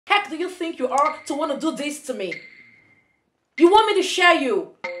heck do you think you are to want to do this to me? You want me to share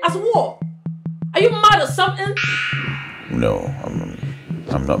you? As what? Are you mad or something? No,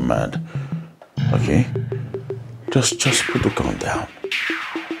 I'm not mad. Okay? Just put the gun down.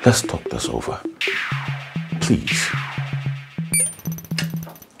 Let's talk this over. Please.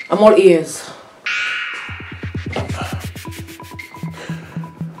 I'm all ears.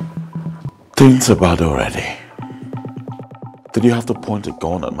 Things about already. Did you have to point a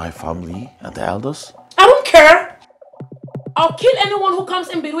gun at my family and the elders? I don't care. I'll kill anyone who comes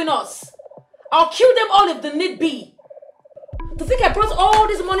in between us. I'll kill them all if the need be. Do you think I brought all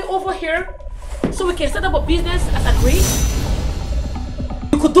this money over here so we can set up a business as agreed?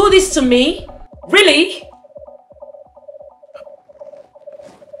 You could do this to me? Really?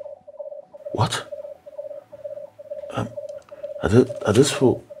 What? Are this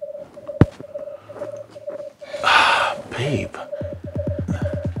for... Babe.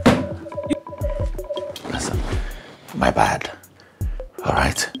 Listen, my bad.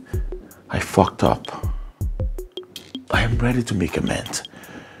 Alright? I fucked up. I am ready to make amends.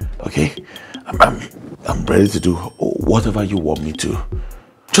 Okay? I'm ready to do whatever you want me to.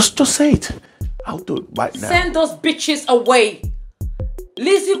 Just say it. I'll do it right now. Send those bitches away.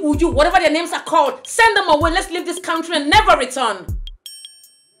 Lizzy, Ugezu, whatever their names are called. Send them away. Let's leave this country and never return.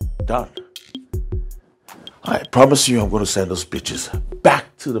 Done. I promise you I'm going to send those bitches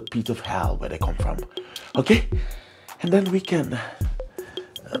back to the pit of hell where they come from. Okay? And then we can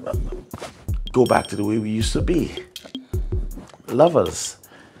go back to the way we used to be. Lovers.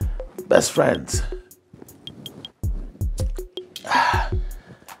 Best friends.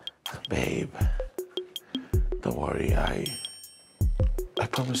 Babe. Don't worry. I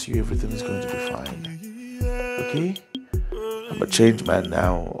promise you everything is going to be fine. Okay? I'm a changed man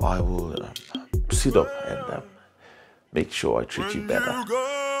now. I will sit up and make sure I treat you better.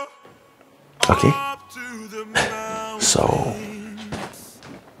 Okay? So,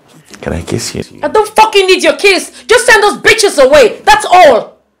 can I kiss you? I don't fucking need your kiss. Just send those bitches away. That's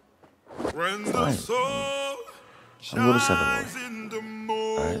all. Fine. I'm going to send them away.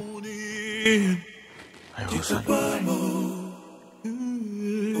 Alright? I will send them away.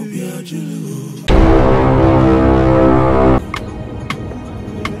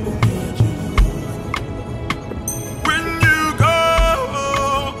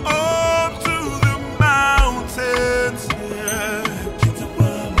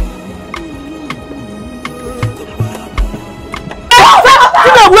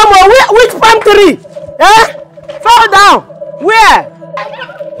 Which palm tree? Eh? Fall down. Where?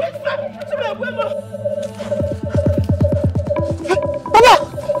 Papa!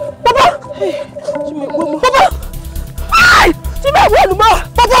 Papa! Papa! Ay! Papa!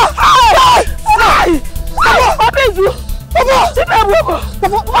 Papa! What is you? Papa!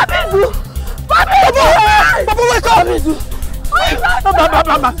 Papa! What is you? Papa! Wake up!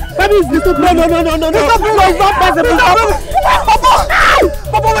 Papa! Baby, no. Stop, it's not possible. Papa!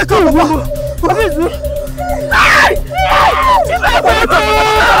 Papa, wake up! What is it?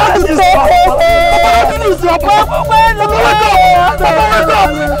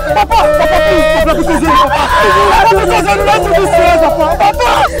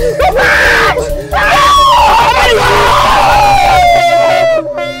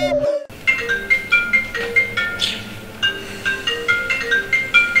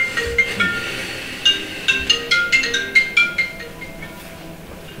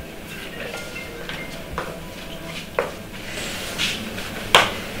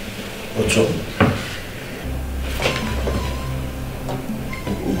 What's up?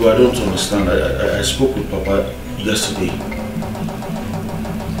 I don't understand. I spoke with Papa yesterday.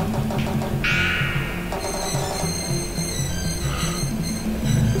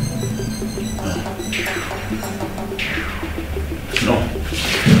 No.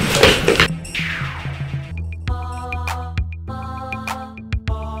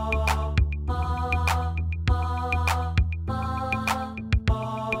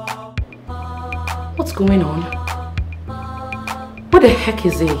 What's going on? What the heck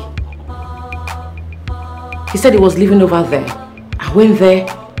is he? He said he was living over there. I went there.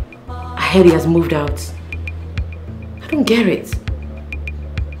 I heard he has moved out. I don't get it.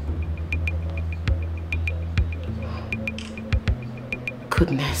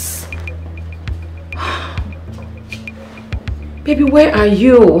 Goodness. Baby, where are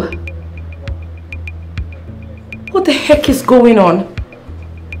you? What the heck is going on?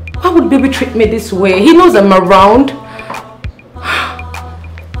 Why would baby treat me this way? He knows I'm around.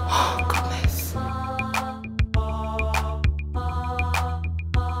 Oh, goodness.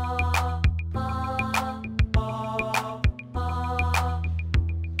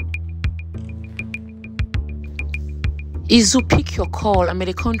 Izu, pick your call. I'm in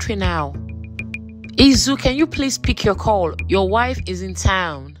the country now. Izu, can you please pick your call? Your wife is in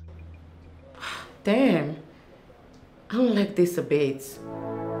town. Damn. I don't like this a bit.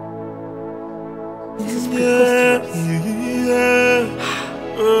 This is preposterous.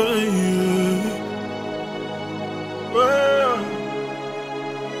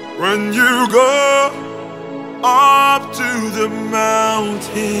 When you go up to the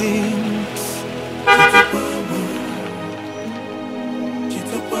mountains,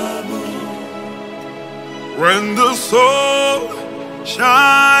 when the sun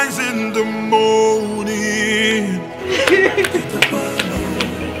shines in the morning,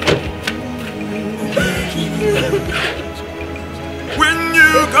 when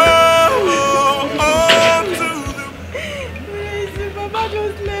you go up to the... Mama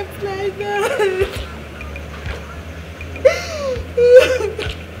just left like that.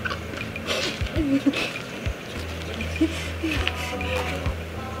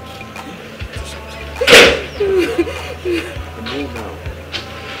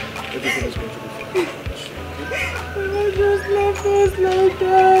 Mama just left us like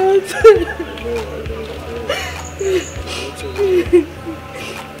that.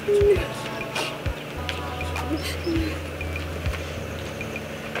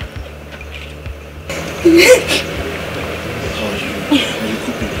 How are you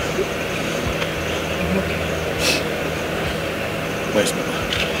coping? Where's Mama?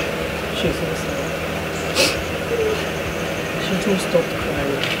 She's inside. She just stopped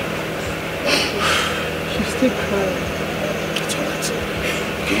crying. She's still crying. It's alright.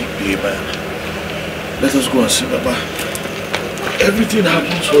 Okay, be a man. Let us go and see Baba. Everything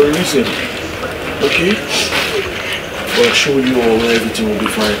happens for a reason. Okay? I'll show you all, everything will be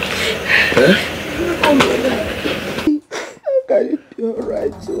fine. Eh? Oh my God. How can it be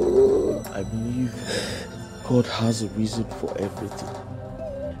alright, so? I believe God has a reason for everything.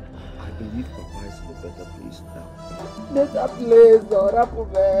 I believe Papa is in a better place now. Better place, or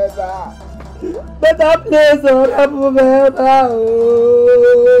Apuveva. Better place, or Apuveva.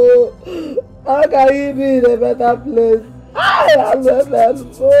 Oh, how can he be in a better place? I love him.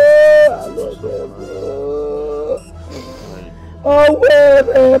 Oh, where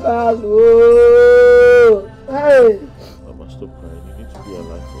hey. Mama, stop crying. You need to be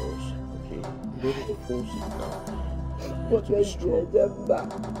alive for us, okay? You don't need to force it now. You need to be strong.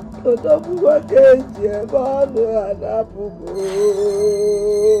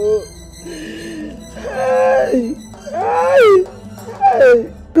 Hey,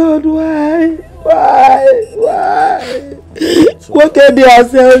 God, why? What can they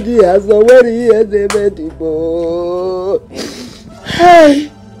sell here? So when he is the medical. Hey.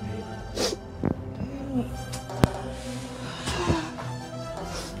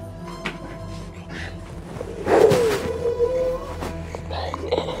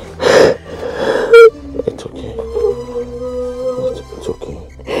 It's okay. It's okay.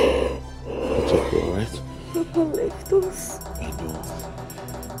 It's okay, alright? Papa left us. I know.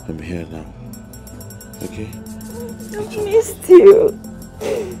 I'm here now. Okay? I missed you.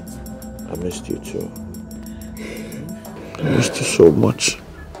 I missed you too. I missed you so much.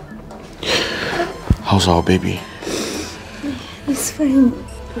 How's our baby? It's fine.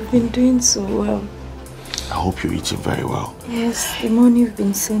 We've been doing so well. I hope you're eating very well. Yes, the money you've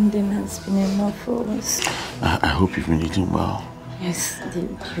been sending has been enough for us. I hope you've been eating well. Yes,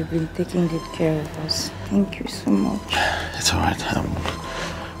 you've been taking good care of us. Thank you so much. It's alright.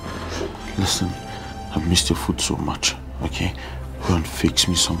 Listen, I've missed your food so much, okay? Go and fix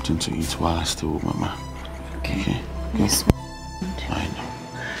me something to eat while I stay with Mama. Okay? Yes, I know.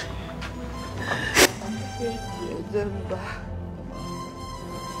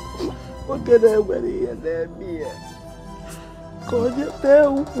 What can I wear here? Cause you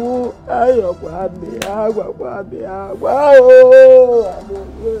tell who I am.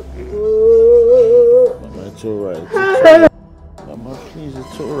 Mama, it's alright. Mama, please,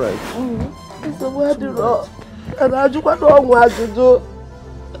 it's alright. It's a wedding rock. And I just don't want to do.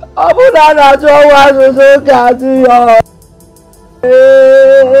 I don't want to do. Can't do your.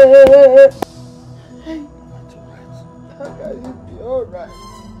 How can it be alright?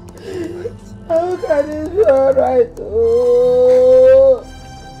 How can it be alright? Oh.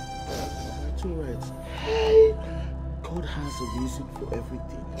 It's alright. God has a reason for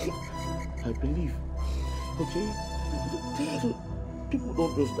everything. I believe. Okay? People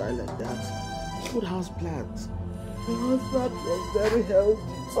don't just die like that. God has plans. My husband was very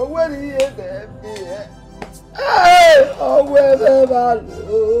healthy. But when he is happy, oh, wherever,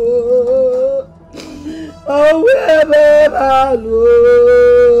 oh, wherever,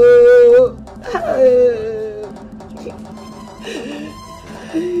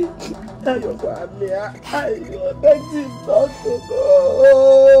 I wanted him not to go.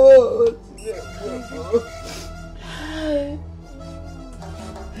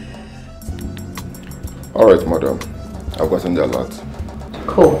 Alright, madam. I've gotten the alert.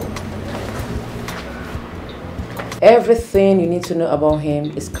 Cool. Everything you need to know about him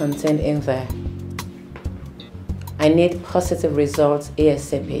is contained in there. I need positive results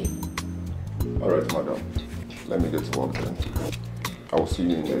ASAP. Alright, madam. Let me get to work then. I will see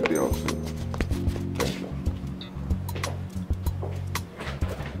you in a day or two. Thank you.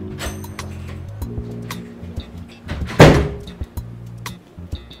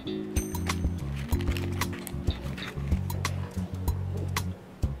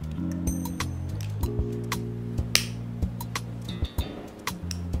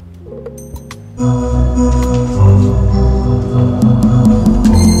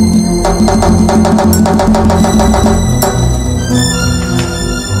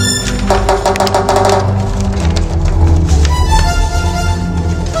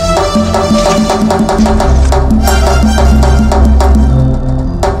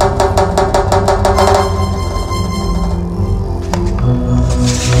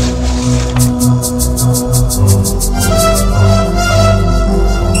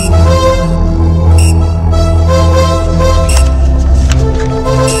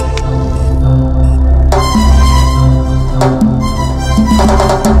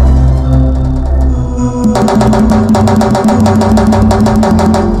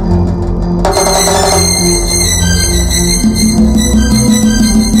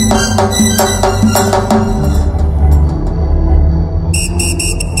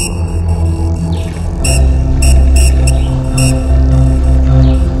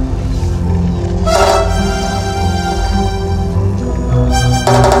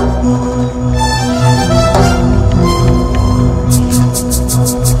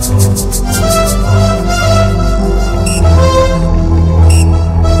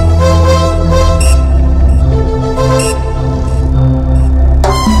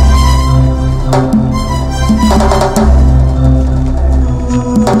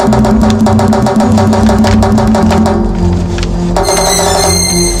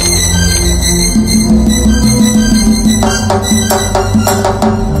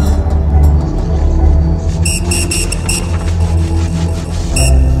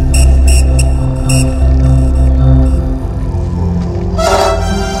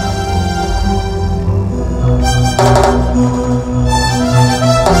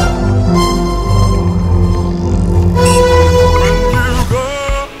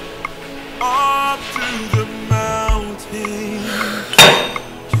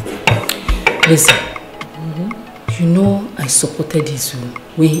 Listen, you know I supported Igwe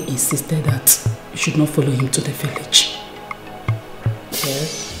when he insisted that you should not follow him to the village. Yeah?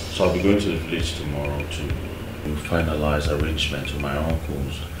 So I'll be going to the village tomorrow to finalize arrangements with my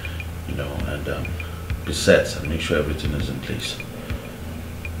uncles, you know, and be set and make sure everything is in place.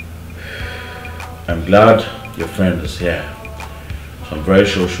 I'm glad your friend is here. So I'm very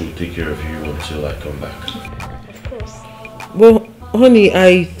sure she'll take care of you until I come back. Of course. Well, honey,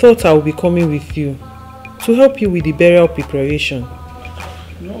 I thought I would be coming with you to help you with the burial preparation.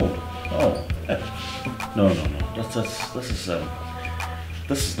 No.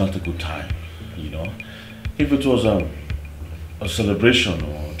 This is not a good time, you know. If it was a celebration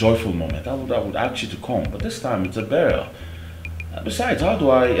or a joyful moment, I would ask you to come. But this time it's a burial. Besides, how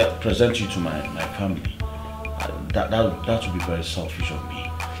do I present you to my family? That would be very selfish of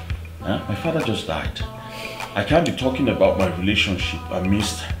me. My father just died. I can't be talking about my relationship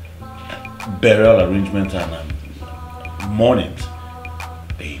amidst burial arrangement and mourning.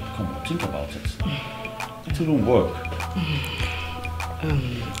 Babe, come on, think about it. It wouldn't work.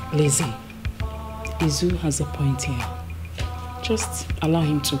 Lizzy, Igwe has a point here. Just allow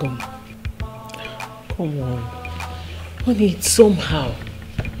him to go. Come on. Honey, somehow.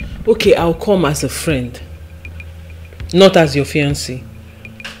 Okay, I'll come as a friend. Not as your fiancé.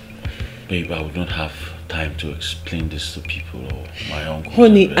 Babe, I would not have time to explain this to people or my uncle.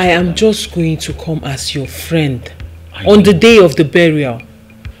 Honey, I am just going to come as your friend. On the day of the burial.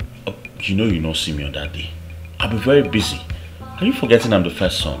 You know you not see me on that day. I'll be very busy. Are you forgetting I'm the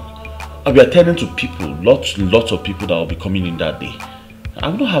first son? I'll be attending to people, lots of people that will be coming in that day. I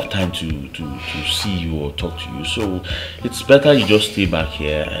will not have time to see you or talk to you. So it's better you just stay back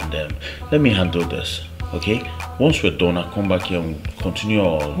here and let me handle this. Okay? Once we're done, I'll come back here and continue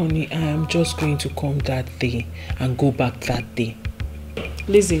our... Honey, I am just going to come that day and go back that day.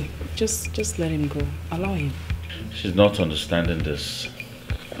 Lizzy, just let him go. Allow him. She's not understanding this.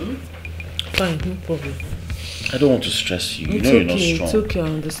 Fine, no problem. I don't want to stress you. You know you're not strong. It's okay, I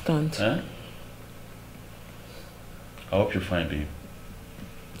understand. Huh? I hope you're fine, babe.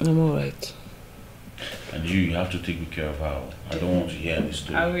 I'm alright. And you have to take good care of her. I don't want to hear any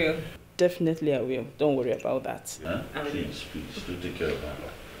story. I will. Definitely I will. Don't worry about that. Huh? Please, do take care of her.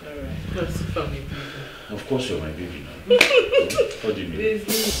 Alright. That's for me. Of course you're my baby now. What do you mean?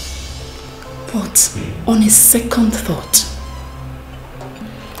 But on a second thought,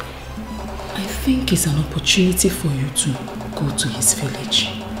 I think it's an opportunity for you to go to his village.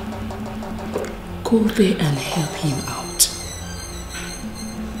 Go there and help him out.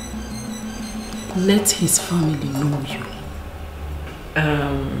 Let his family know you.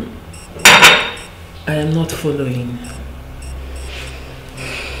 I am not following.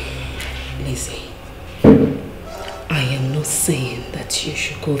 Lizzy, I am not saying that you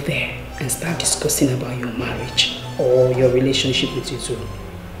should go there and start discussing about your marriage or your relationship with Ugezu.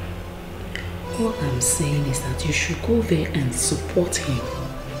 All I'm saying is that you should go there and support him.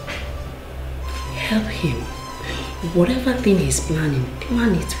 Help him. Whatever thing he's planning,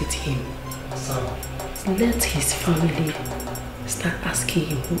 plan it with him. Let his family start asking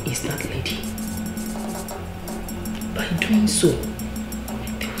him who is that lady. By doing so,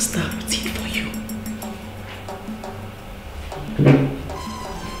 they will start rooting for you.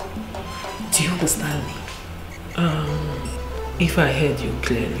 Do you understand me? If I heard you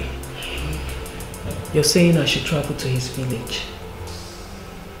clearly, you're saying I should travel to his village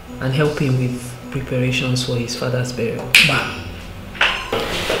and help him with preparations for his father's burial. Bam!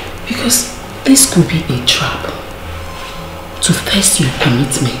 Because this could be a trap to test your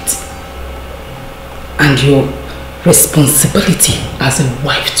commitment and your responsibility as a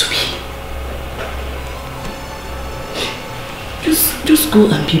wife to be. Just go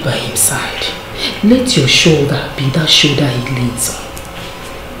and be by his side. Let your shoulder be that shoulder he leans on.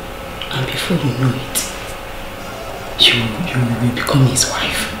 And before you know it, you will become his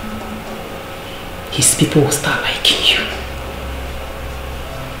wife. His people will start liking you.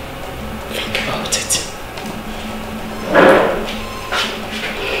 Think about it.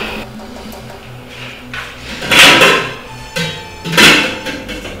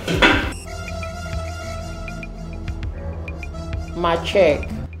 My check.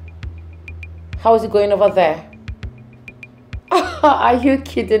 How is it going over there? Are you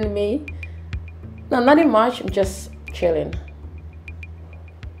kidding me? No, nothing much. I'm just chilling.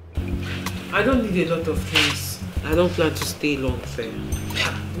 I don't need a lot of things. I don't plan to stay long there.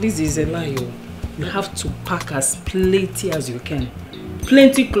 This is a lie. You have to pack as plenty as you can.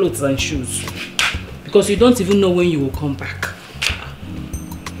 Plenty clothes and shoes. Because you don't even know when you will come back.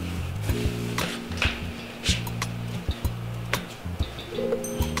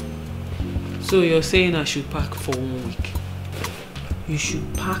 So you're saying I should pack for 1 week? You should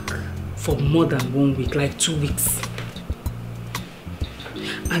pack for more than 1 week, like 2 weeks.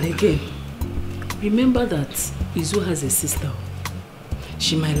 And again, remember that Ugezu has a sister.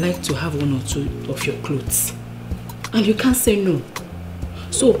 She might like to have 1 or 2 of your clothes. And you can't say no.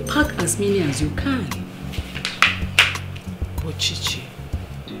 So pack as many as you can. But Chichi,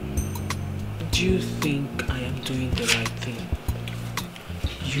 do you think I am doing the right thing?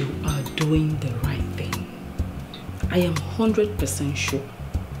 You are doing the right thing. I am 100% sure.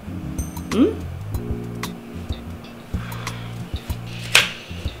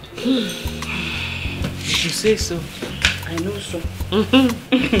 If you say so. I know so.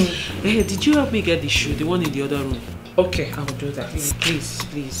 Hey, did you help me get the shoe, the one in the other room? Okay, I will do that. Please,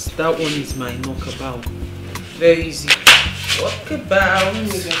 please. That one is my knockabout. Very easy. Walkabout. Let me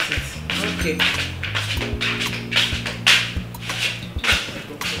get it. Okay.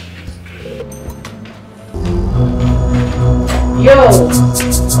 Yo! So,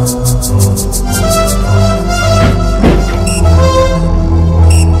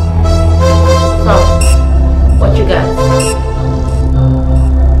 what you got?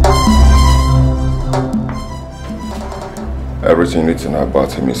 Everything you need to know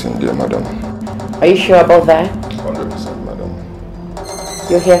about him is in there, madam. Are you sure about that? 100%, madam.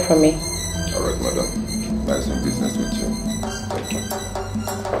 You'll hear from me. Alright, madam. Nice in business with you. Thank you.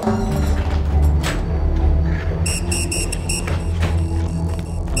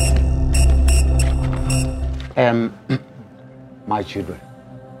 My children,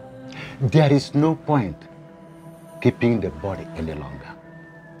 there is no point keeping the body any longer.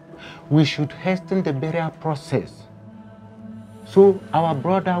 We should hasten the burial process so our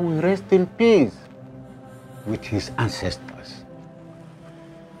brother will rest in peace with his ancestors.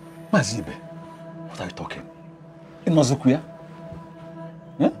 Mazibe, what are you talking? In Mazukuya?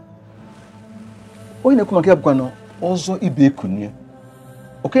 Yeah? Oh, in a Kumakabano, also Ibe Kunya.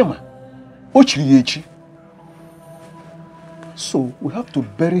 Okay, ma? So we have to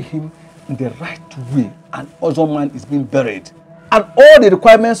bury him in the right way an Ozo man is being buried. And all the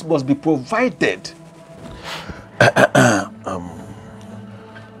requirements must be provided.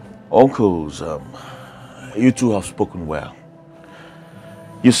 Uncles, you two have spoken well.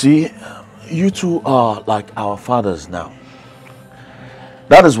 You see, you two are like our fathers now.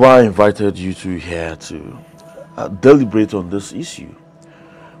 That is why I invited you two here to deliberate on this issue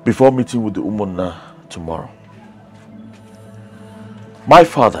before meeting with the Umunna tomorrow. My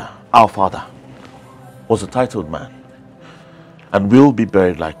father, our father, was a titled man and will be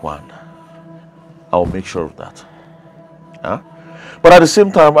buried like one. I will make sure of that. Huh? But at the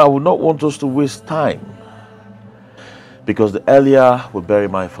same time, I would not want us to waste time, because the earlier we bury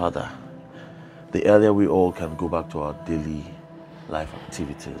my father, the earlier we all can go back to our daily life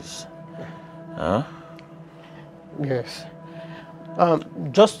activities. Huh? Yes.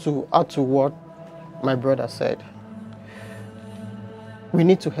 Just to add to what my brother said, we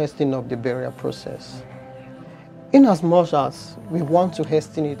need to hasten up the burial process. In as much as we want to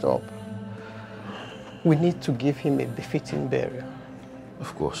hasten it up, we need to give him a befitting burial.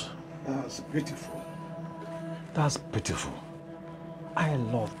 Of course. That's beautiful. That's beautiful. I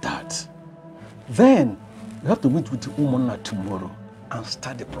love that. Then we have to meet with the Umunna tomorrow and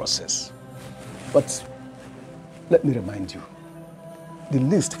start the process. But let me remind you, the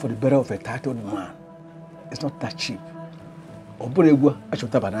list for the burial of a titled man is not that cheap. You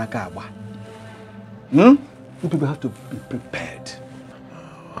people have to be prepared.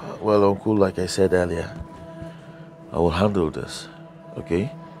 Well, Uncle, like I said earlier, I will handle this,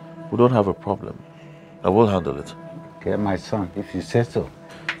 okay? We don't have a problem. I will handle it. Okay, my son, if you say so.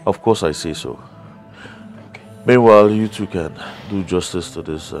 Of course I say so. Okay. Meanwhile, you two can do justice to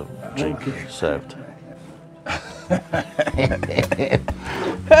this drink served.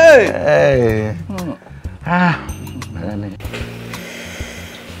 Hey! Ah, man.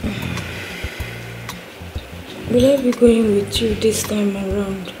 Will I be going with you this time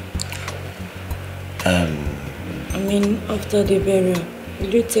around? I mean, after the burial,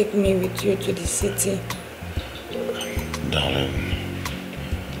 will you take me with you to the city? Darling,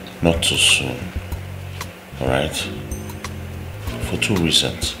 not too soon, alright? For two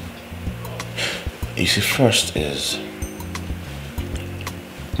reasons. You see, first is,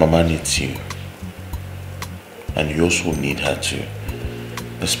 Mama needs you. And you also need her too,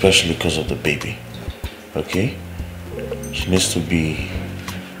 especially because of the baby. Okay? She needs to be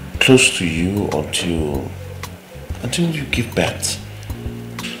close to you until you give birth.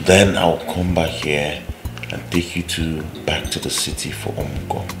 Then I'll come back here and take you back to the city for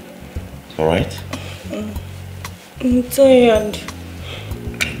Omugo. Alright? I'm tired.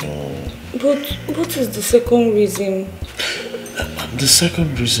 I know. But what is the second reason? The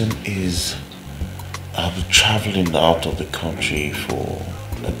second reason is I'll be traveling out of the country for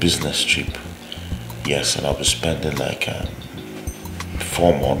a business trip. Yes, and I'll be spending like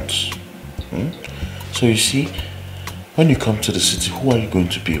 4 months. So you see, when you come to the city, who are you going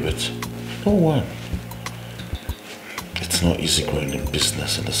to be with? No one. It's not easy going in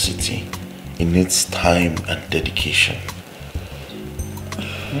business in the city. It needs time and dedication.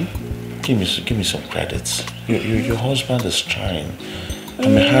 Give me some credits. Your husband is trying.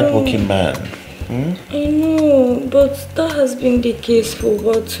 I'm a hardworking man. I know, but that has been the case for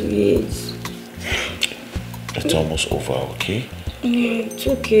about 2 years. It's almost over, okay? Yeah, it's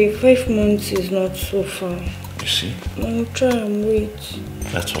okay. 5 months is not so far. You see? I'll try and wait.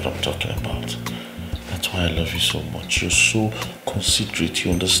 That's what I'm talking about. That's why I love you so much. You're so considerate.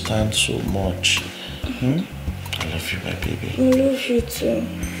 You understand so much. I love you, my baby. I love you too.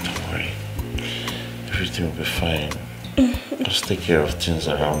 Don't worry. Everything will be fine. Just take care of things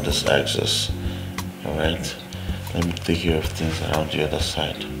around this axis. Alright? Let me take care of things around the other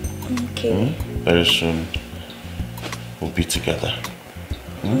side. Okay. Very soon, we'll be together.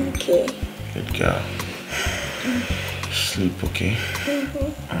 Okay. Good girl. Sleep, okay?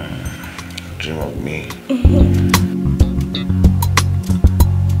 Dream of me.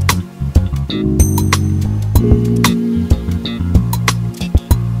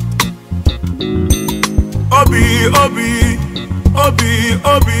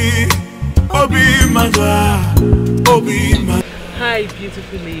 Obi, my God. Obi, my. Hi,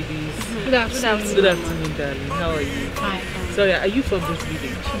 beautiful ladies. Good afternoon. Good afternoon, darling. How are you? Fine. Sorry, are you from this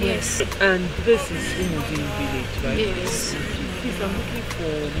village? Yes. And this is Ugezu village, right? Yes. Please, I'm looking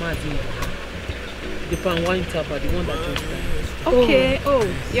for Mazi. The Panwine Tapa, the one that just died. Okay. Oh,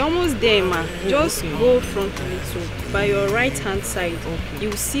 you're almost there, ma. Just go front a little. By your right hand side, you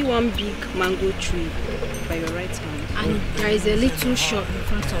will see one big mango tree by your right hand. And there is a little shop in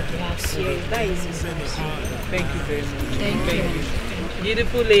front of the house. Yes, that is it. Thank you very much. Thank you.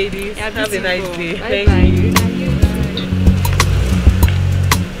 Beautiful ladies. Yeah, have a nice day. Bye. Thank you.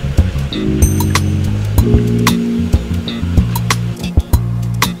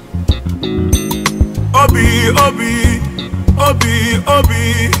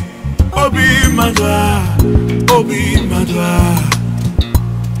 Obi Madwa.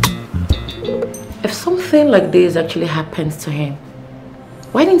 If something like this actually happens to him,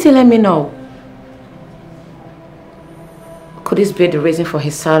 why didn't he let me know? Could this be the reason for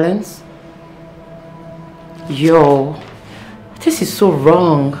his silence? Yo, this is so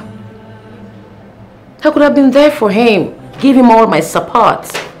wrong. I could have been there for him, give him all my support.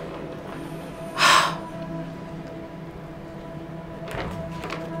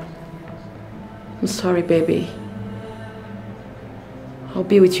 I'm sorry, baby. I'll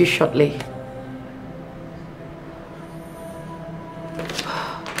be with you shortly.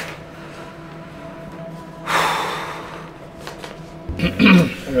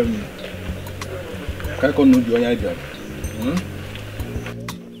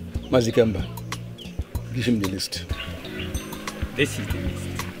 Mazikamba, give him the list. This is the list.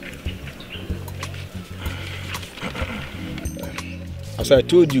 As I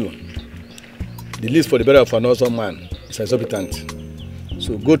told you, the list for the burial of another man is exorbitant.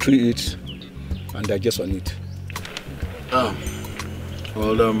 So go through it and digest on it.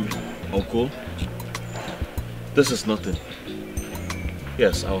 Well, Uncle, this is nothing.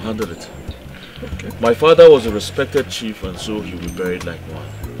 Yes, I'll handle it. Okay. My father was a respected chief, and so he'll be buried like one.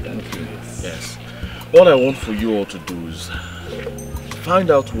 Yes. All I want for you all to do is find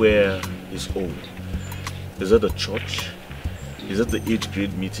out where he's old. Is it the church? Is it the age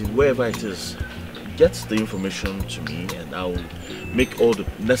grade meeting? Wherever it is, get the information to me and I'll make all the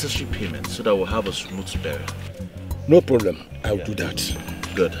necessary payments so that we'll have a smooth burial. No problem. I'll do that.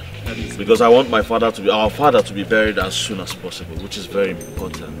 Good. Because I want my father to be, our father to be buried as soon as possible, which is very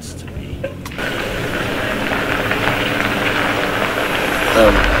important to me.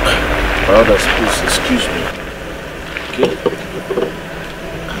 Brothers, please excuse me. Okay?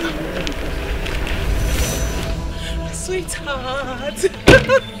 Sweetheart.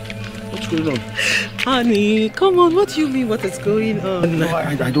 What's going on? Honey, come on, what do you mean what is going on? No,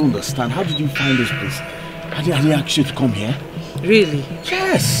 I don't understand. How did you find this place? How did they ask you to come here? Really?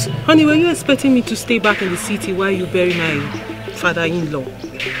 Yes. Honey, were you expecting me to stay back in the city while you bury my father-in-law?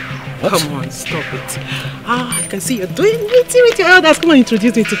 Come on, stop it. I can see you're doing it with your elders. Come on,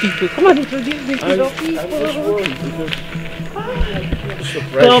 introduce me to people. Come on, introduce me to people.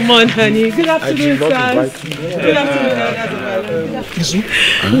 Come on, honey. Good afternoon, sir. Good afternoon, Izu,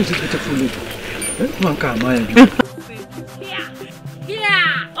 I know it's a beautiful lady. Come on, come on.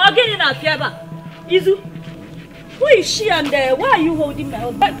 Yeah. Okay, now, Fiaba. Izu, who is she and why are you holding my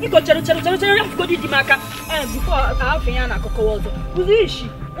husband? Because before who is she?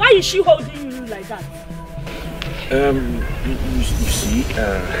 Why is she holding you like that? You see,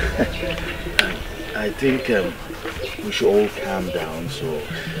 I think we should all calm down so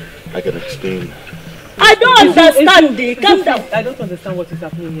I can explain. I don't understand. Calm down. I don't understand what is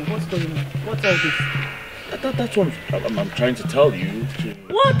happening here. What's going on? What's all this? That's what I'm trying to tell you.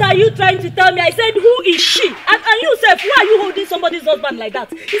 What are you trying to tell me? I said, who is she? And you said, why are you holding somebody's husband like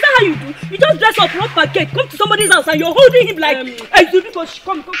that? Is that how you do? You just dress up, run pancake, come to somebody's house and you're holding him like because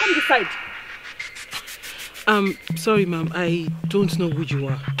come this side. Sorry, ma'am. I don't know who you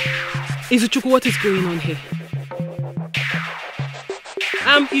are. Izuchukwu, what is going on here?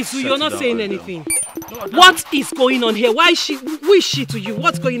 Izu, you're not saying anything. What is going on here? Why is she? Who is she to you?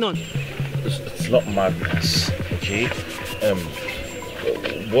 What's going on? It's not madness, okay?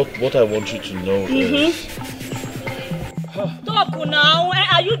 What I want you to know is... Talk now.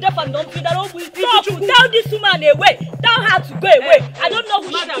 Are you deaf and dumb? Talk. Tell this woman away. Tell her to go away. I don't know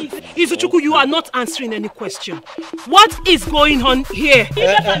who she is. Izuchukwu, you are not answering any question. What is going on here?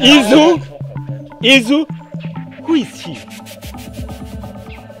 Izu, who is she?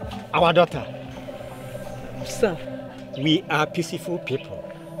 Our daughter. Sir. We are peaceful people.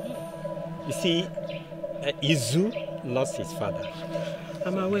 You see, Izu lost his father.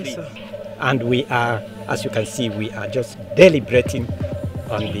 I'm aware, sir. And we are, as you can see, we are just deliberating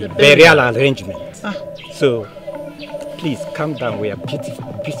on the burial arrangement. So, please calm down. We are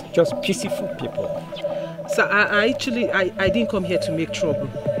just peaceful people. Sir, I didn't come here to make trouble.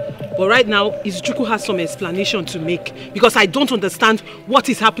 But right now, Izuchukwu has some explanation to make because I don't understand what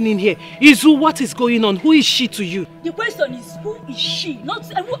is happening here. Izu, what is going on? Who is she to you? The question is, who is she? Not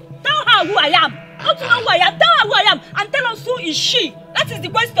tell her who I am. Not to know who I am. Tell her who I am and tell us who is she. That is the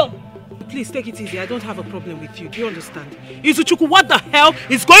question. Please take it easy. I don't have a problem with you. Do you understand? Izuchukwu, what the hell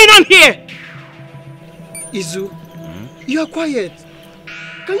is going on here? Izu, you are quiet.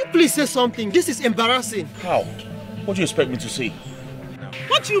 Can you please say something? This is embarrassing. How? What do you expect me to say?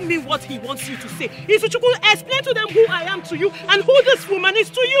 What do you mean what he wants you to say? Izuchukwu, explain to them who I am to you and who this woman is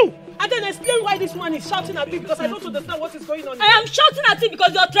to you. And then explain why this one is shouting at me because I don't understand what is going on. I am shouting at you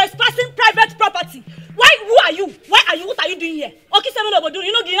because you're trespassing private property. Why? Who are you? Why are you? What are you doing here? Okay,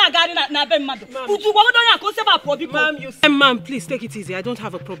 you know, Ma'am, please take it easy. I don't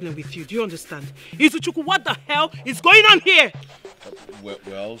have a problem with you. Do you understand? Izuchukwu, what the hell is going on here?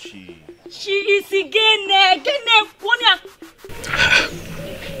 Well, she is again.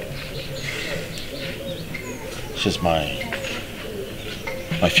 She's my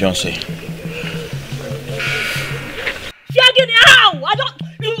fiancée. How? I don't.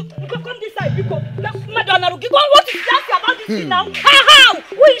 You come this side. You come. Madonna, what is that about this thing now? How?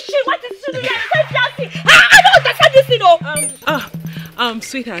 Who is she? What is she doing? I don't understand this thing.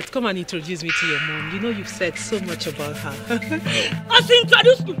 Sweetheart, come and introduce me to your mom. You know you've said so much about her. Also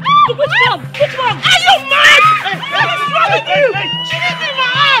introduce you. Which mom? Which mom? Are you mad? What is wrong with you? She didn't in my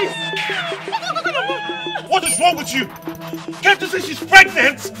eyes. What is wrong with you? Can't you see she's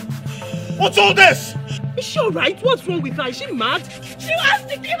pregnant? What's all this? Is she alright? What's wrong with her? Is she mad? She wants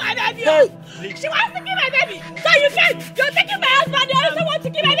to kill my baby. She wants to kill my baby. So you can't. You're taking my husband. You also want to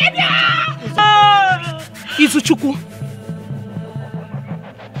kill my baby. Izuchukwu,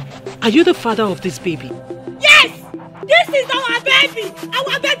 are you the father of this baby? Yes! This is our baby!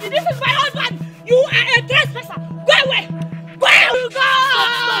 Our baby! This is my husband! You are a trespasser! Go away! Go away! Go!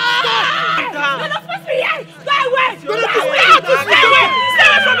 You're not supposed to be here! Go away! Stay away! Stay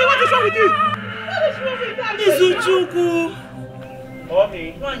away from me! What is wrong with you? What is wrong with that? Izuchukwu!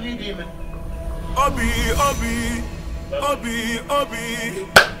 Obi!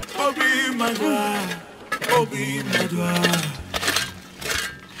 Obi, my God! Obi, my God!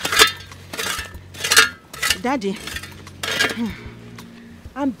 Daddy,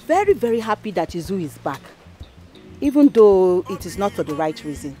 I'm very, very happy that Izu is back, even though it is not for the right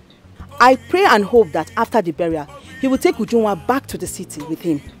reason. I pray and hope that after the burial, he will take Ujunwa back to the city with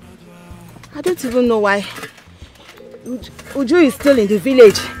him. I don't even know why Uju is still in the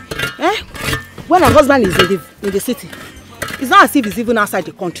village. When her husband is in the city, it's not as if he's even outside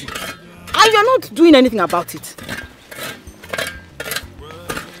the country. And you're not doing anything about it.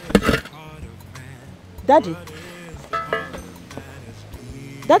 Daddy,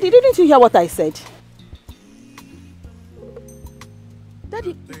 didn't you hear what I said?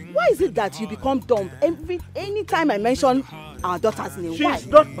 Daddy, why is it that you become dumb any time I mention our daughter's name? She's why?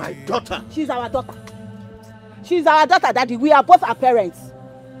 not my daughter. She's our daughter. She's our daughter, Daddy. We are both her parents.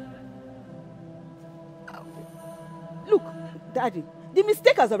 Look, Daddy, the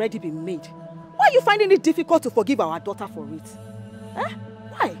mistake has already been made. Why are you finding it difficult to forgive our daughter for it?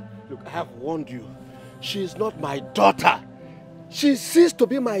 Why? Look, I have warned you. She is not my daughter. She ceased to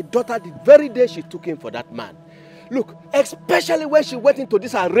be my daughter the very day she took him for that man. Look, especially when she went into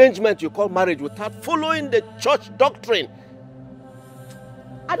this arrangement you call marriage without following the church doctrine.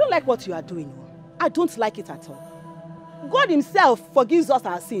 I don't like what you are doing. I don't like it at all. God himself forgives us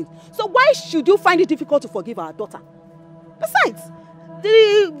our sins. So why should you find it difficult to forgive our daughter? Besides,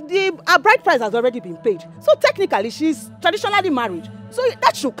 our bride price has already been paid. So technically, she's traditionally married. So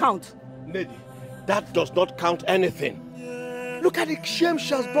that should count. Lady, that does not count anything. Look at the shame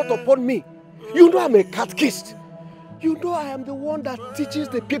she has brought upon me. You know I'm a catechist. You know I am the one that teaches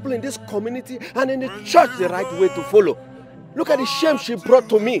the people in this community and in the church the right way to follow. Look at the shame she brought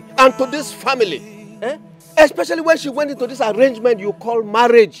to me and to this family. Especially when she went into this arrangement you call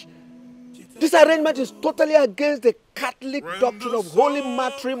marriage. This arrangement is totally against the Catholic doctrine of holy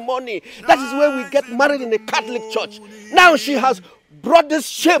matrimony. That is where we get married in the Catholic church. Now she has brought this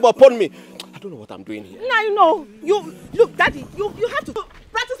shame upon me. I don't know what I'm doing here. Now you know. Look, Daddy, you have to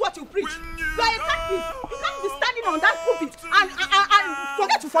practice what you preach. You are a Catholic. You can't be standing on that pulpit and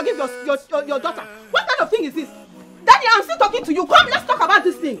forget to forgive your daughter. What kind of thing is this? Daddy, I'm still talking to you. Come, let's talk about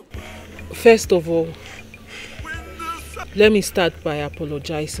this thing. First of all, let me start by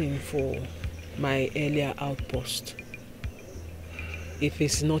apologizing for my earlier outburst. If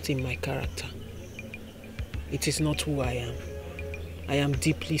it's not in my character, it is not who I am. I am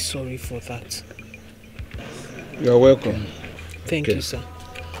deeply sorry for that. You're welcome. Thank you, sir.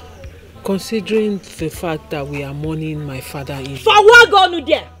 Considering the fact that we are mourning my father-in-law. For what God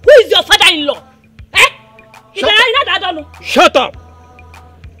there? Who is your father-in-law? Shut up!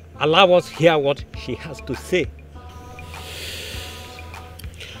 Allow us hear what she has to say.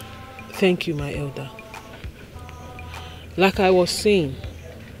 Thank you, my elder. Like I was saying,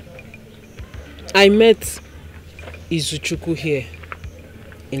 I met Izuchukwu here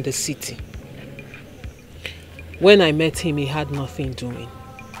in the city. When I met him, he had nothing doing.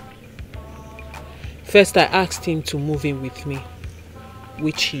 First, I asked him to move in with me,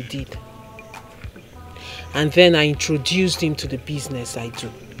 which he did. And then I introduced him to the business I do,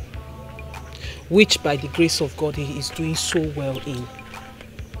 which by the grace of God, he is doing so well in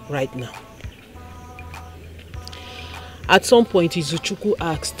right now. At some point, Izuchukwu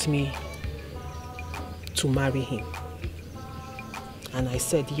asked me to marry him. And I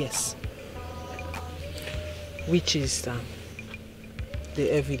said yes, which is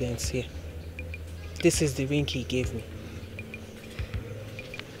the evidence here. This is the ring he gave me.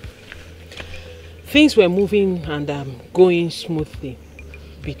 Things were moving and going smoothly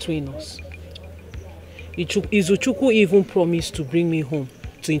between us. Izuchukwu even promised to bring me home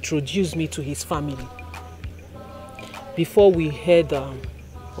to introduce me to his family before we heard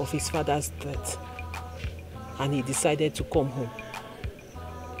of his father's death, and he decided to come home.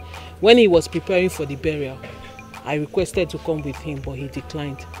 When he was preparing for the burial, I requested to come with him, but he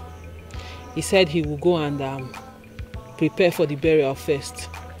declined. He said he would go and prepare for the burial first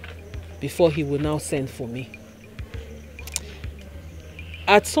before he will now send for me.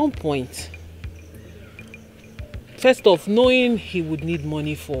 At some point, first off, knowing he would need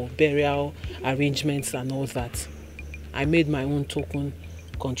money for burial arrangements and all that, I made my own token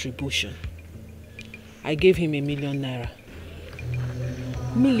contribution. I gave him ₦1 million.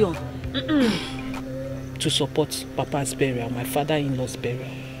 Million? To support Papa's burial, my father-in-law's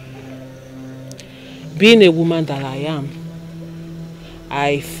burial. Being a woman that I am,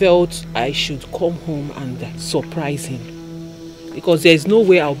 I felt I should come home and surprise him. Because there is no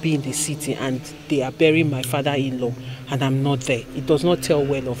way I'll be in the city and they are burying my father-in-law and I'm not there. It does not tell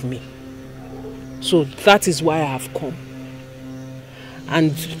well of me. So that is why I have come.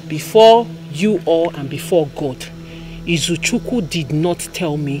 And before you all and before God, Izuchukwu did not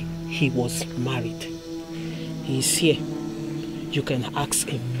tell me he was married. He is here. You can ask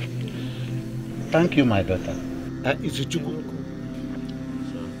him. Thank you, my daughter. Izuchukwu,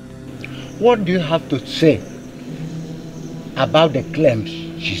 what do you have to say about the claims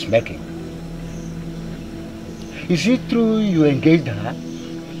she's making? Is it true you engaged her?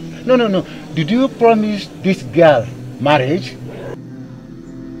 No. Did you promise this girl marriage?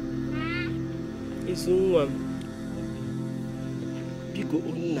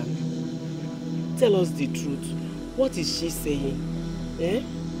 Tell us the truth. What is she saying?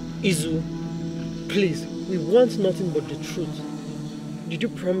 Izu, please, we want nothing but the truth. Did you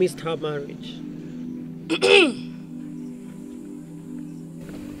promise her marriage?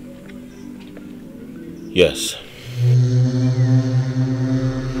 Yes.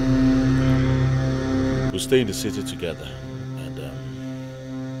 We'll stay in the city together, and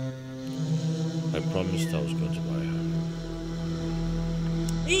I promised I was going to marry her.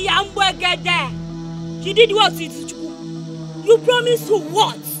 She did what, Izuchukwu? You promised to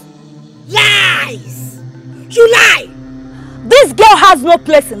what? Lies! You lie! This girl has no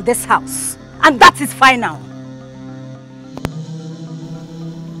place in this house, and that is final.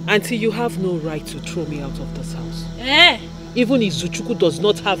 Auntie, you have no right to throw me out of this house. Even Izuchukwu does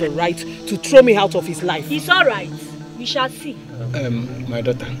not have a right to throw me out of his life. It's all right. We shall see. My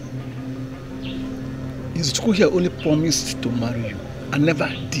daughter, Izuchukwu here only promised to marry you and never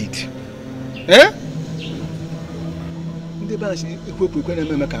did.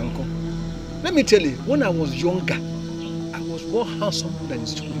 Let me tell you, when I was younger, I was more handsome than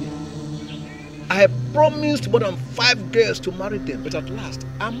Izuchukwu here. I promised more than 5 girls to marry them, but at last,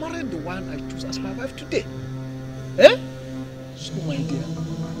 I married the one I choose as my wife today. So, my dear,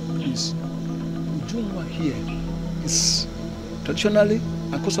 please, Ujunwa here is traditionally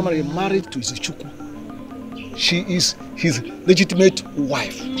and customarily married to Izuchukwu. She is his legitimate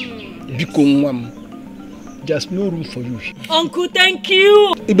wife. There's no room for you. Uncle, thank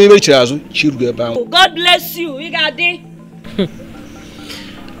you. God bless you. You got it.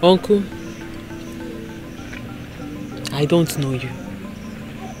 Uncle, I don't know you.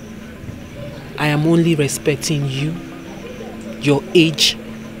 I am only respecting you, your age,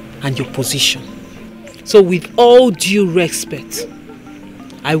 and your position. So with all due respect,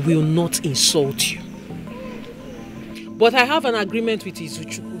 I will not insult you. But I have an agreement with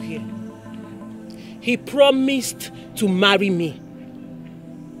Izuchukwu here. He promised to marry me.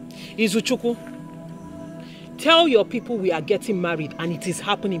 Izuchukwu, tell your people we are getting married and it is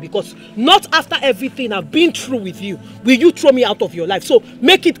happening, because not after everything I've been through with you will you throw me out of your life. So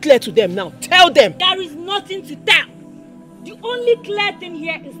make it clear to them now. Tell them. There is nothing to tell. The only clear thing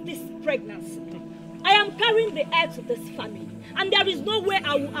here is this pregnancy. I am carrying the heir to this family, and there is no way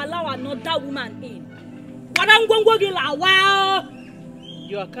I will allow another woman in.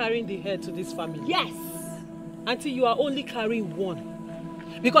 You are carrying the heir to this family? Yes. Auntie, you are only carrying one.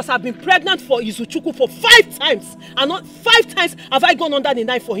 Because I've been pregnant for Izuchukwu for 5 times. And not 5 times have I gone under the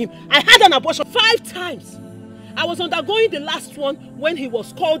knife for him. I had an abortion 5 times. I was undergoing the last one when he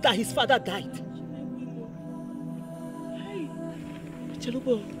was called that his father died. Hey,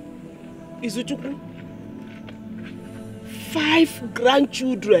 Chelubo, Izuchukwu, 5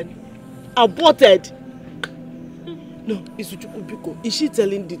 grandchildren aborted. No, Izuchukwu Biko, is she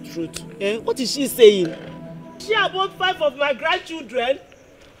telling the truth? Eh? What is she saying? She aborted 5 of my grandchildren?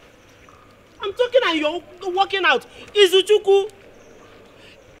 I'm talking and you're walking out. Izuchukwu.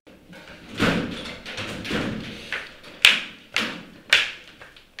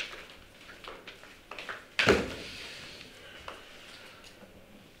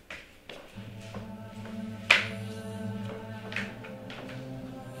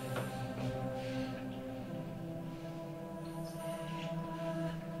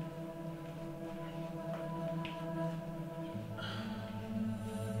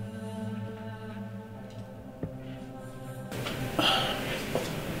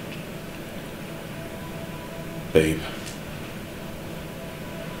 Babe,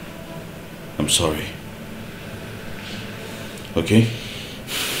 I'm sorry. Okay?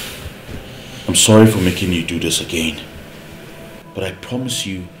 I'm sorry for making you do this again. But I promise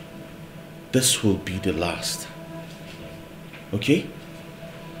you, this will be the last. Okay?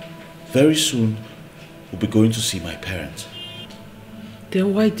 Very soon, we'll be going to see my parents.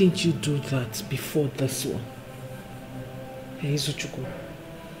 Then why didn't you do that before this one? Hey, Izuchukwu,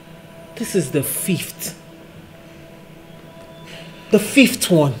 this is the 5th. The 5th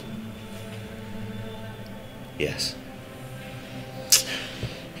one. Yes.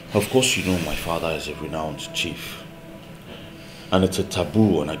 Of course you know my father is a renowned chief. And it's a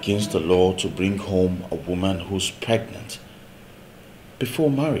taboo and against the law to bring home a woman who's pregnant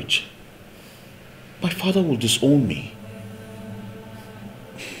before marriage. My father will disown me.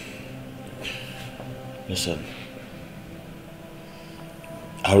 Listen,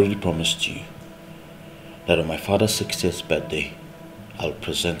 I already promised you that on my father's 60th birthday, I'll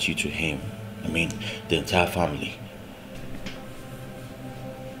present you to him. I mean, the entire family.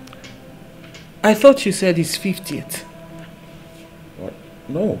 I thought you said it's 50th. What?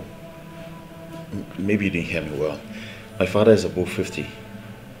 No. Maybe you didn't hear me well. My father is above 50.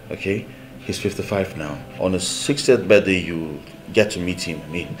 Okay? He's 55 now. On his 60th birthday, you get to meet him.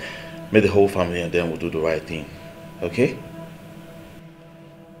 I mean, meet the whole family and then we'll do the right thing. Okay?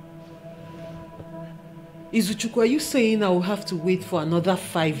 Izuchukwu, are you saying I will have to wait for another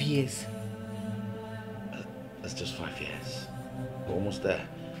 5 years? That's just 5 years. We're almost there.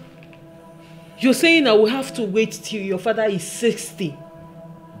 You're saying I will have to wait till your father is 60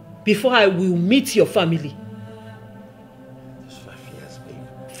 before I will meet your family? Just 5 years, babe.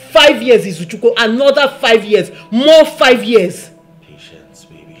 5 years, Izuchukwu. Another 5 years. More 5 years. Patience,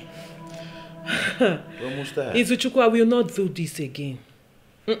 baby. We're almost there. Izuchukwu, I will not do this again.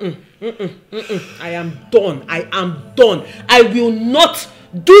 I am done. I am done. I will not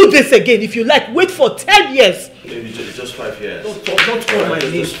do this again. If you like, wait for 10 years. Baby, it's just 5 years. Don't call my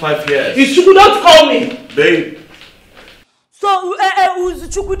name. Just 5 years. Izuchukwu, don't call me. Babe. So,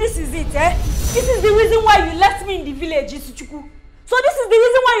 Izuchukwu, this is it, eh? This is the reason why you left me in the village, Izuchukwu. So this is the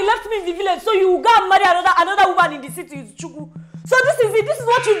reason why you left me in the village, so you will go and marry another woman in the city, Izuchukwu. So this is it. This is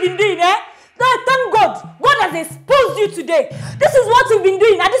what you've been doing, eh? Thank God. God has exposed you today. This is what you've been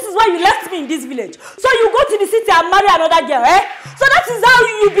doing, and this is why you left me in this village. So you go to the city and marry another girl, eh? So that is how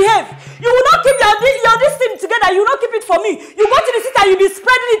you behave. You will not keep your this thing together. You will not keep it for me. You go to the city and you'll be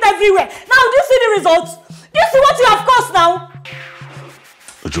spreading it everywhere. Now, do you see the results? Do you see what you have caused now?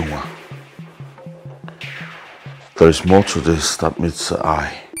 Ujunwa, there is more to this that meets the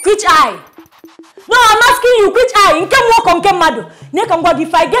eye. Which eye? No, I'm asking you, which eye?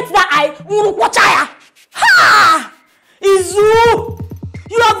 If I get that eye, ha! Izu!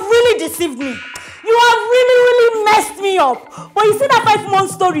 You have really deceived me. You have really messed me up. But you see that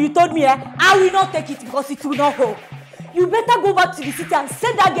 5-month story you told me, eh? I will not take it because it will not hold. You better go back to the city and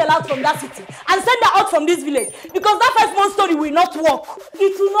send that girl out from that city and send her out from this village, because that 5-month story will not work.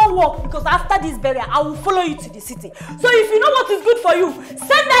 It will not work, because after this burial, I will follow you to the city. So if you know what is good for you,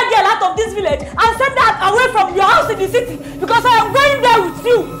 send that girl out of this village and send her away from your house in the city, because I am going there with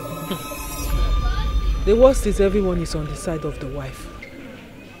you. The worst is everyone is on the side of the wife.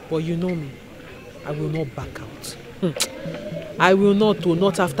 But you know me, I will not back out. I will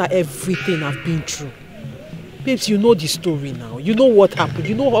not after everything I've been through. Babes, you know the story now. You know what happened.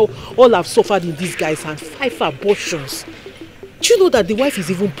 You know how all I've suffered in these guys and 5 abortions. Do you know that the wife is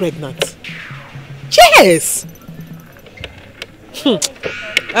even pregnant? Yes!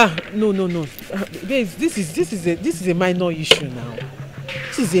 No. Babes, this is a minor issue now.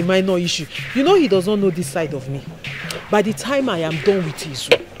 is a minor issue. You know he does not know this side of me. By the time I am done with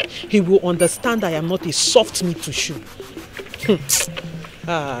Izu, he will understand I am not a soft meat to chew.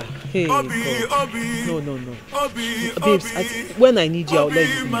 Hey, God. No. Babes, when I need you, I'll let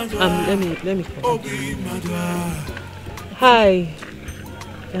you know. Let me call. Hi.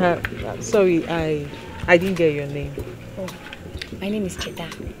 Sorry, I didn't get your name. Oh, my name is Cheta.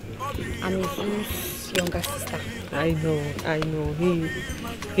 I'm Izu's younger sister. I know.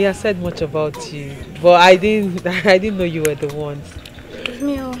 He has said much about you, but I didn't know you were the one. It's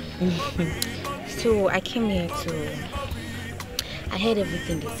me. So I came here I heard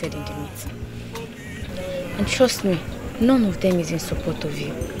everything they said in the meeting. And trust me, none of them is in support of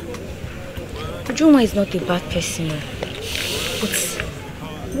you. Ujunwa is not a bad person, but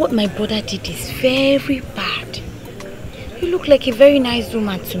what my brother did is very bad. You look like a very nice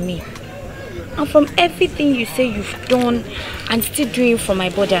woman to me. And from everything you say you've done and still doing for my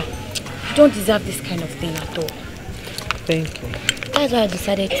brother, you don't deserve this kind of thing at all. Thank you. That's why I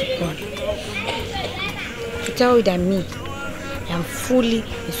decided to come. To tell you that me, I am fully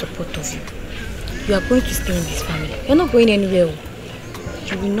in support of you. You are going to stay in this family. You're not going anywhere.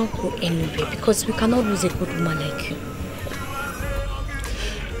 You will not go anywhere because we cannot lose a good woman like you.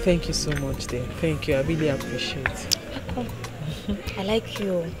 Thank you so much, dear. Thank you. I really appreciate it. I like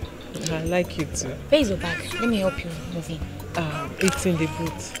you. I like you too. Where is your bag? Let me help you move in. It's in the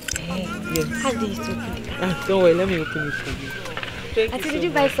boot. Hey. Yes. How do you still open the car? Don't worry, let me open it for you. Thank you did so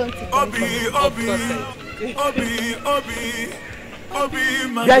you buy something for me? Of course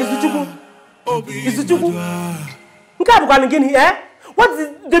Yeah, Izuchukwu. Eh? What is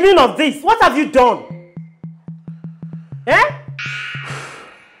the meaning of this? What have you done? Eh?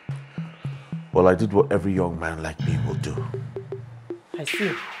 Well, I did what every young man like me will do. I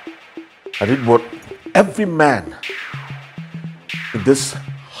see. I did what every man in this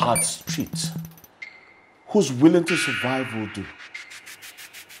hard street who's willing to survive will do.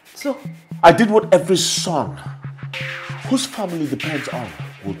 So? I did what every son whose family depends on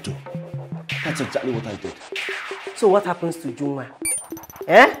will do. That's exactly what I did. So what happens to Junwa?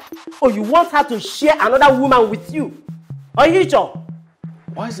 Eh? Oh, you want her to share another woman with you? Are you sure?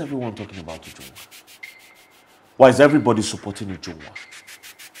 Why is everyone talking about Ujunwa? Why is everybody supporting Ujunwa?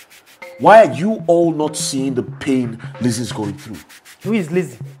 Why are you all not seeing the pain Lizzy's going through? Who is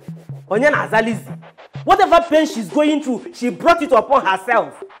Lizzy? Onye na-aza Lizzy. Whatever pain she's going through, she brought it upon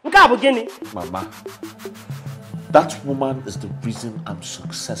herself. Mama, that woman is the reason I'm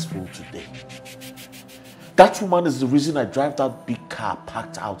successful today. That woman is the reason I drive that big car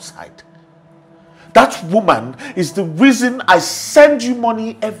parked outside. That woman is the reason I send you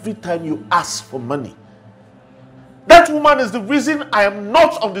money every time you ask for money. That woman is the reason I am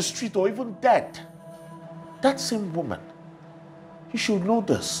not on the street or even dead. That same woman. You should know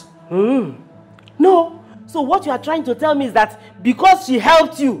this. No. So what you are trying to tell me is that because she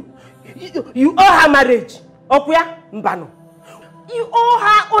helped you, you owe her marriage. Okuya Mbano. You owe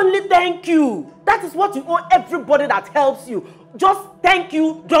her only thank you. That is what you owe everybody that helps you. Just thank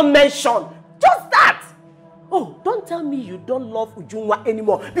you, don't mention. Just that. Oh, don't tell me you don't love Ujunwa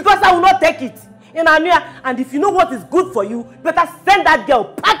anymore because I will not take it. And if you know what is good for you, better send that girl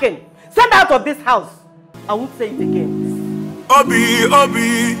packing. Send her out of this house. I won't say it again. Obi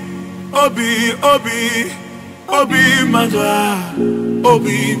Madwa.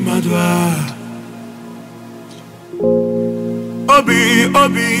 Obi Madwa.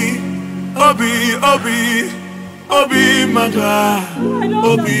 Obi Madwa.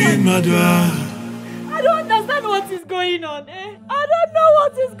 Obi Madwa. I don't understand what is going on, eh? I don't know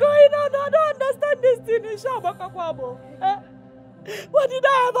what is going on. I don't understand this thing in Shabakakwabo. What did I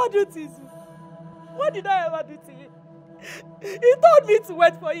ever do to you? What did I ever do to you? He told me to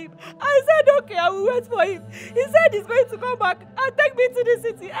wait for him. I said, okay, I will wait for him. He said he's going to come back and take me to the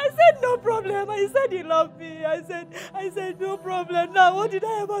city. I said, no problem. He said he loved me. I said, no problem. Now, what did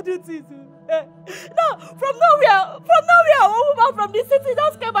I ever do to you? Now, from nowhere, a woman from the city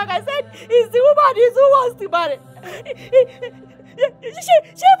just came back. I said, it's the woman who wants to marry. She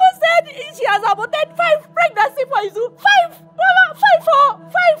even said she has aborted 5 pregnancy for Izu. 5! Mama, 5!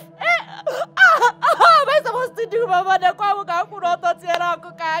 How am I supposed to do, Mama?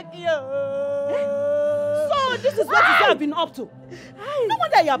 So this is what you have been up to. No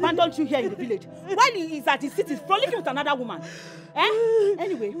wonder he abandoned you here in the village while he is at the city frolicking with another woman.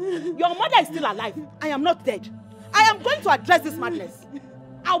 Anyway, your mother is still alive. I am not dead. I am going to address this madness.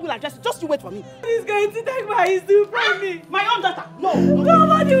 I will address it. Just you wait for me. He's going to take my Izu from me. My own daughter. No.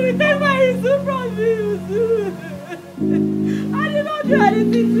 Nobody will take my Izu from me, Izu. I did not do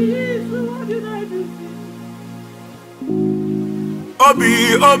anything to you, Izu. What did I do to you?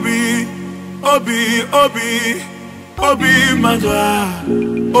 Obi, Obi, Obi, Obi, Obi Madwa,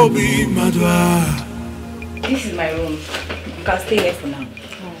 Obi Madwa. This is my room. You can stay here for now.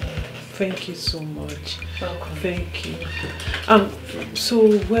 Thank you so much. Welcome. Thank you.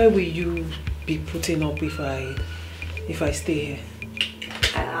 So where will you be putting up if I stay here?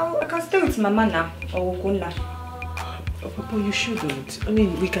 I can stay with Mama now or Okunda. Oh, Papa, you shouldn't. I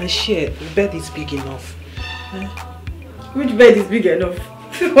mean, we can share. The bed is big enough. Which bed is big enough?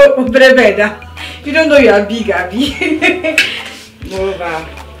 You don't know you are big, Abby. Moreover,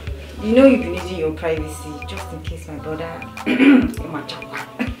 you know you've been using your privacy just in case my brother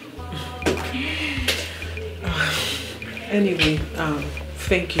Anyway,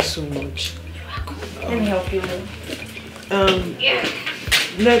 thank you so much. Let me help you.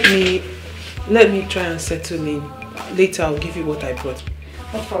 Let me try and settle in. Later I'll give you what I brought.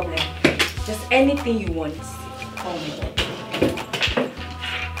 No problem. Just anything you want. Call me.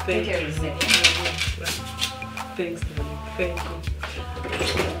 Take care of yourself. Thanks, darling. Thank you.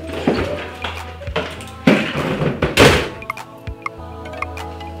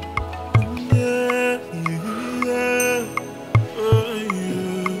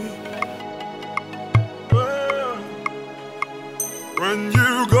 When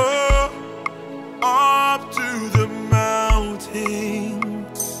you go up to the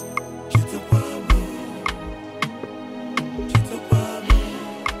mountains,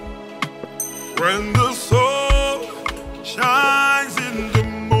 when the sun shines in the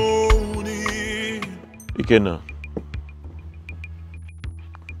morning. Ikenna,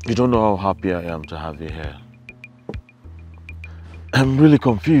 you don't know how happy I am to have you here. I'm really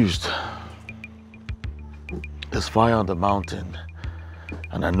confused. There's fire on the mountain,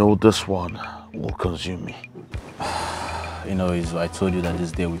 and I know this one will consume me. You know, I told you that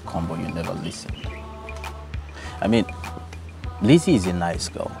this day will come, but you never listened. I mean, Lizzy is a nice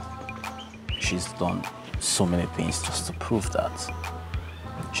girl. She's done so many things just to prove that.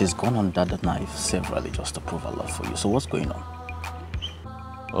 She's gone under the knife severally just to prove her love for you. So what's going on?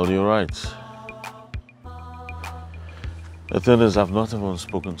 Well, you're right. The thing is, I've not even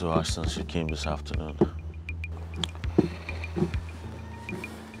spoken to her since she came this afternoon.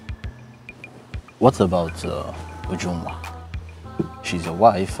 What about Ujunwa? She's your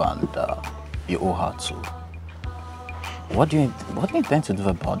wife and you owe her too. What do you intend to do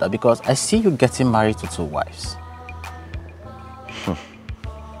about that? Because I see you getting married to 2 wives.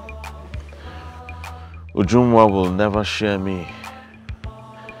 Ujunwa will never share me.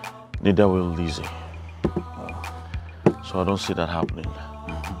 Neither will Lizzy. So I don't see that happening.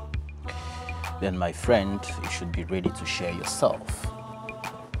 Then my friend, you should be ready to share yourself.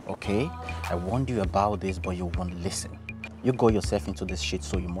 Okay? I warned you about this, but you won't listen. You got yourself into this shit,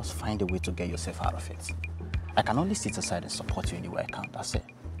 so you must find a way to get yourself out of it. I can only sit aside and support you any way I can, that's it.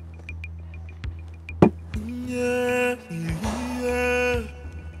 Yeah, yeah,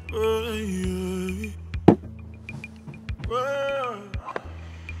 yeah.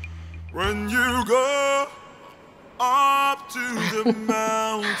 When you go up to the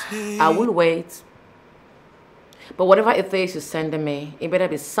mountain. I will wait. But whatever it is you're sending me, it better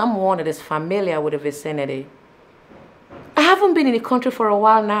be someone that is familiar with the vicinity. I haven't been in the country for a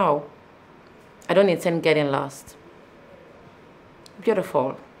while now. I don't intend getting lost.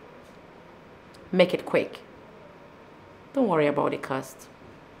 Beautiful. Make it quick. Don't worry about the cost.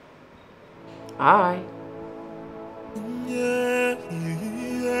 Aye. Yeah,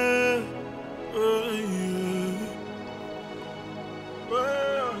 yeah,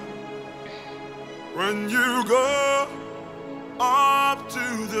 when you go up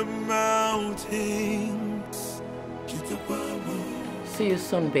to the mountains. See you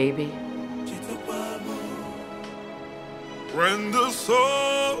soon, baby. When the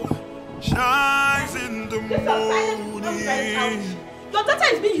sun shines in the morning. Your daughter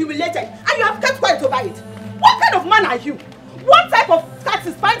is being humiliated and you have kept quiet over it. What kind of man are you? What type of cat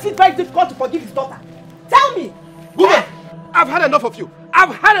is finding it very difficult to forgive his daughter? Tell me. Woman, I've had enough of you.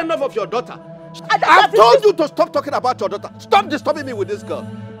 I've had enough of your daughter. I've told you to stop talking about your daughter. Stop disturbing me with this girl.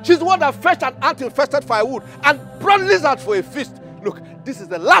 She's the one that fetched an ant-infested firewood and brought lizard for a feast. Look, this is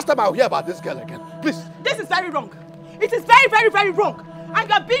the last time I'll hear about this girl again. Please. This is very wrong. It is very, very, very wrong. And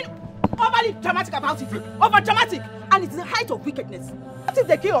you're being overly dramatic about it. Over dramatic. And it's the height of wickedness. What if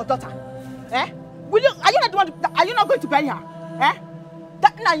they kill your daughter? Eh? Will you? Are you not the one? Are you not going to bury her? Eh?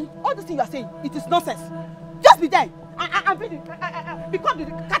 All the things you are saying, it is nonsense. Just be there. Become the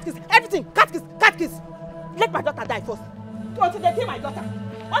catkiss. Everything. Catkiss. Let my daughter die first. Until they kill my daughter.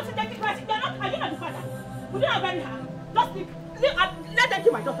 Until they kill her. Are you not the father? Will you not bury her? Just let them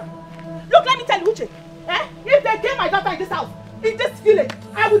kill my daughter. Look, let me tell you, Uche. Eh? If they kill my daughter in this house, in this village.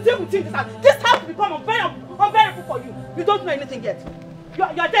 I will deal with you in this house. This house will become unbearable for you. You don't know anything yet.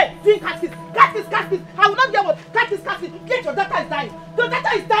 You're there doing catfish. I will not hear what catfish. Get your daughter is dying. Your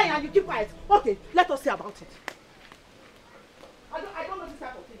daughter is dying and you keep quiet. Okay, let us see about it. I don't know this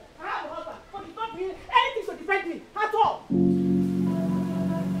type of thing. I have a husband, but he's not doing anything to defend me at all.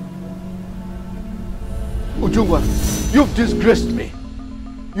 Ujungwa, you've disgraced me.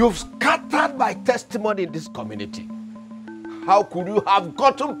 You've scattered my testimony in this community. How could you have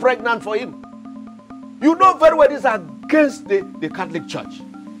gotten pregnant for him? You know very well this is against the Catholic Church.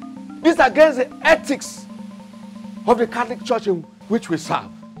 This is against the ethics of the Catholic Church in which we serve.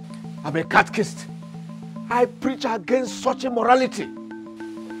 I'm a catechist. I preach against such immorality.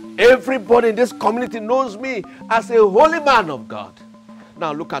 Everybody in this community knows me as a holy man of God.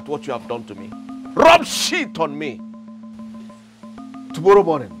 Now look at what you have done to me. Rub shit on me. Tomorrow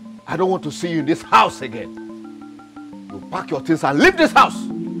morning, I don't want to see you in this house again. You pack your things and leave this house.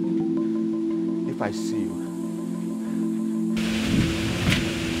 If I see you.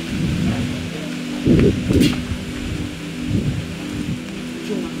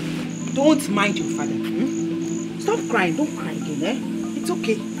 Don't mind your father. Stop crying. Don't cry again, eh? It's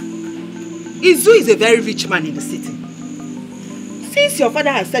okay. Izu is a very rich man in the city. Since your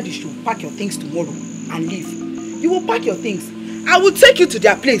father has said you should pack your things tomorrow and leave, you will pack your things. I will take you to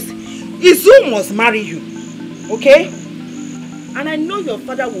their place. Izu must marry you. Okay? And I know your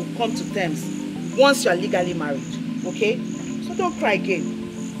father will come to terms once you are legally married. Okay? So don't cry again.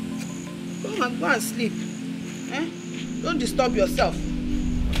 Go and sleep. Eh? Don't disturb yourself.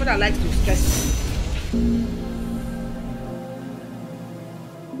 Your father likes to stress you.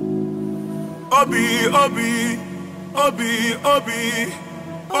 Obi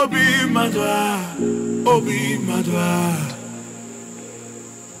madwa.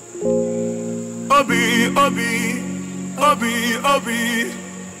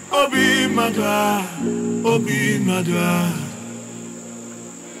 Obi madwa.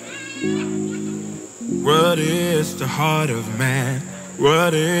 What is the heart of man?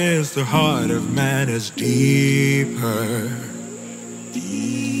 What is the heart of man is deeper.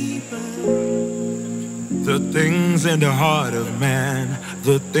 The things in the heart of man,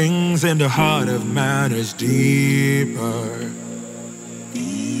 the things in the heart of man is deeper.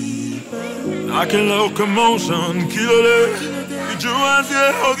 Like a locomotion, kill it. Did you want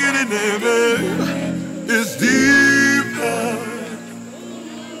to hug it in there? It's deeper.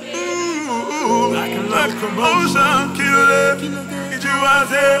 Like a locomotion, kill it. Did you want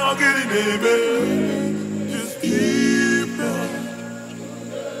to hug it in there? It's deeper.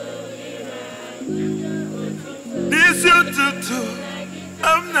 This you do,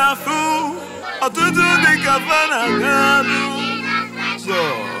 I'm not fool. I do the Gavana Ganu. So,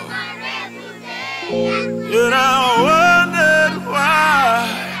 and I wondered why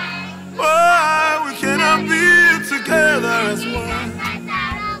we cannot be together as one.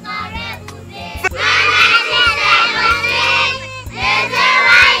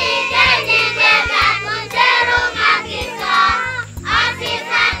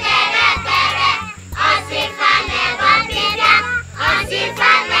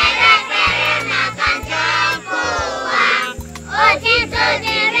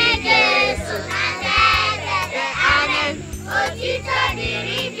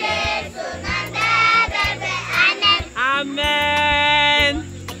 Amen.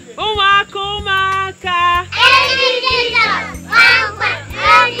 Umaka.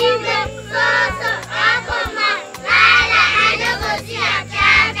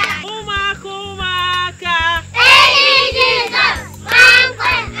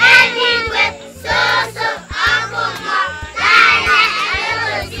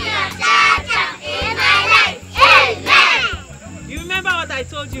 You remember what I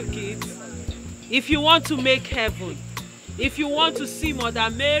told you, kids? If you want to make heaven, if you want to see Mother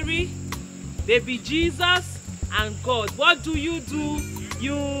Mary, baby Jesus, and God, what do?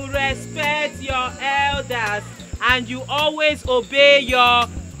 You respect your elders and you always obey your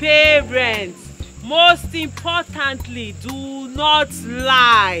parents. Most importantly, do not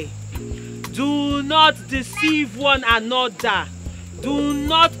lie. Do not deceive one another. Do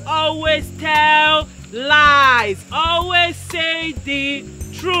not always tell lies. Always say the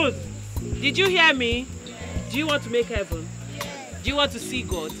truth. Did you hear me? Do you want to make heaven? Do you want to see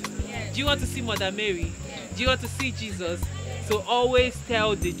God? Do you want to see Mother Mary? Do you want to see Jesus? So always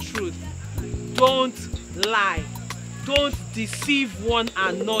tell the truth. Don't lie. Don't deceive one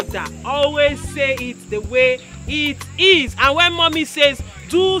another. Always say it the way it is. And when mommy says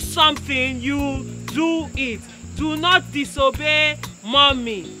do something, you do it. Do not disobey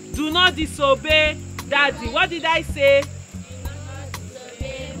mommy. Do not disobey daddy. What did I say?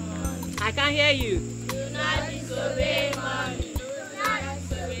 I can't hear you. Do not disobey mommy. Do not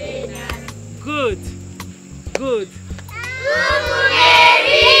disobey daddy. Good. Good.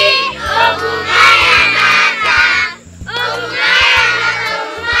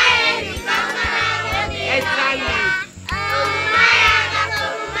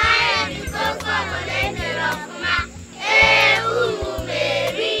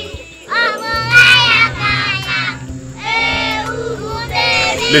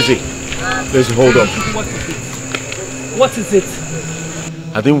 Lizzy, hold up. What is it? What is it?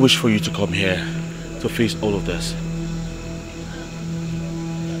 I didn't wish for you to come here to face all of this.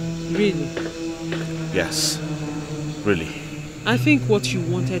 Really? Yes, really. I think what you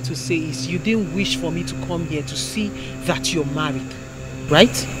wanted to say is you didn't wish for me to come here to see that you're married,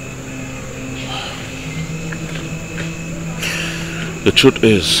 right? The truth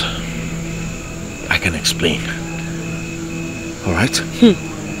is, I can explain. All right?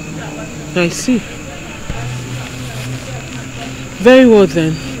 I see. Very well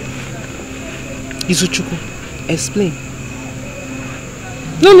then. Izuchukwu, explain.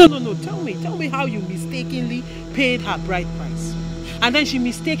 No. Tell me how you mistakenly paid her bride price. And then she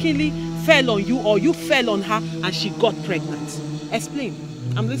mistakenly fell on you or you fell on her and she got pregnant. Explain.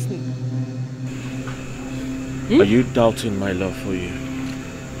 I'm listening. Are you doubting my love for you?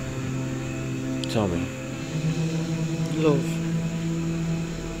 Tell me. Love.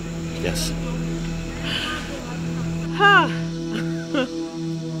 Yes. Ha!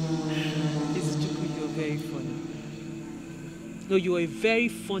 Izuchukwu, you're very funny. No, you're a very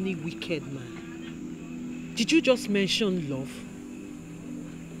funny, wicked man. Did you just mention love?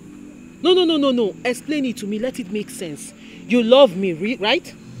 No. Explain it to me. Let it make sense. You love me,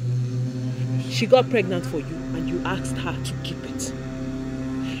 right? She got pregnant for you and you asked her to keep it.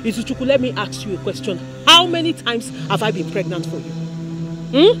 Izuchukwu, let me ask you a question. How many times have I been pregnant for you?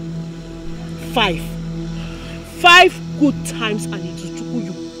 5. 5 good times, and Izuchukwu,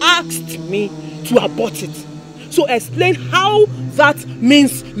 you asked me to abort it. So explain how that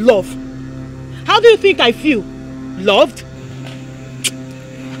means love. How do you think I feel? Loved?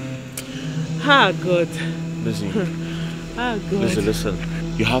 Ah, God. Lizzy. Ah, God. Listen.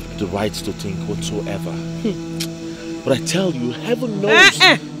 You have the right to think whatsoever. But I tell you, heaven knows.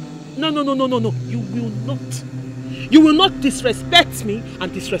 No. You will not. You will not disrespect me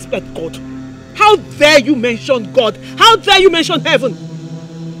and disrespect God. How dare you mention God? How dare you mention heaven?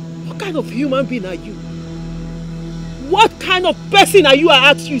 What kind of human being are you? What kind of person are you?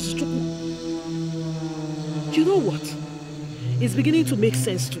 I ask you. You know what? It's beginning to make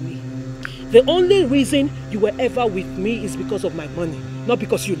sense to me. The only reason you were ever with me is because of my money, not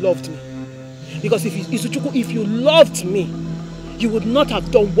because you loved me. Because if you loved me, you would not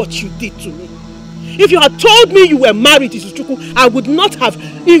have done what you did to me. If you had told me you were married, Izuchukwu, I would not have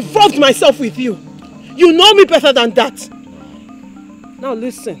involved myself with you. You know me better than that. Now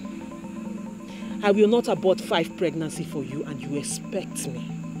listen. I will not abort 5 pregnancy for you and you expect me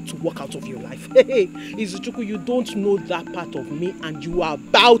to walk out of your life. Hey, Izuchukwu, you don't know that part of me and you are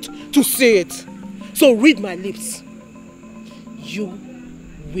about to say it. So read my lips. You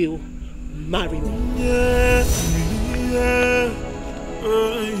will marry me.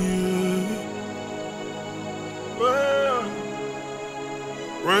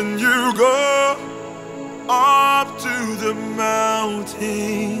 When you go up to the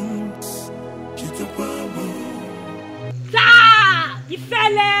mountains,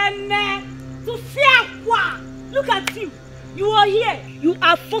 look at you. You are here. You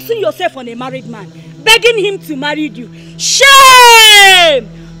are forcing yourself on a married man, begging him to marry you. Shame!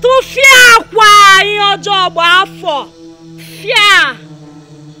 To fear kwa in your job for fear.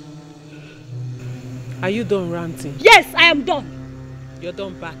 Are you done ranting? Yes, I am done. You're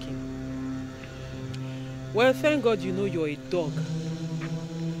done backing. Well, thank God you know you're a dog.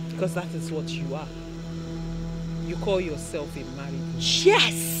 Because that is what you are. You call yourself a married woman.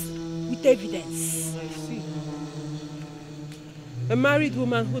 Yes, with evidence. I see. A married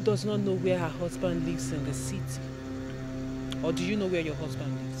woman who does not know where her husband lives in the city. Or do you know where your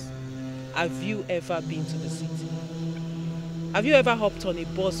husband lives? Have you ever been to the city? Have you ever hopped on a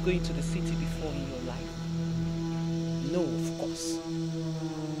bus going to the city before in your life? No, of course.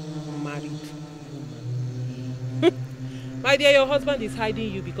 Married woman. My dear, your husband is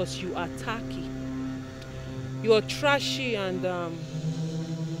hiding you because you are tacky. You are trashy and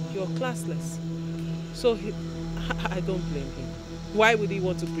you're classless. So I don't blame him. Why would he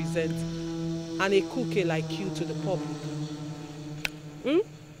want to present a cookie like you to the public?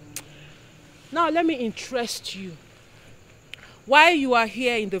 Now let me interest you. While you are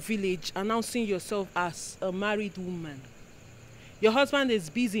here in the village announcing yourself as a married woman, Your husband is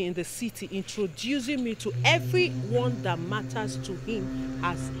busy in the city introducing me to everyone that matters to him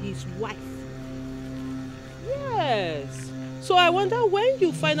as his wife. Yes. So I wonder when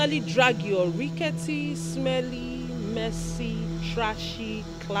you finally drag your rickety, smelly, messy, trashy,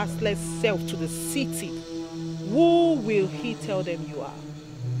 classless self to the city, who will he tell them you are?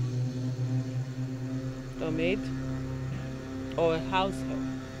 A maid? Or a house help?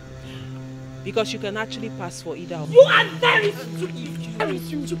 Because you can actually pass for either of You are very stupid. Very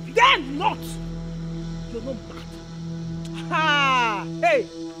stupid. Then not! You're not mad. Ha! Hey!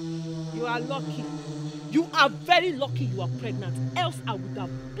 You are lucky. You are very lucky you are pregnant. Else I would have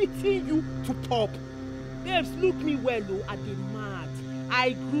beaten you to pulp. Babes, look me well, oh, are they mad?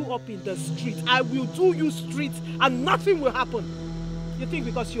 I grew up in the street. I will do you street and nothing will happen. You think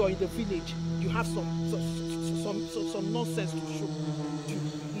because you are in the village, you have some nonsense to show? You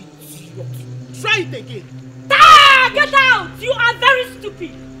idiot. Try it again. Ah, get out! You are very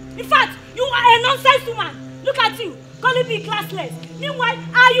stupid. In fact, you are a nonsense woman. Look at you, calling me classless. Meanwhile,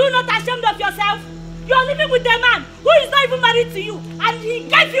 are you not ashamed of yourself? You are living with a man who is not even married to you, and he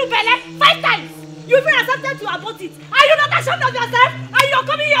gave you belly 5 times. You even accepted to abort it. Are you not ashamed of yourself? And you are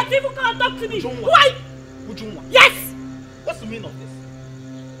coming here to even come and talk to me. Why? Yes. What's the meaning of this?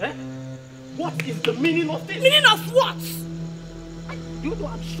 Eh? What is the meaning of this? Meaning of what? You know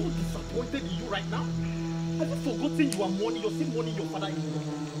I'm so disappointed in you right now. Have you forgotten you are money? You're still money your father is money.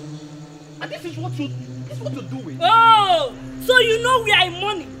 And this is what you're doing. Oh, so you know we are in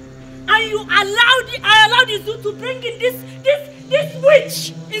money, and you allowed Izu to bring in this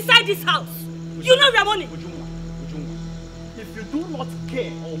witch inside this house. You know we are money. Ujunwa, if you do not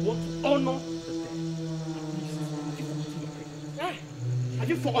care or want to honor the dead, have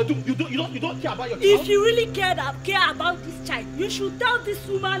you forgotten you don't care about your child? If you really care about this child, you should tell this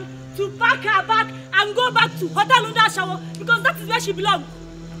woman to pack her bag and go back to Hotel Under Shower, because that is where she belongs.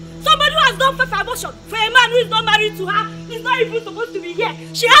 Somebody who has done faith abortion for a man who is not married to her is not even supposed to be here.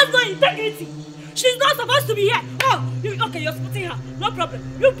 She has no integrity. She's not supposed to be here. Oh, okay, you're spotting her. No problem.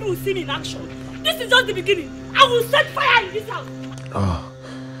 You people will see me in action. This is just the beginning. I will set fire in this house. Oh,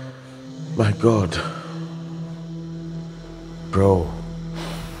 my God. Bro,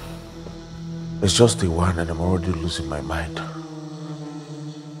 it's just day one and I'm already losing my mind.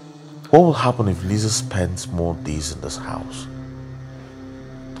 What will happen if Lizzy spends more days in this house?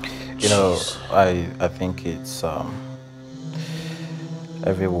 You know, I think it's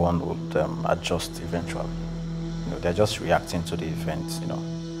everyone would adjust eventually. You know, they're just reacting to the events, you know.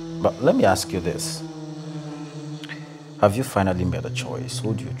 But let me ask you this. Have you finally made a choice?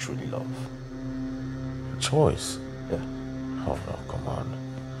 Who do you truly love? A choice? Yeah. Oh no, come on.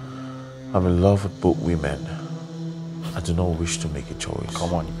 I'm in love with both women. I do not wish to make a choice.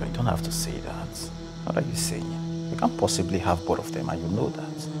 Come on, you don't have to say that. What are you saying? You can't possibly have both of them, and you know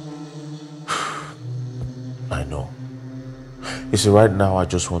that. I know. You see, right now I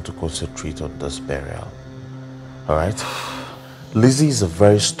just want to concentrate on this burial. Alright? Lizzy is a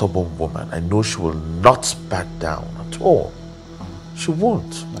very stubborn woman. I know she will not back down at all. She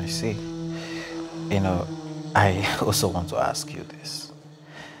won't. I see. You know, I also want to ask you this.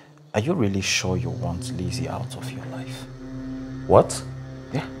 Are you really sure you want Lizzy out of your life? What?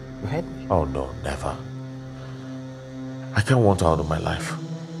 Yeah, you heard me. Oh no, never. I can't want her out of my life.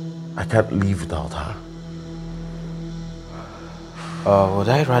 I can't live without her. Would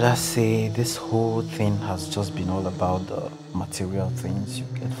I rather say this whole thing has just been all about the material things you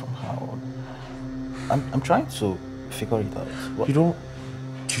get from her? I'm trying to figure it out. What? You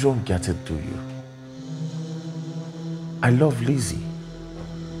don't get it, do you? I love Lizzy.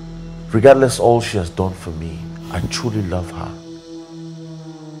 Regardless all she has done for me, I truly love her.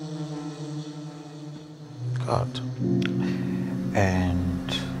 God.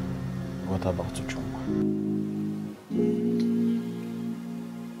 And what about Ujunwa?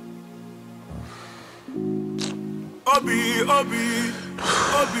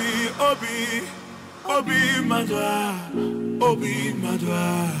 Obi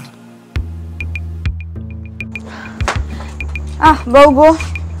Madwa. Ah, Bobo,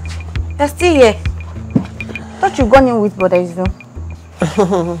 you're still here. Thought you've gone in with Brother Izu.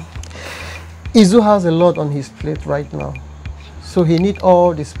 Izu has a lot on his plate right now, so he needs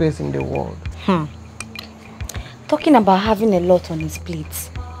all the space in the world. Talking about having a lot on his plate.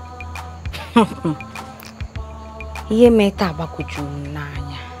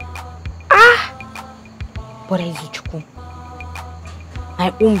 Brother Izu,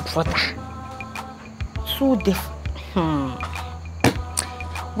 my own brother. So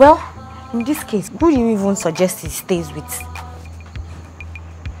well, in this case, who do you even suggest he stays with?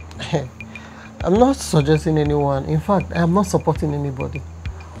 I'm not suggesting anyone. In fact, I am not supporting anybody.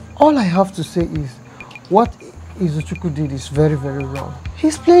 All I have to say is, what Izuchukwu did is very, very wrong.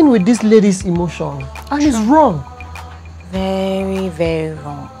 He's playing with this lady's emotion, and it's wrong. Very, very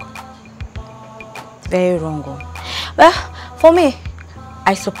wrong. Very wrong. Well, for me,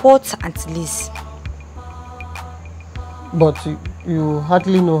 I support Auntie Liz. But you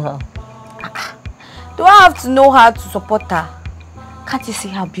hardly know her. Do I have to know her to support her? Can't you see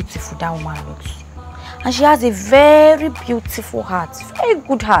how beautiful that woman looks? And she has a very beautiful heart. Very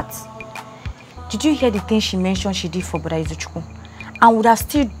good heart. Did you hear the thing she mentioned she did for Brother Izuchukwu? And would have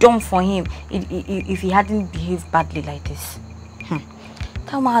still done for him if he hadn't behaved badly like this.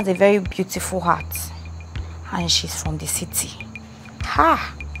 That woman has a very beautiful heart. And she's from the city.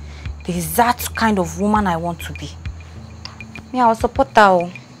 Ha! This is that kind of woman I want to be. Me, I will support her.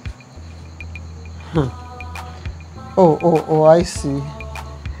 Oh, I see.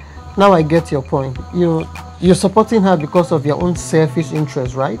 Now I get your point. You're supporting her because of your own selfish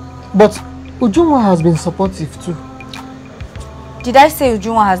interest, right? But Ujunwa has been supportive too. Did I say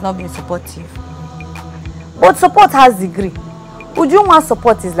Ujunwa has not been supportive? But support has degree. Ujunwa's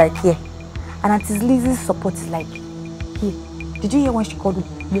support is like here. And Auntie Lizzy's support is like here. Did you hear when she called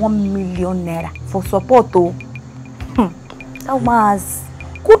 1 million naira for support though? That woman has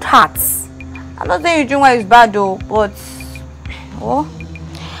good hearts. I'm not saying Ujunwa is bad though, but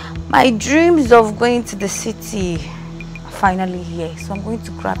my dreams of going to the city are finally here. So I'm going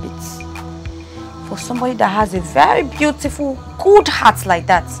to grab it. For somebody that has a very beautiful, good heart like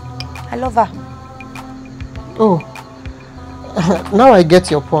that. I love her. Oh, now I get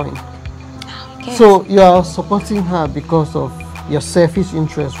your point. So you are supporting her because of your selfish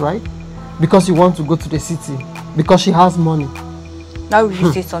interest, right? Because you want to go to the city. Because she has money. Now will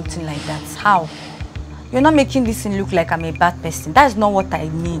you say something like that? How? You're not making this look like I'm a bad person. That's not what I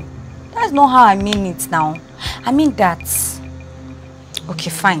mean. That's not how I mean it now. I mean that. Okay,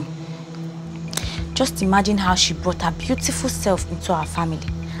 fine. Just imagine how she brought her beautiful self into our family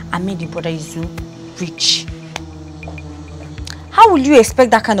and made the brother Izu rich. How will you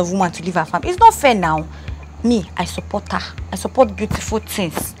expect that kind of woman to leave her family? It's not fair now. Me, I support her. I support beautiful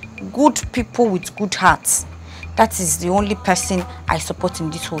things. Good people with good hearts. That is the only person I support in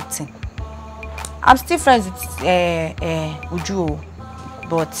this whole thing. I'm still friends with Uju,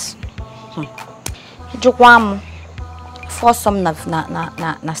 but for some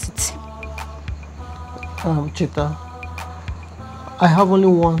na city. Chita, I have only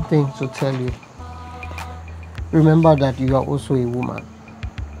one thing to tell you. Remember that you are also a woman.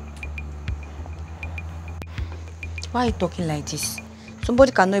 Why are you talking like this?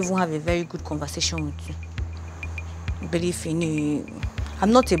 Somebody cannot even have a very good conversation with you. Believe me,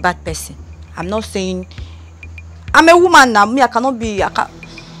 I'm not a bad person. I'm not saying I'm a woman now. Me, I cannot be.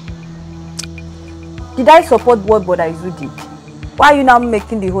 Did I support what Brother Izu did? Why are you now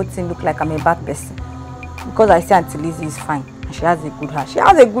making the whole thing look like I'm a bad person? Because I say Auntie Lizzy is fine and she has a good heart. She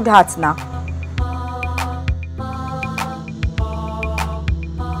has a good heart now.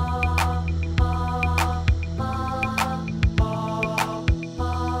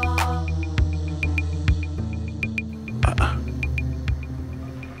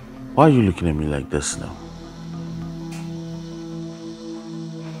 Why are you looking at me like this now?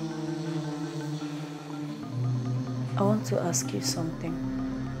 I want to ask you something.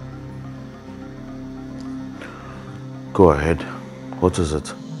 Go ahead. What is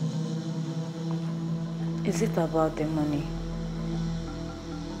it? Is it about the money?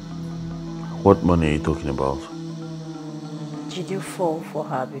 What money are you talking about? Did you fall for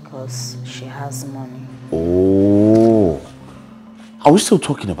her because she has money? Oh. Are we still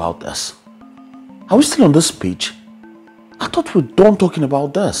talking about this? Are we still on this page? I thought we were done talking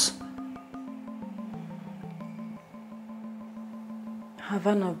about this. Have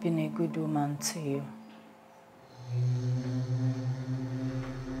I not been a good woman to you?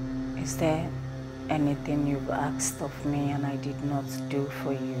 Is there anything you've asked of me and I did not do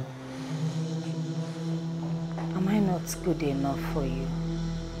for you? Am I not good enough for you?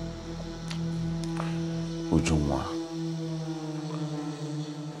 Ujunwa,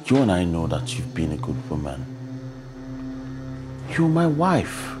 you and I know that you've been a good woman. You're my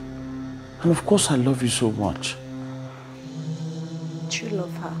wife. And of course I love you so much. Do you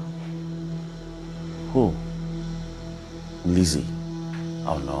love her? Who? Lizzy.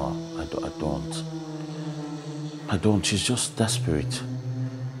 Oh no, I don't. She's just desperate.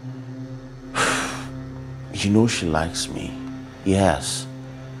 You know she likes me. Yes.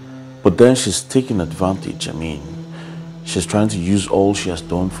 But then she's taking advantage. I mean, she's trying to use all she has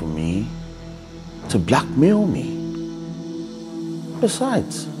done for me to blackmail me.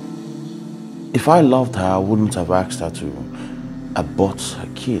 Besides, If I loved her, I wouldn't have asked her to abort her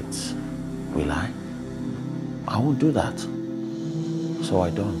kids. Will I? I won't do that. So I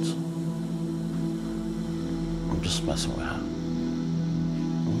don't. I'm just messing with her.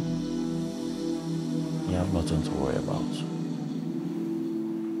 You have nothing to worry about.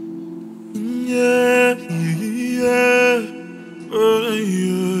 Yeah, yeah, yeah.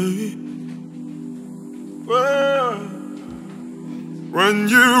 When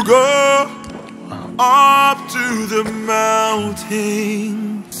you go up to the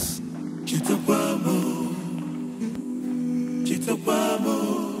mountains,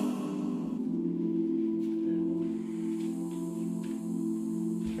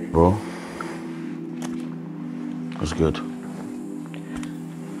 Bro, it's good.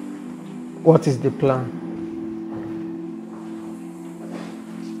 What is the plan?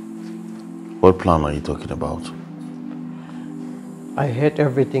 What plan are you talking about? I heard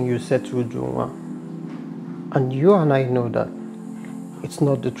everything you said to Ujunwa. And you and I know that it's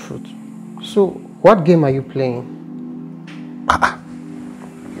not the truth. So, what game are you playing? I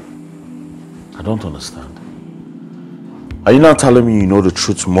don't understand. Are you not telling me you know the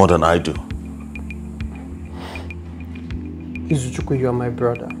truth more than I do? Izuchukwu, you are my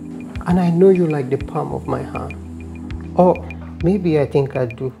brother. And I know you like the palm of my hand. Or maybe I think I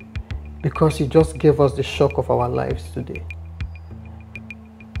do. Because you just gave us the shock of our lives today.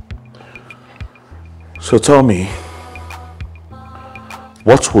 So tell me,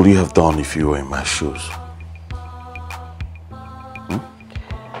 what would you have done if you were in my shoes?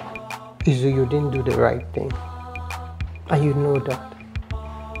 Izu, you didn't do the right thing. And you know that.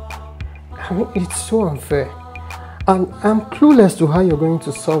 I mean, it's so unfair. And I'm clueless to how you're going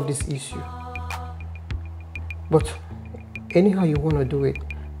to solve this issue. But anyhow you want to do it,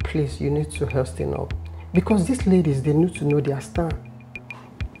 please, you need to hasten up. Because these ladies, they need to know their stand.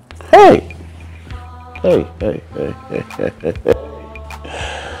 Hey! Hey.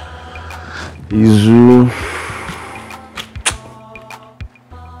 Izu,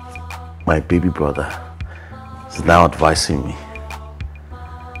 my baby brother, is now advising me.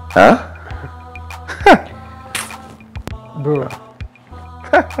 Huh? Bro.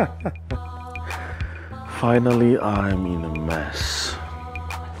 Finally, I'm in a mess.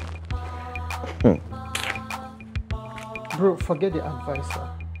 Bro, forget the advisor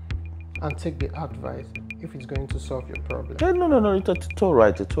and take the advice if it's going to solve your problem. Yeah, no, it's all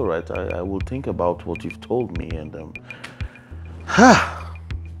right, it's all right. I will think about what you've told me and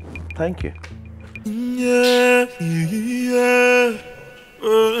thank you. Yeah.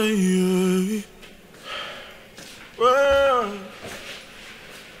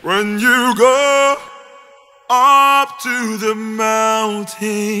 When you go up to the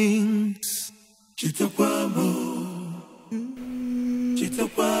mountains,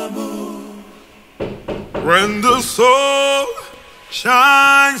 when the sun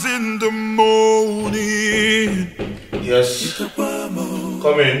shines in the morning. Yes.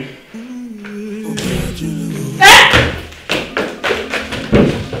 Come in.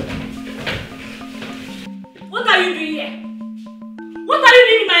 What are you doing here? What are you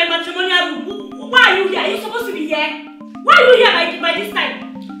doing in my matrimonial room? Why are you here? Are you supposed to be here? Why are you here by this time?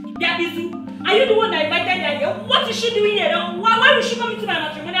 Yeah, Izu, are you the one that invited her here? What is she doing here? Why will she come into my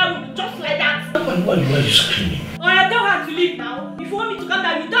matrimonial room just like that? Why are you screaming? Oh, I tell her to leave now. If you want me to come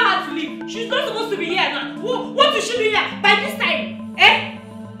down, you tell her to leave. She's not supposed to be here now. What is she doing here by this time? Eh?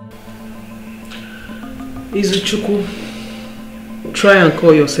 Izuchukwu, try and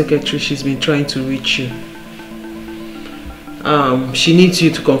call your secretary. She's been trying to reach you. She needs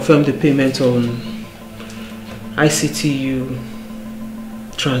you to confirm the payment on ICTU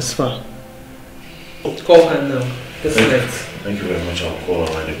transfer. Call her now. Good night. Thank you very much. I'll call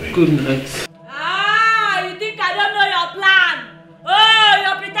her right away. Good night. You think I don't know your plan? Oh,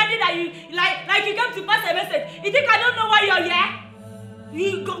 you're pretending that you like you came to pass a message. You think I don't know why you're here?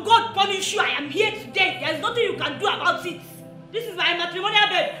 God punish you. I am here today. There's nothing you can do about it. This is my matrimonial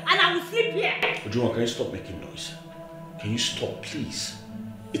bed and I will sleep here. Ujunwa, can you stop making noise? Can you stop, please?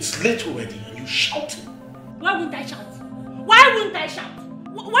 It's late already and you're shouting. Why wouldn't I shout? Why wouldn't I shout?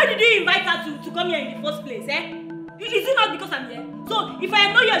 Why did you invite her to come here in the first place, eh? Is it not because I'm here? So, if I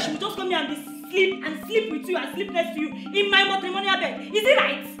am not here, she will just come here and sleep with you and sleep next to you in my matrimonial bed. Is it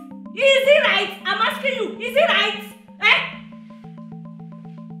right? Is it right? I'm asking you, is it right? Eh?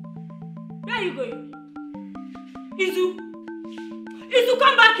 Where are you going? Izu,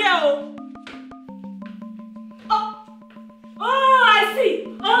 come back here, Oh, I see.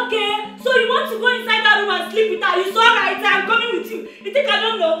 Okay, so you want to go inside that room and sleep with her. You saw right, I'm coming with you. You think I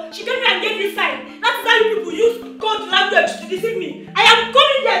don't know? She came here and gave this sign. That is how you people use code language to deceive me. I am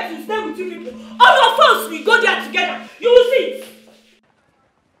coming here to stay with you people. All of us will go there together. You will see.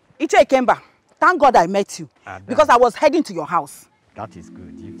 Iche Ikemba, thank God I met you. Because I was heading to your house. That is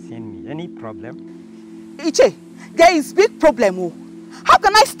good. You've seen me. Any problem? Iche, there is big problem. Oh. How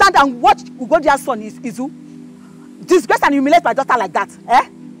can I stand and watch Ugodia's son Izu disgrace and humiliate my daughter like that? Eh?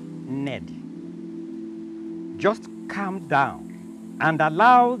 Ned, just calm down and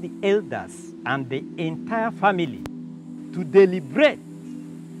allow the elders and the entire family to deliberate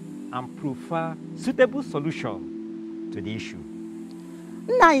and prefer suitable solution to the issue.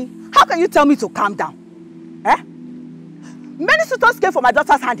 Nai, how can you tell me to calm down? Eh? Many suitors came for my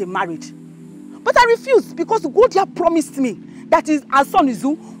daughter's hand in marriage. But I refused because Ugodia promised me that his son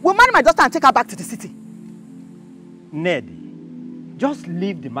Izu will marry my daughter and take her back to the city. Ned, just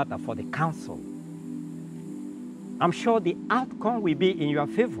leave the matter for the council. I'm sure the outcome will be in your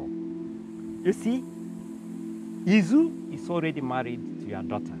favor. You see, Izu is already married to your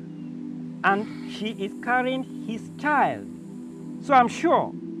daughter, and she is carrying his child. So I'm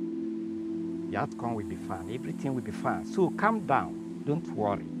sure the outcome will be fine. Everything will be fine. So calm down. Don't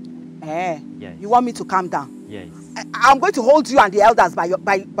worry. Eh? Yes. You want me to calm down? Yes. I'm going to hold you and the elders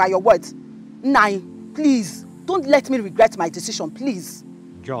by your words. Nai, please, don't let me regret my decision, please.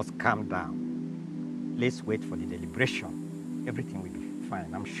 Just calm down. Let's wait for the deliberation. Everything will be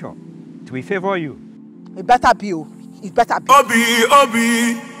fine, I'm sure. It will favor you. It better be, oh. It better be.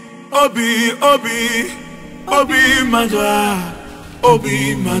 Obi Madwa.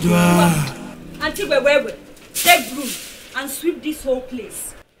 Obi Madwa. Auntie Wewewe, take broom and sweep this whole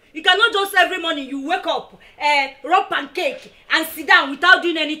place. You cannot just every morning you wake up, rub pancake and sit down without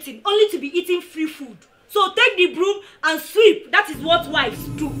doing anything, only to be eating free food. So take the broom and sweep. That is what wives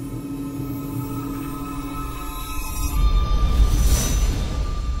do.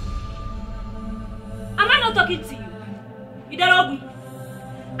 Am I not talking to you? Idarobi.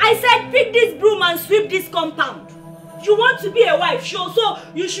 I said pick this broom and sweep this compound. You want to be a wife, sure, so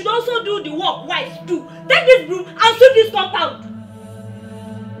you should also do the work wives do. Take this broom and sweep this compound.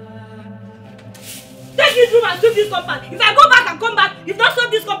 Take this broom and sweep this compound. If I go back and come back, if not sweep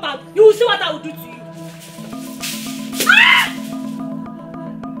this compound, you will see what I will do to you. Ah!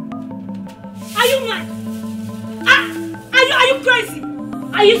 Are you mad? Ah! Are you crazy?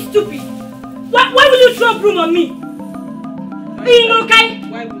 Are you stupid? Why will you throw broom on me?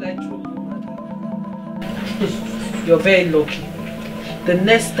 Why will I throw broom on you? You're very lucky. The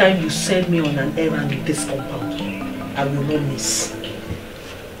next time you send me on an errand in this compound, I will not miss.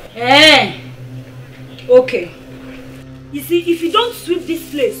 Eh? Okay. You see, if you don't sweep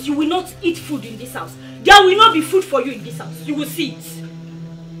this place, you will not eat food in this house. There will not be food for you in this house. You will see it.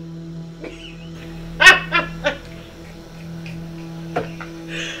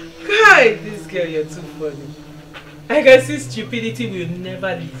 Hi, this girl, you're too funny. I can see stupidity will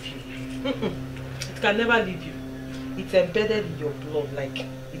never leave you. It can never leave you. It's embedded in your blood, like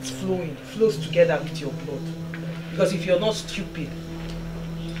it's flowing, flows together with your blood. Because if you're not stupid,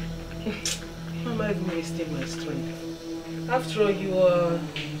 why am I even wasting my strength? After all, you are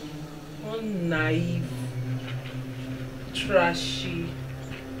naive, trashy,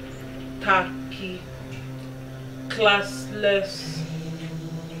 tacky, classless,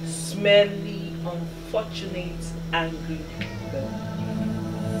 smelly, unfortunate, angry girl.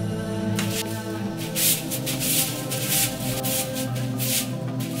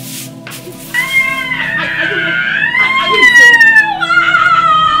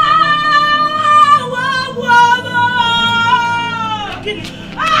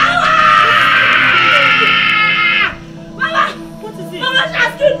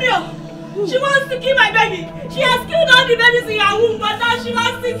 She wants to kill my baby. She has killed all the babies in her womb, but now she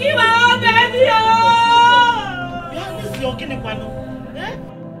wants to kill my own baby. This is your Kinekwano.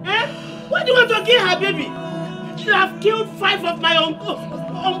 Why do you want to kill her baby? You have killed 5 of my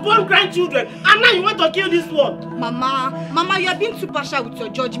unborn grandchildren, and now you want to kill this one. Mama, you are being too partial with your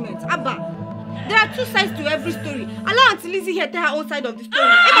judgment. Abba, there are 2 sides to every story. Allow Auntie Lizzy here tell her own side of the story.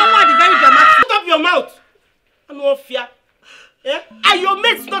 Emma is very dramatic. Shut up your mouth. I'm no fear. And your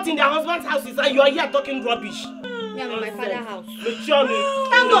mates not in their husband's houses, and you are here talking rubbish. Yeah, my father's house.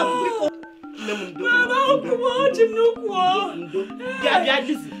 Stand up.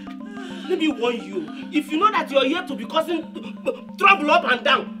 Let me warn you. If you know that you are here to be causing trouble up and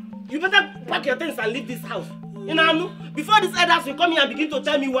down, you better pack your things and leave this house. You know, before these elders will come here and begin to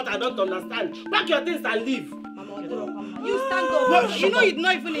tell me what I don't understand. Pack your things and leave. You stand up. You know you're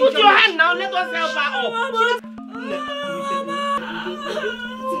not even enjoying. Put your hand now. Let us help her up.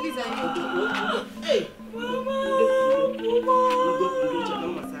 Hey.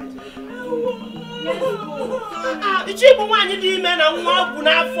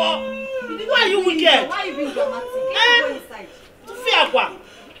 Why are you wicked? Why are you being dramatic? Let's go inside.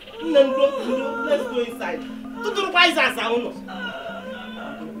 Let's go inside. Why is that sound?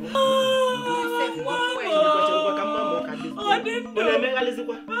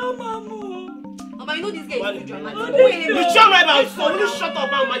 Mama, you know this guy is too dramatic. You shut my mouth, so you shut up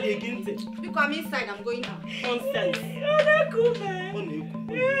about my against it. Because I'm inside, I'm going now. Nonsense.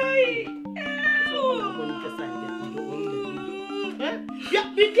 Yeah,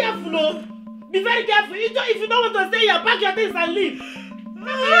 be careful, oh. Be very careful. If you don't want to stay here, pack your things and leave.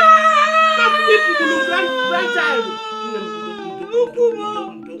 Grandchild.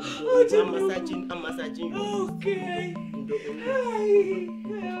 I'm massaging you. Okay.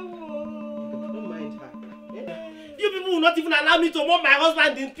 Don't mind her. You people will not even allow me to mourn my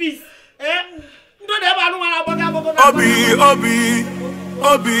husband in peace. Don't ever know what I'm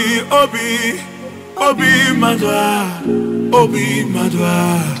Obi Madwa. Obi Madwa.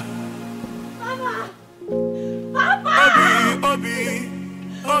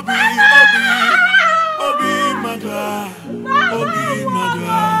 Obi Madwa. Obi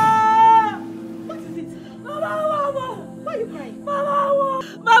Madwa. What is it? Mama. Why are you crying? Mama,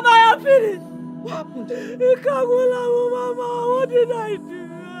 I'm finished. What happened? Mama, what did I do?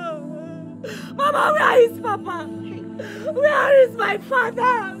 Mama, where is Papa? Where is my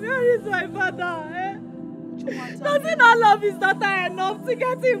father? Where is my father? Does he not love his daughter enough to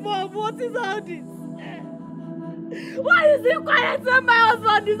get involved? What is all this? Why is he quiet when my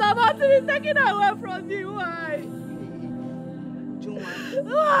husband is about to be taken away from me? Why?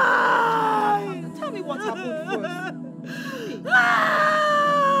 Why? Tell me what happened first.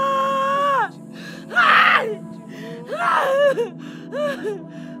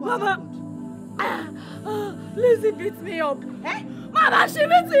 Mama, Lizzy beats me up. Mama, she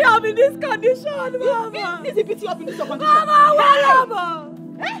beats me up in this condition, Mama. Lizzy beats you up in this condition? Mama,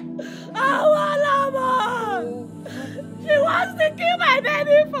 she wants to kill my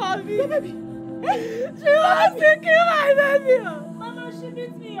baby for me. Your baby? She wants to kill my baby. Mama, she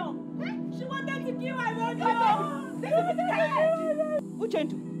beats me up. She wanted to kill my baby.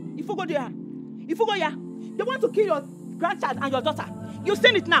 Ugezu, if you go there, they want to kill your grandchild and your daughter. You've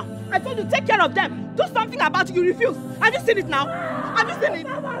seen it now. I told you, take care of them. Do something about it. You refuse. Have you seen it now? Have you seen it?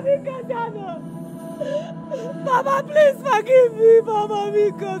 Mama, please forgive me, Mama,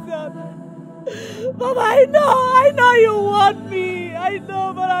 because Mama, I know you want me. I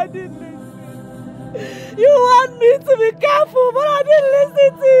know, but I didn't listen. You want me to be careful, but I didn't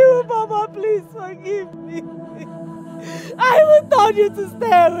listen to you, Mama. Please forgive me. I even told you to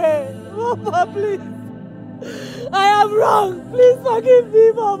stay away. Mama, please. I am wrong. Please forgive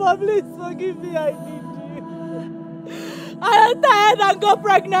me, Mama. Please forgive me. I need you. I went ahead and got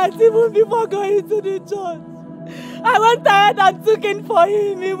pregnant even before going to the church. I went ahead and took in for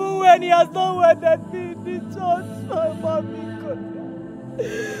him even when he has not wedded me in the church. Mama,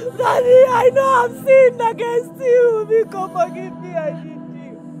 Daddy, I know I've sinned against you. Because forgive me, I need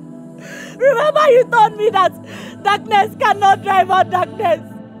you. Remember you told me that darkness cannot drive out darkness.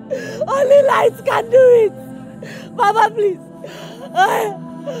 Only light can do it. Mama, please. I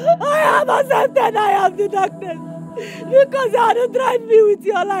am accepted. I am the darkness. Because you have to drive me with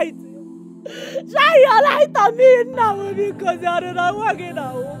your light. Shine your light on me now because you are not working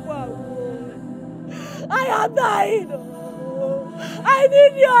out. I am dying. I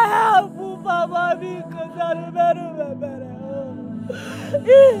need your help, Mama, because you are better.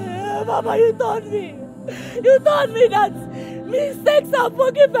 Mama, you told me that mistakes are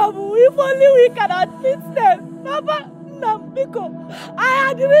forgivable if only we can admit them. Mama, no, because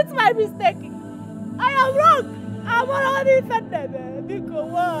I admit my mistake. I am wrong. I'm already offended.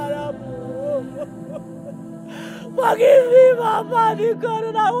 Because forgive me, Mama, because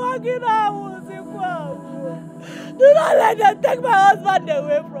I'm not working out. Do not let them take my husband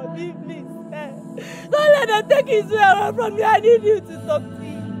away from me, please. Don't let them take his way away from me. I need you to talk to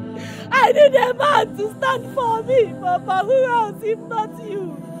me. I need a man to stand for me, Papa. Who else if not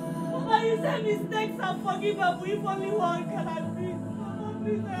you? Mama, you say mistakes are forgivable if only one can admit. Mama,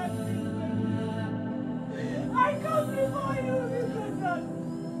 please help me. I come before you because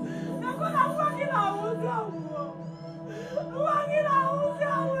I'm gonna work it out.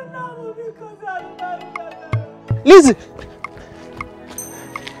 Lizzy!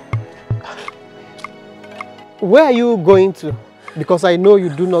 Where are you going to? Because I know you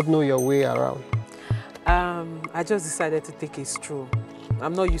do not know your way around. I just decided to take a stroll.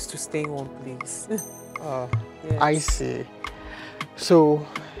 I'm not used to staying in one place. Yes. I see. So,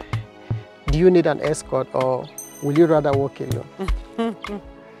 do you need an escort or will you rather walk alone?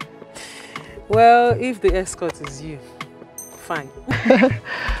 Well, if the escort is you, fine.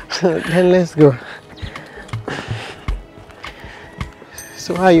 Then let's go.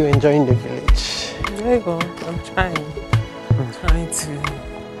 So how are you enjoying the village? There you go. I'm trying. Trying to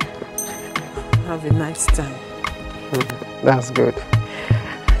have a nice time. That's good.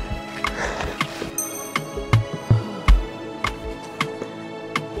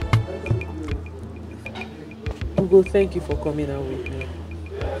 Ugo, thank you for coming out with me.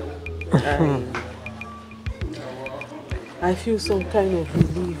 I feel some kind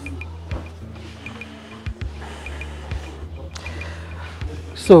of relief.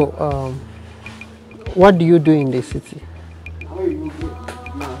 So, what do you do in the city?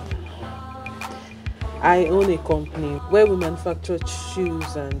 I own a company where we manufacture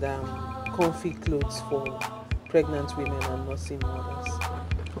shoes and comfy clothes for pregnant women and nursing mothers.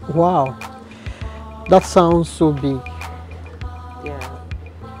 Wow, that sounds so big. Yeah,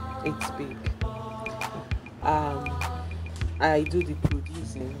 it's big. I do the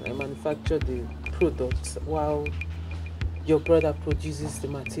producing, I manufacture the products while your brother produces the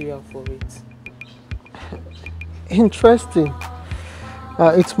material for it. Interesting.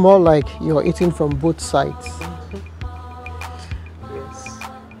 It's more like you're eating from both sides. Yes,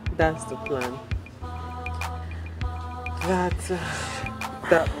 that's the plan. That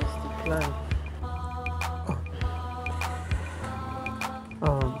was the plan.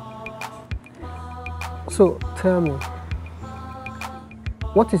 So tell me,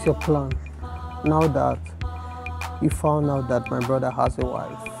 what is your plan now that you found out that my brother has a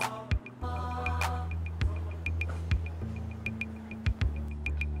wife?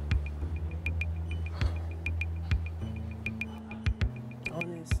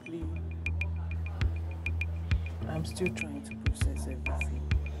 Honestly, I'm still trying to process everything.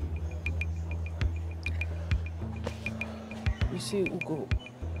 You see, Ugo,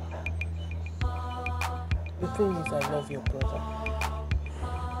 the thing is, I love your brother.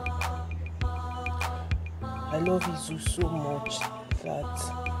 I love Izu so much that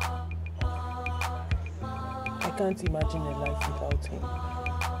I can't imagine a life without him.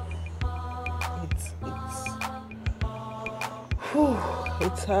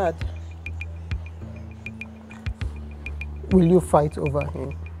 It's hard. Will you fight over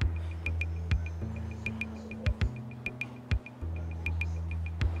him?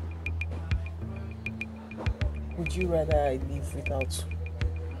 Would you rather I live without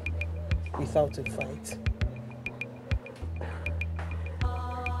a fight?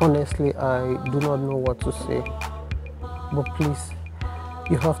 Honestly, I do not know what to say. But please,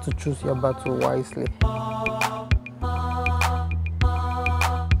 you have to choose your battle wisely.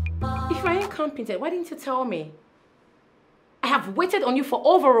 If I ain't competent, why didn't you tell me? I have waited on you for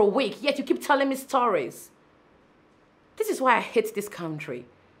over a week, yet you keep telling me stories. This is why I hate this country.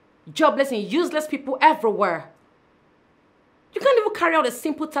 Jobless and useless people everywhere. You can't even carry out a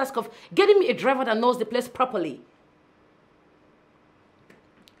simple task of getting me a driver that knows the place properly.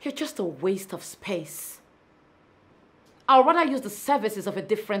 You're just a waste of space. I'd rather use the services of a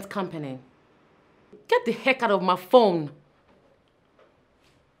different company. Get the heck out of my phone.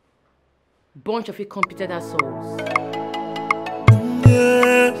 Bunch of incompetent assholes.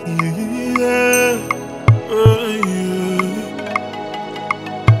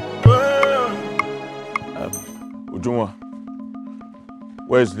 Ujunwa,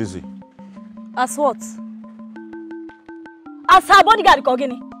 where's Lizzy? As what? As her bodyguard,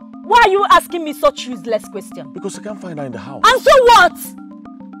 Kogini. Why are you asking me such useless questions? Because I can't find her in the house. And so what?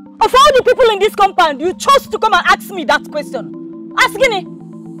 Of all the people in this compound, you chose to come and ask me that question. Asking it?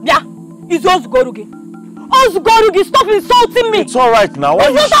 Yeah, it's Ozugorugi. Ozugorugi, stop insulting me. It's alright now.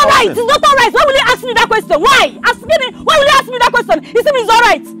 It's not alright. It's not alright. Why will you ask me that question? Why? Asking it. Why will you ask me that question? You see me, it's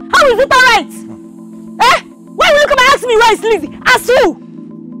alright. How is it alright? Why will you come and ask me where is Lizzy? Ask who?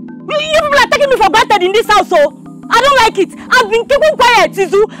 You people are taking me for granted in this house, so I don't like it. I've been keeping quiet,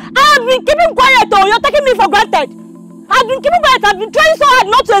 Izu. I've been keeping quiet, oh. You're taking me for granted. I've been keeping quiet. I've been trying so hard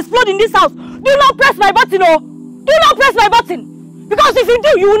not to explode in this house. Do not press my button, oh. Do not press my button. Because if you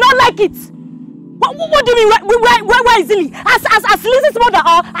do, you will not like it. What do you mean? Where is Lizzy? As Lizzy's mother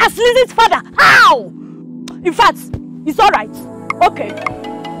or as Lizzy's father? How? In fact, it's alright. Okay.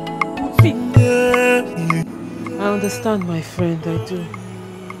 We'll see. I understand, my friend. I do.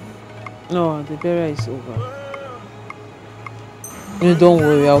 No, the burial is over. You don't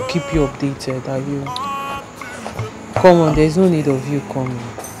worry, I'll keep you updated. I will. Come on, there's no need of you coming.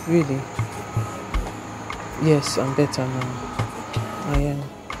 Really? Yes, I'm better now. I am.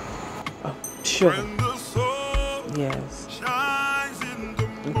 Sure. Yes.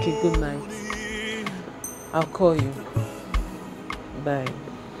 Okay, good night. I'll call you. Bye.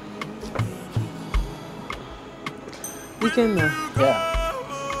 Ikenna. Yeah.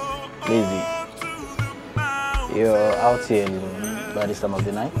 Lizzy. You're out here alone by this time of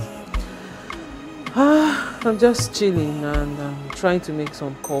the night? I'm just chilling and trying to make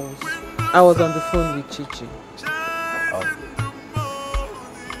some calls. I was on the phone with Chichi. Oh.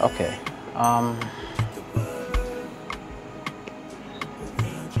 Okay.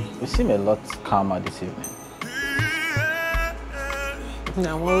 You seem a lot calmer this evening.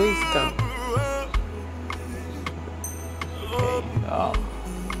 I'm always calm. Okay.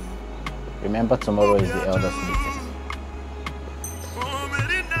 Remember tomorrow is the elders meeting.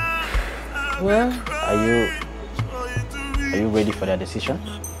 Well, are you ready for their decision?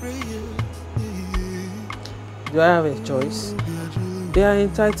 Do I have a choice? They are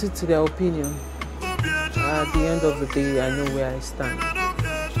entitled to their opinion. At the end of the day, I know where I stand.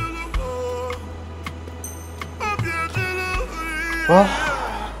 Well,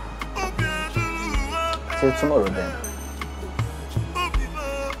 till tomorrow then.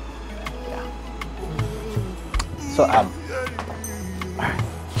 Yeah. So,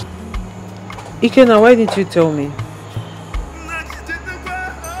 Ikenna, why didn't you tell me?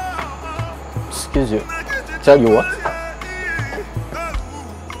 Excuse you. Tell you what?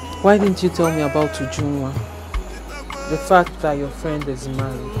 Why didn't you tell me about Ujunwa? The fact that your friend is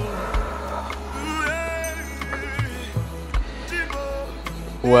married.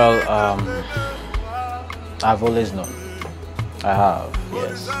 Well, I've always known. I have,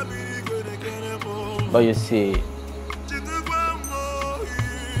 yes. But you see,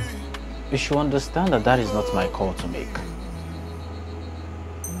 you should understand that that is not my call to make.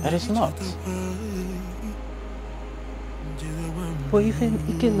 That is not. But even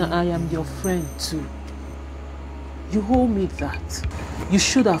Ikenna, I am your friend too. You owe me that. You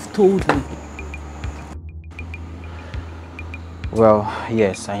should have told me. Well,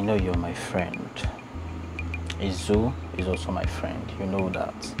 yes, I know you're my friend. Izu is also my friend. You know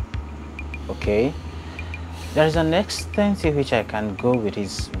that. Okay? There is an extent to which I can go with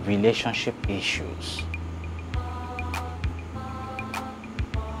his relationship issues.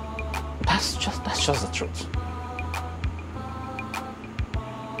 That's just the truth.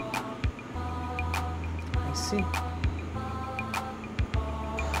 I see.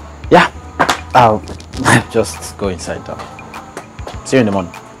 Yeah, I'll just go inside now. See you in the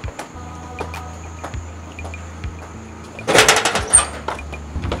morning.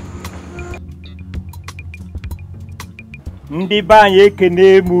 Ndị be anyị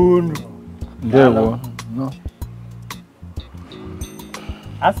ekene m unu. Ndewo. No.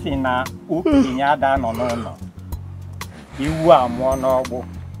 A sị na okenye ada nọ n'ụlọ. Iwu amụọ n'ọgbụ.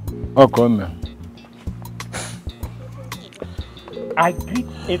 Okay. I greet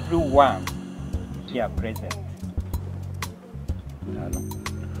everyone here present.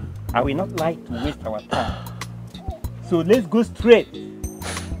 I will not like to waste our time. So let's go straight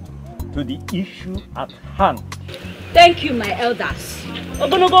to the issue at hand. Thank you, my elders.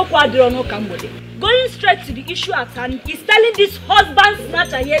 Going straight to the issue at hand is telling this husband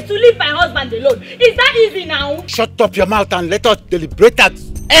snatcher here to leave my husband alone. Is that easy now? Shut up your mouth and let us deliberate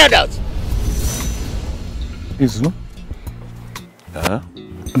as elders. Izu?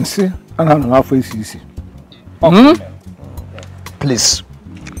 See, I don't know how it's easy. Please,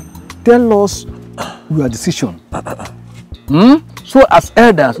 tell us your decision. So as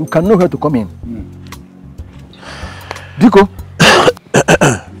elders, we can know where to come in. Diko?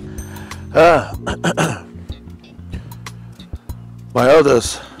 My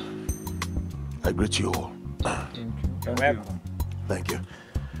elders, I greet you all. You're welcome. Thank you.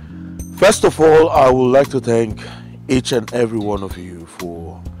 First of all, I would like to thank each and every one of you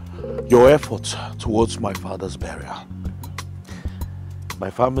for your efforts towards my father's burial.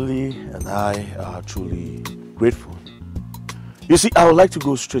 My family and I are truly grateful. You see, I would like to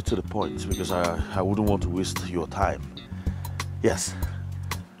go straight to the point because I wouldn't want to waste your time. Yes,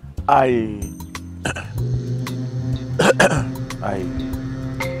 What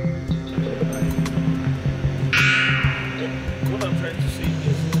I'm trying to say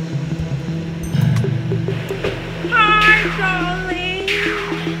is... Hi, darling.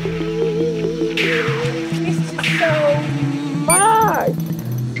 Missed you so much.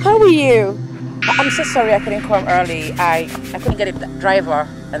 How are you? I'm so sorry I couldn't come early. I couldn't get a driver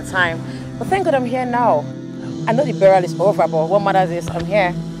in time. But thank God I'm here now. I know the burial is over, but what matters is I'm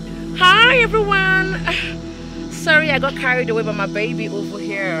here. Hi, everyone. Sorry I got carried away by my baby over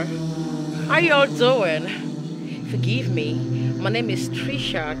here. How y'all doing? Forgive me. My name is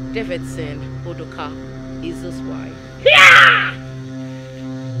Trisha Davidson Odoka, Izu's wife. Yeah!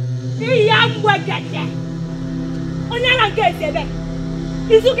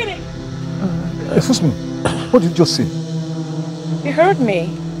 Excuse me, what did you just say? You heard me.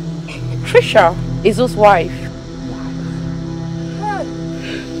 Trisha is his wife.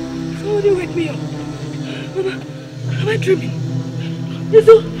 Somebody wake me up. Mama, am I dreaming?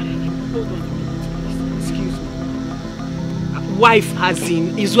 Izu? Excuse me. Wife as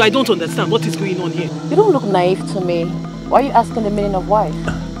in Izu, I don't understand what is going on here. You don't look naive to me. Why are you asking the meaning of wife?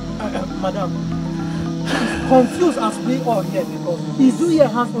 Madam, she's confused as we all here because Izu here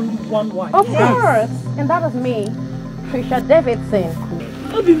has only one wife. Of course, and that is me, Trisha Davidson.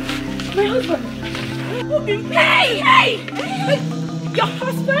 Obi, my husband. Obi, hey! Your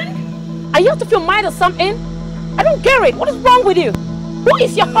husband? Are you out of your mind or something? I don't get it. What is wrong with you? Who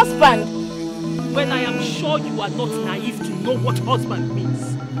is your husband? Well, I am sure you are not naive to know what husband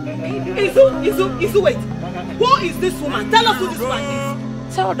means. Izu, wait. Who is this woman? Tell us who this woman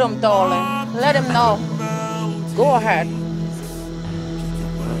is. Tell them, darling. Let them know. Go ahead.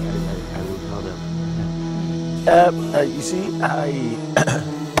 You see,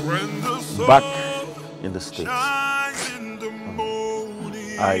 back in the States,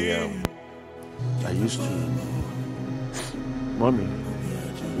 I used to, mommy,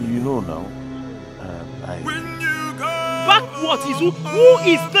 you know now, Back what, Izu? Who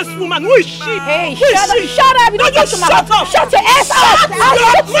is this woman? Who is she? Hey, shut up! You don't talk to my husband. Shut your ass up! I'll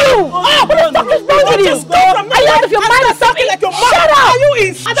shoot you! What the fuck is wrong with you? Are you out of your mind or something? Shut up! Are you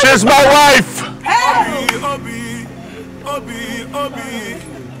in? She's my wife!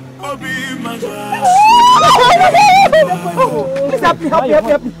 Please help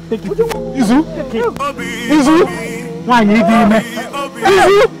me. Izu? Why you doing that?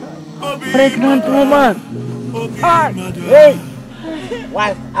 Izu? Pregnant woman. Hey!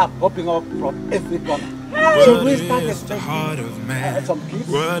 Wives are popping up from every corner. Should we start expecting some kids?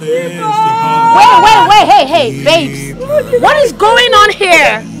 Wait, hey, babes. What is going on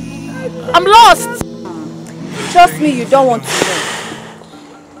here? I'm lost. Trust me, you don't want to know.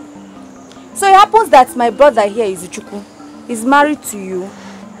 So it happens that my brother here, Izuchukwu, is married to you,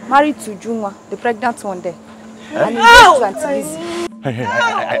 married to Junwa, the pregnant one there. And he's married to Auntie Lizzy. Hey,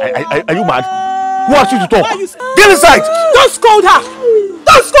 are you mad? Who asked you to talk? Get inside! Don't scold her!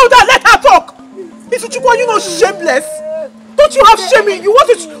 Don't scold her! Let her talk! Izuchukwu, are you not shameless? Don't you have shame in you? What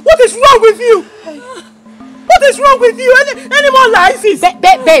is wrong with you? What is wrong with you? Any more lies is...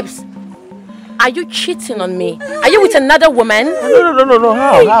 Babes, are you cheating on me? Are you with another woman? No.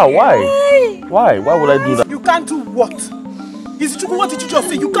 How? Why? Why would I do that? You can't do what? Izuchukwu, what did you just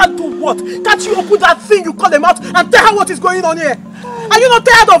say? You can't do what? Can't you open that thing you call them out and tell her what is going on here? Are you not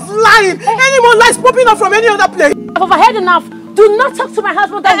tired of lying? Any more lies popping up from any other place? I've overheard enough. Do not talk to my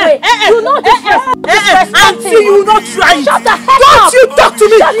husband that way. Do not disrespect Auntie, you will not try. Shut the heck up. Don't you talk to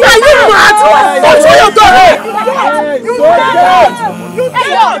me. Are you mad? Don't you your daughter. You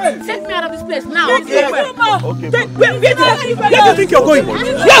take me out of this place now. Okay. Where do you think you're going?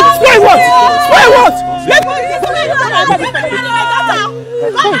 Yes, why what?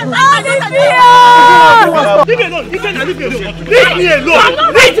 Leave me alone.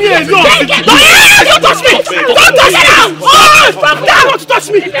 Leave me alone. Don't touch me. Don't touch me now. Stop that. Don't touch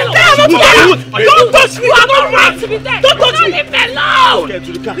me. Don't touch me. I'm not mad. Don't touch me. Leave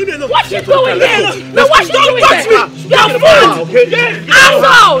me alone. What you doing here? No, what you doing here? You're a fool.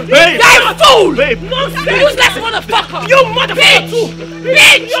 Asshole. You're a fool. Useless motherfucker. You motherfucker.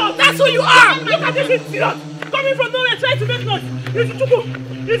 Bitch. That's who you are. Look at this idiot. Coming from nowhere trying to make noise. Izuchukwu.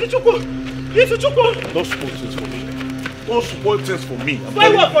 Don't spoil things for me. Don't spoil things for me.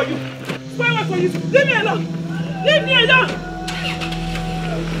 Spoil what for you? Leave me alone. Leave me alone.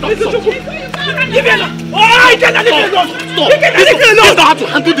 Izuchukwu. Leave me alone. Oh, I can't leave me alone. Stop. Leave me alone. You don't have to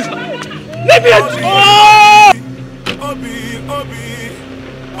handle this. Leave me alone.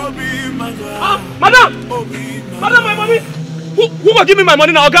 Madam, my money. Who will give me my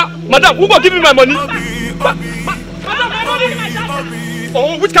money now, Oga? Madam, who will give me my money? Madam, my money.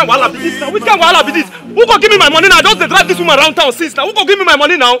 Oh, which kind of wahala be this now? Which kind of wahala be this? Who go give me my money now? Just drive this woman around town since now. Who go give me my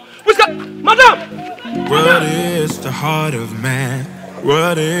money now? Which kind? Madam! What is the heart of man?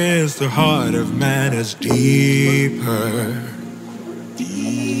 What is the heart of man is deeper.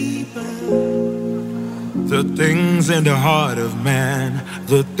 The things in the heart of man,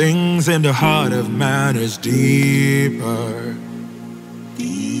 the things in the heart of man is deeper.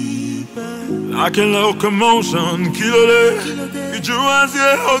 Like a locomotion, killer.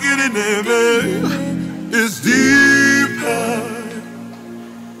 It's deeper.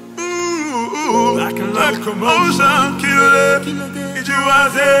 Like a locomotion, killer.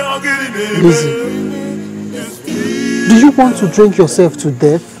 Lizzy, do you want to drink yourself to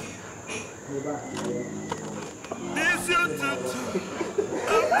death?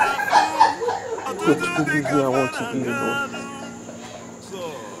 Lizzy, I want to be alone. I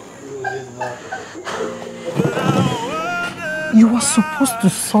You were supposed to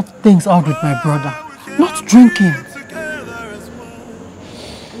sort things out with my brother, not drinking.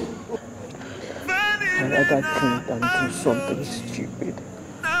 I'd rather drink than do something stupid.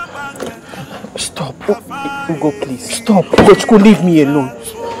 Stop. Ugo, please. Stop. Ugo, leave me alone.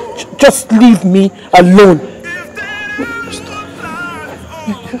 Just leave me alone. Stop.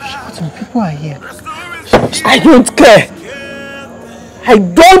 You're shouting. People are here. I don't care. I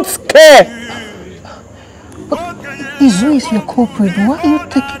don't care. Igwe is your culprit. Why are you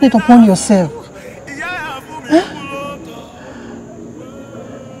taking it upon yourself? Huh?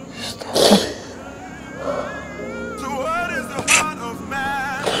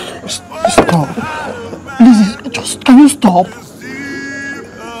 Stop. Lizzy, can you stop?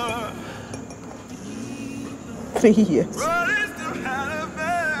 3 years.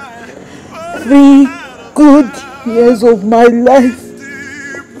 3 good years of my life.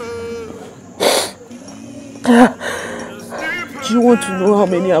 Do you want to know how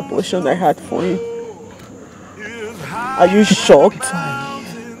many abortions I had for him? Are you shocked?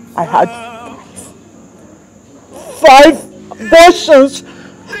 I had 5 abortions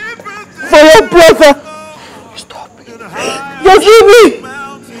for your brother. Stop it. Just leave me.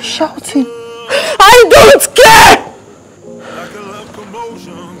 You're shouting. I don't care.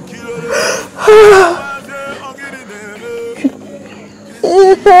 He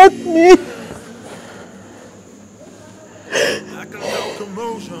hurt me.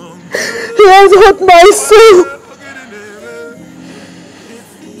 He has hurt my soul.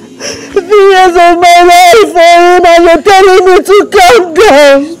 3 years of my life for him and you're telling me to calm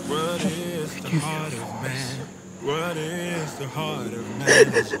down.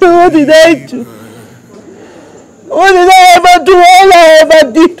 What did I do? What did I ever do? All I ever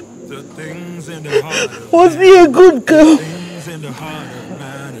did was be a good girl.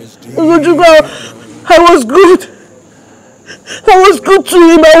 I was good. I was good to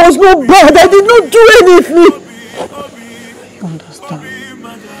him. I was not bad. I did not do anything. You understand?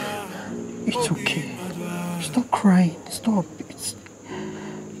 It's okay. Stop crying. Stop.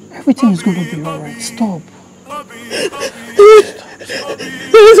 Everything is going to be alright. Stop.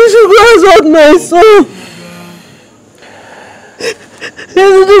 Sugar has hurt my soul.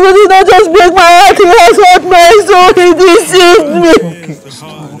 Sugar did not just break my heart. He has hurt my soul. He deceived me. Okay,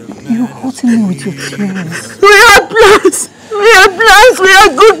 stop. You're hurting me with your tears. We had plans. We had plans. We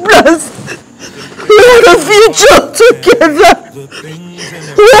had good plans. We had a future together.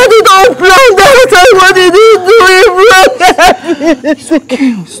 We had it all planned out. And what did he do? He broke everything. It's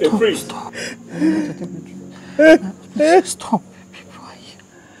okay. Stop. Stop. People are here.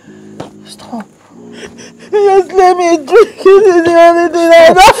 Stop. Just let me drink. It is the only thing I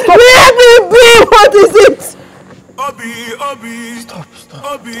know. Let me be. What is it? Stop. He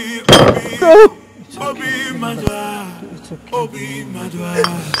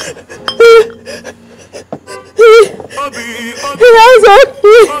has hurt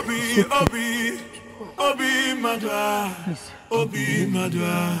me.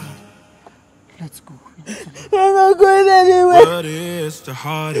 Let's go. I'm not going anywhere. What is the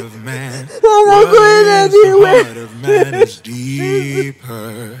heart of man? I'm not going anywhere. The heart of man is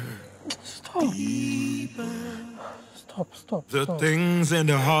deeper. Stop. The things in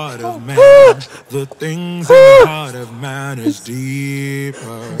the heart of man, the things in the heart of man is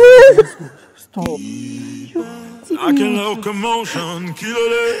deeper. Stop. I can locomotion,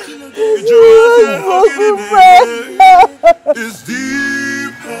 kill it. It's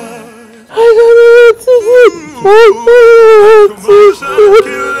deeper. I don't know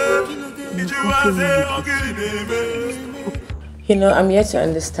You know, I'm yet to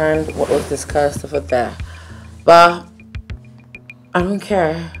understand what was discussed over there, but I don't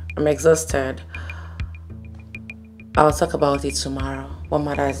care. I'm exhausted. I'll talk about it tomorrow. What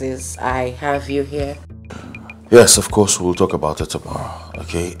matters is I have you here. Yes, of course, we'll talk about it tomorrow,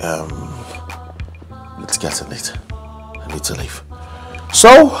 okay? It's getting late. I need to leave.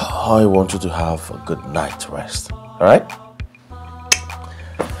 So, I want you to have a good night rest, alright?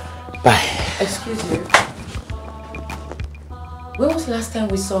 Bye. Excuse you. When was the last time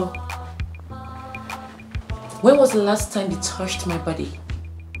we saw? When was the last time you touched my body?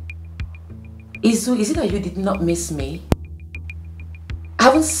 Izu, is it that you did not miss me? I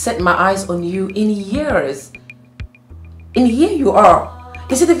haven't set my eyes on you in years. And here you are.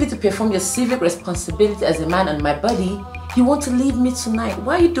 Instead of you to perform your civic responsibility as a man on my body, you want to leave me tonight.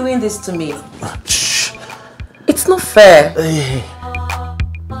 Why are you doing this to me? Shh. It's not fair. Hey.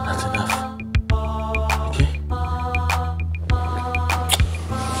 That's enough. Okay?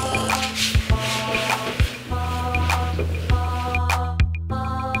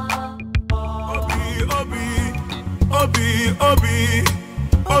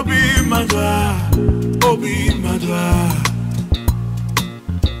 madwa, obi madwa.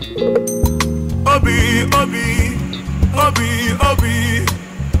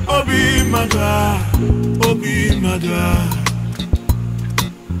 Obi madwa, obi madwa.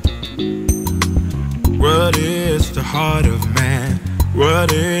 What is the heart of man?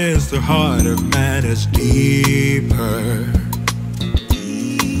 What is the heart of man is deeper.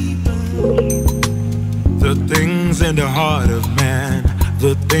 The things in the heart of man,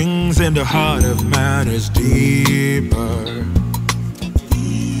 the things in the heart of man is deeper.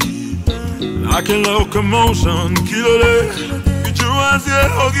 Like a locomotion, killer.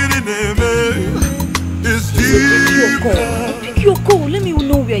 It's deeper. Pick your call, let me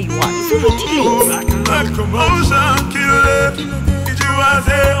know where you are. It's ridiculous. Like a locomotion, killer.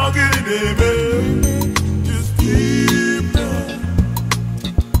 It's deeper.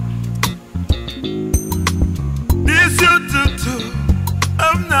 This you tutu,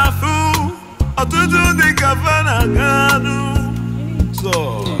 I'm not fool. I do the Gavana Ganu. So,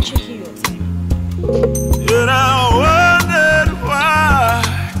 and I wondered why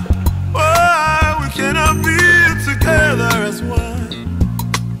we cannot be together as one.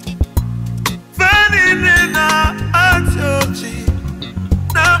 Finding in our Antiochi,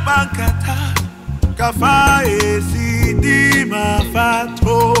 Nabakata, Kafae, Sidi,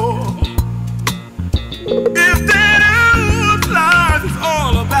 Mafato. If that's what life is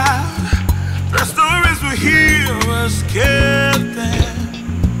all about, the stories we hear us get them.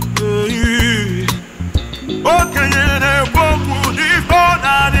 Oh, can you never walk if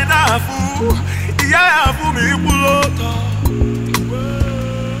not enough? Yeah, for me,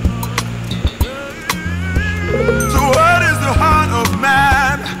 so what is the heart of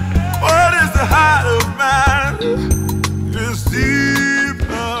man? What is the heart of man? It's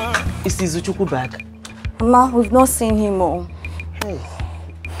deeper. Is Ugezu back? Mama, we've not seen him all. Hey.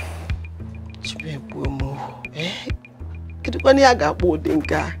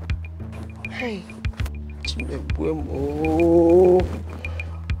 Hey.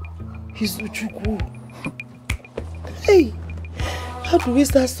 He's Ugezu. Hey, how do we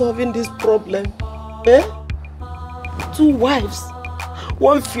start solving this problem? Eh? 2 wives,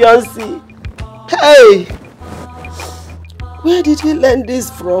 1 fiancé. Hey! Where did he learn this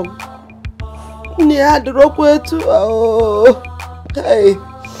from? Oh, hey.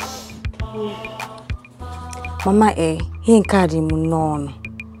 Mama, he ain't carried him none.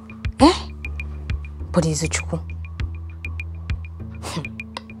 Eh? But he's Ugezu.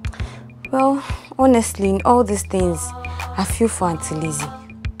 Well, honestly, in all these things, I feel for Auntie Lizzy.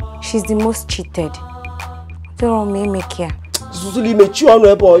 She's the most cheated. Don't make here. Zuzuli met you on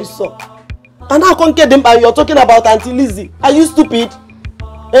a boy, so. And how can get them by you're talking about Auntie Lizzy? Are you stupid?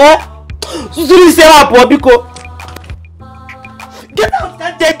 Eh? Zuzuli say up, Biko. Get out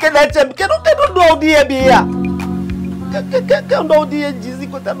and take a letter. Cannot know the here. Can't know the Jizzy,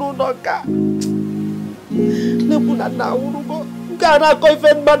 but I know no car. Nebuna now, Urugo. Gana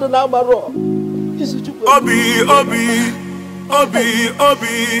Koifen Badana Maro. Obi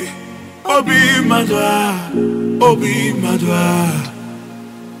madwa, Obi madwa.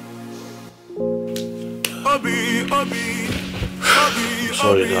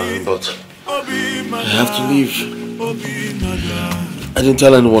 Sorry, darling, but I have to leave. I didn't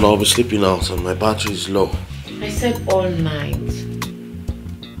tell anyone I'll be sleeping out and my battery is low. I said all night.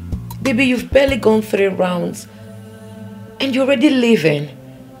 Baby, you've barely gone 3 rounds and you're already leaving.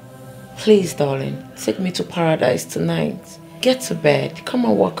 Please, darling, take me to paradise tonight. Get to bed. Come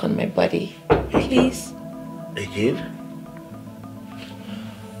and walk on my body. Please. Again?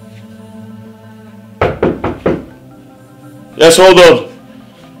 Yes, hold on.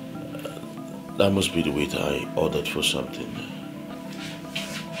 That must be the waiter I ordered for something.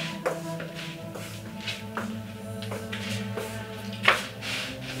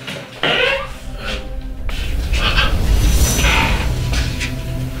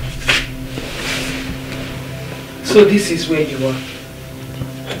 So this is where you are.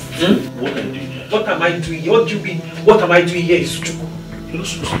 What am I doing here? What am I doing here? What do you mean? What am I doing here, Ugezu? You're not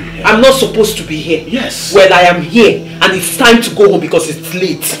supposed to be here. I'm not supposed to be here. Yes. Well, I am here, and it's time to go home because it's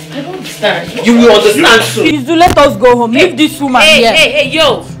late. I don't understand. You will understand soon. Ugezu, let us go home. Leave this woman here. Hey,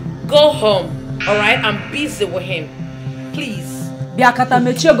 yo! Go home. Alright? I'm busy with him. Please. Biakata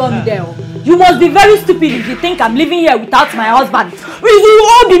Mechio got me there. You must be very stupid if you think I'm living here without my husband. You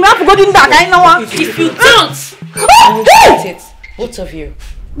all be mad for going back. I know. If you don't, I will get it. Both of you.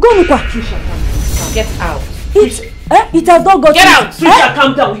 Go, Nukwa. Get out. It has not got. Get out. Please,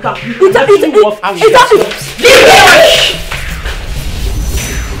 calm down. We can. Leave me.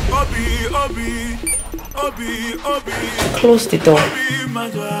 Obi, Close the door.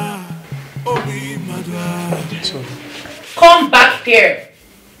 Come back here.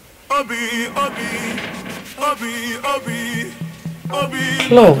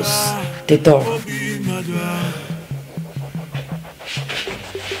 Close the door.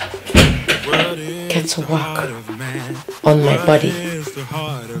 Get to work on my body. The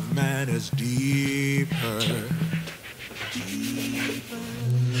heart of man is deeper.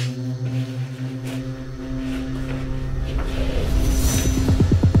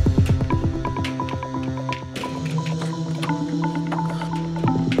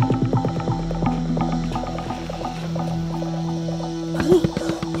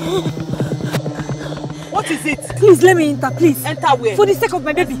 What is it? Please let me enter, please. Enter where? For the sake of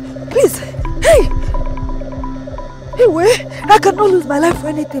my baby. Please. Hey! Hey, wait. I cannot lose my life for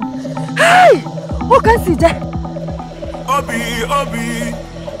anything. Hey! What can I see there? Obi,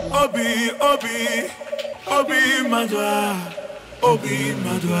 Madwa. Obi,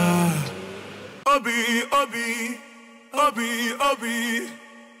 Madwa.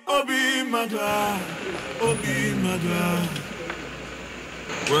 Obi, Madwa. Obi, Madwa.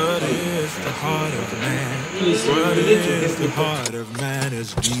 What is the heart of man? What is the heart of man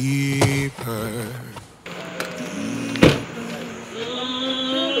is deeper.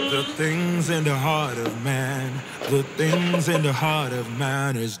 The things in the heart of man, the things in the heart of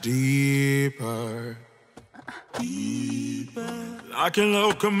man is deeper. Like a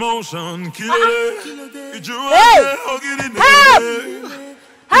locomotion, kill it. Hey! Help!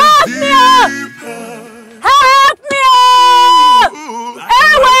 Help me! Help me!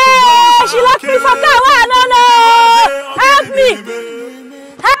 Hey, she locked me for car. No. Help me!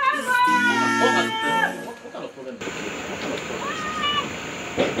 Help me!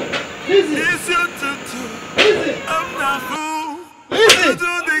 Lizzy!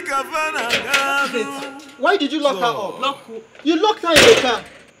 Why did you lock her up? Lock who? You locked her in the car.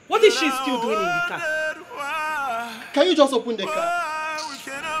 What is she still doing in the car? Can you just open the car?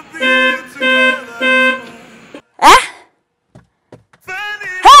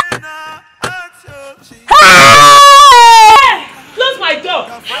 Close my door!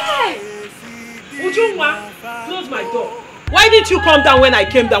 Ujunwa, close my door. Why didn't you come down when I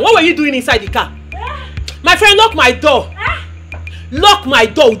came down? What were you doing inside the car? My friend, lock my door. Lock my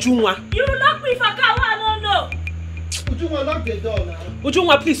door, Ujunwa. You lock me for car. No. Ujunwa, lock the door now.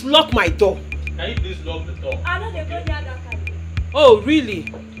 Ujunwa, please lock my door. Can you please lock the door? I know they go near that car. Oh,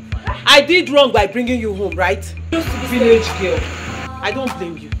 really? I did wrong by bringing you home, right? Village girl. I don't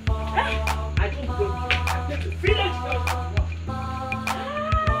blame you. I don't blame you. Village girl.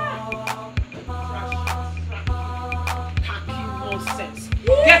 Packing nonsense.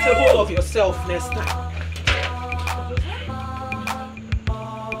 Get a hold of yourself next time.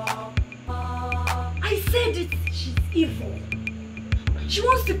 I said it. She's evil. She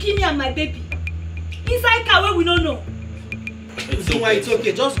wants to kill me and my baby. Inside car where we don't know. It's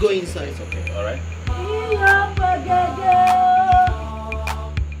okay. Just go inside. It's okay, alright?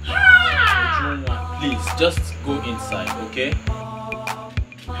 Please, just go inside, okay?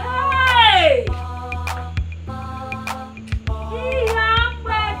 Hey!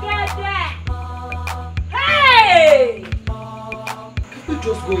 Hey! You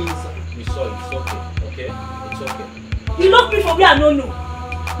just go inside. We saw it, it's okay, okay? It's okay. You locked me for where I don't know.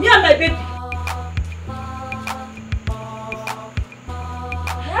 Me and my baby.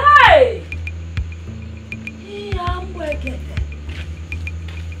 Hey!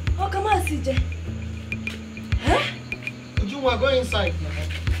 Oh, come on, CJ. Huh? Ujunwa, go inside now.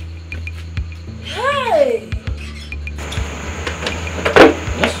 Hey!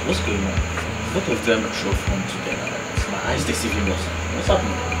 What's going on? Both of them drove home together. It's my eyes deceiving us. What's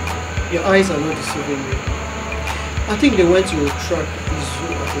happening? Your eyes are not deceiving me. I think they went to track Izu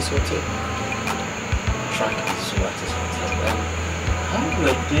at his hotel. Track Izu at his hotel? How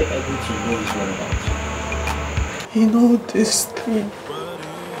were they able to know his whereabouts? You know this thing.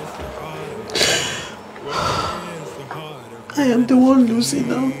 I am the one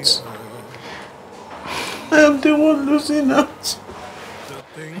losing out. I am the one losing out.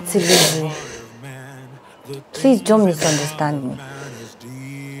 Auntie Lizzy, please don't misunderstand me.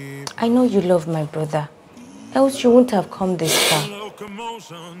 I know you love my brother, else you wouldn't have come this far.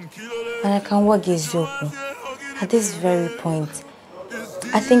 And I can work Ugezu. At this very point,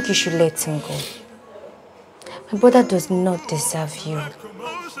 I think you should let him go. My brother does not deserve you.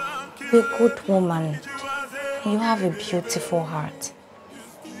 You're a good woman. You have a beautiful heart.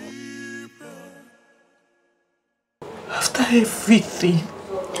 After everything,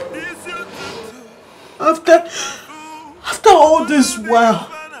 after all this while,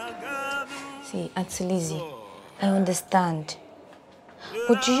 See, Auntie Lizzy, I understand.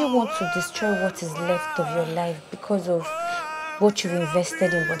 But do you want to destroy what is left of your life because of what you've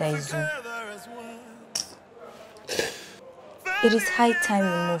invested in Brother Izu? It is high time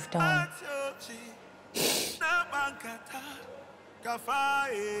you moved on.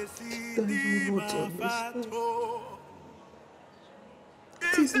 Then you would understand.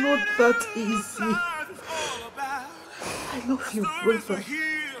 It is not that easy. I love you, brother.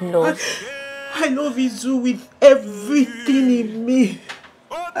 Love? I love Izu with everything in me.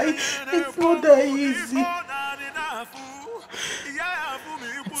 It's not that easy.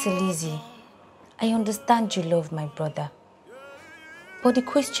 Auntie Lizzy, I understand you love my brother. But the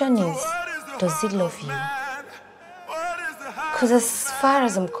question is, does he love you? Because as far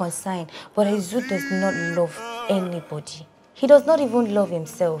as I'm concerned, Brother Izu does not love anybody. He does not even love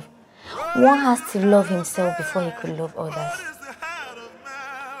himself. One has to love himself before he could love others.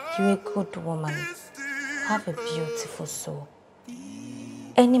 You're a good woman. You have a beautiful soul.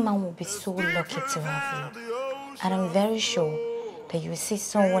 Any man will be so lucky to have you. And I'm very sure that you will see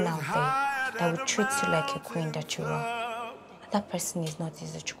someone out there that will treat you like a queen that you are. And that person is not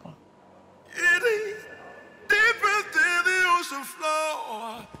Izuchukwu.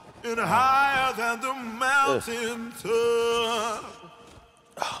 And higher than the mountain top.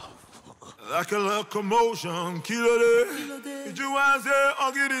 Like a locomotion,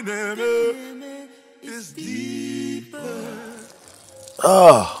 it's deeper.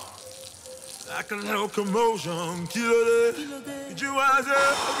 Like a locomotion,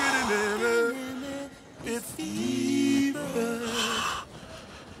 it's deeper.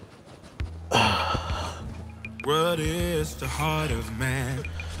 What is the heart of man?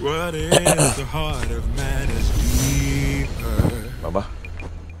 What is the heart of man is deeper. Mama,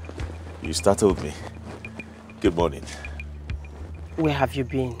 you startled me. Good morning. Where have you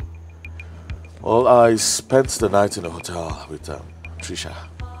been? Well, I spent the night in a hotel with Trisha.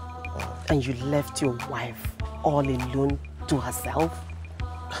 And you left your wife all alone to herself?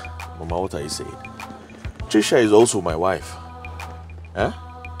 Mama, what are you saying? Trisha is also my wife. Huh?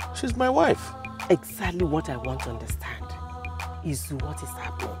 She's my wife. Exactly what I want to understand is what is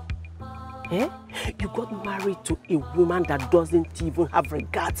happening. Eh? You got married to a woman that doesn't even have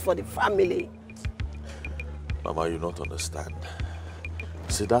regards for the family. Mama, you don't understand.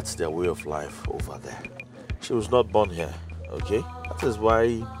 See, that's their way of life over there. She was not born here, okay? That is why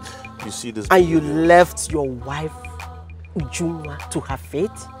you see this. And you left your wife, Ujunwa, to her fate?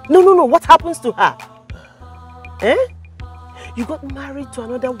 No, what happens to her? Eh? You got married to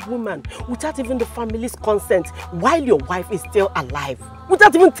another woman without even the family's consent while your wife is still alive,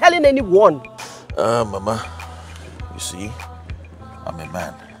 without even telling anyone. Mama, you see, I'm a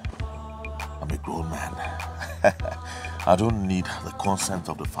man. I'm a grown man. I don't need the consent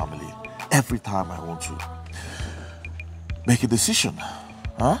of the family every time I want to make a decision.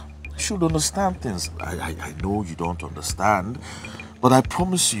 Huh? You should understand things. I know you don't understand, but I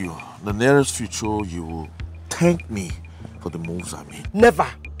promise you, in the nearest future, you will thank me for the moves I made. Never.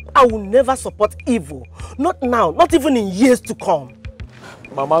 I will never support evil. Not now, not even in years to come.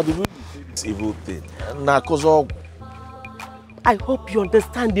 Mama, the way you say this evil thing, I hope you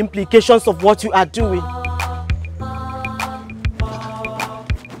understand the implications of what you are doing.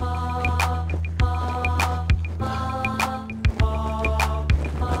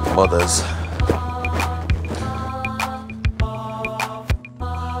 Mothers.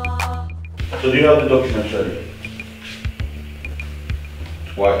 So do you have the documents ready?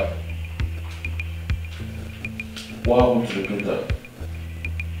 Why? What happened to the printer?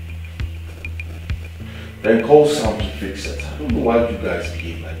 Then call Sam to fix it. I don't know why you guys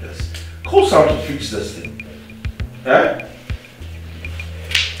behave like this. Call Sam to fix this thing. Eh?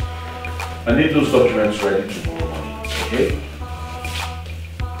 I need those documents ready tomorrow morning, okay?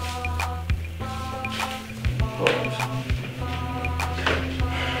 Alright.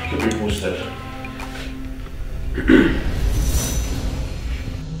 Keep me posted.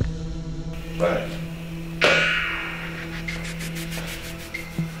 Bye.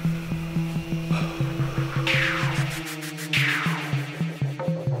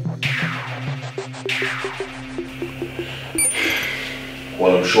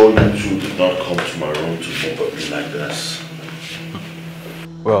 Well, I'm sure you two did not come to my room to move at me like this.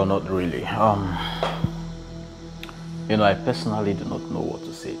 Well, not really. You know, I personally do not know what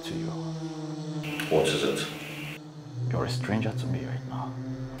to say to you. What is it? You're a stranger to me right now.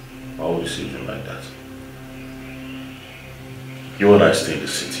 Why would you say them like that? You and I stay in the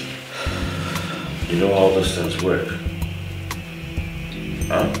city. You know how these things work.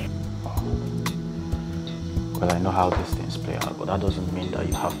 Huh? Because I know how these things play out, but that doesn't mean that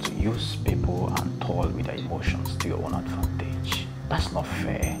you have to use people and toy with their emotions to your own advantage. That's not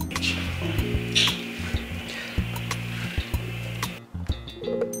fair.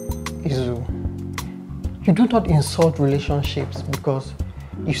 Izu, you do not insult relationships because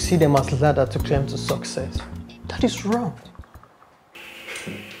you see them as ladder to climb to success. That is wrong.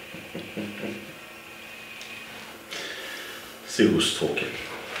 See who's talking.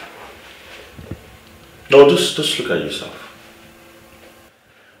 No, just look at yourself.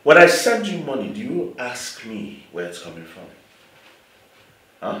 When I send you money, do you ask me where it's coming from?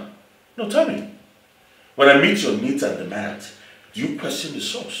 Huh? No, tell me. When I meet your needs and demands, do you question the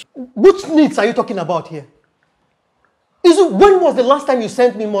source? Which needs are you talking about here? Izu, when was the last time you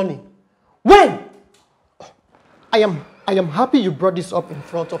sent me money? When? I am happy you brought this up in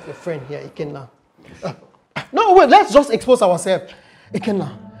front of your friend here, Ikenna. No, wait, let's just expose ourselves.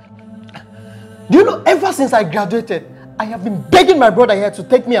 Ikenna, do you know, ever since I graduated, I have been begging my brother here to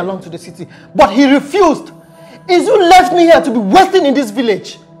take me along to the city, but he refused. Izu left me here to be wasting in this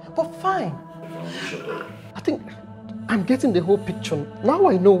village. But fine. I think I'm getting the whole picture. Now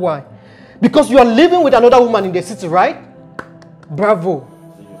I know why. Because you are living with another woman in the city, right? Bravo.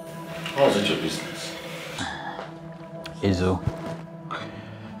 How is it your business? Izu,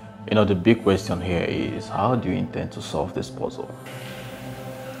 you know, the big question here is, how do you intend to solve this puzzle?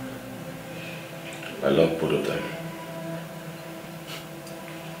 I love both of them.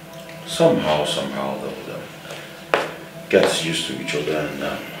 Somehow they'll get used to each other and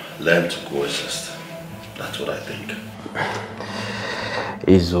learn to coexist. That's what I think.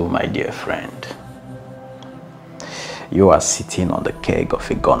 Izu, my dear friend, you are sitting on the keg of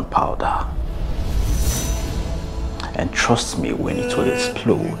a gunpowder. And trust me, when it will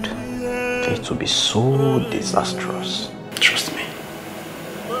explode, it will be so disastrous. Trust me.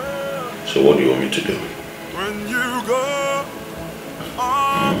 So what do you want me to do? When you go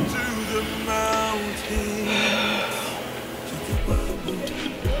up to the mountain.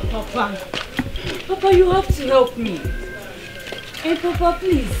 Papa, you have to help me. Hey, Papa,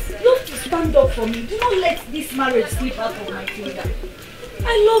 please, you have to stand up for me. Do not let this marriage slip out of my finger.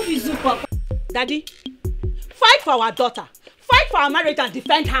 I love you, Zu, Papa. Daddy, fight for our daughter. Fight for our marriage and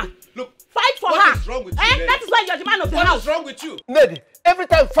defend her. Look, fight for her. What is wrong with you, Ned? That is why you're the man of the house. What is wrong with you? Ned, every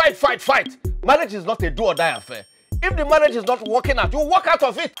time fight. Marriage is not a do or die affair. If the marriage is not working out, you walk out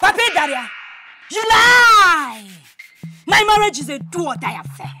of it. Papi, Daria, you lie! My marriage is a do or die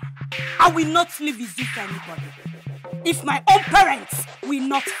affair. I will not live with you for anybody. If my own parents will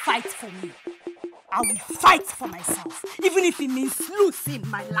not fight for me, I will fight for myself, even if it means losing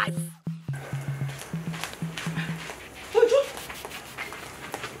my life. Ojo!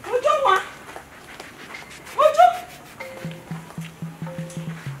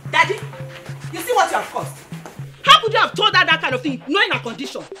 Daddy, you see what you have caused? How could you have told her that kind of thing, knowing her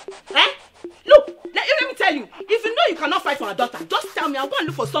condition? Eh? Look, let me tell you, if you know you cannot fight for her daughter, just tell me. I'll go and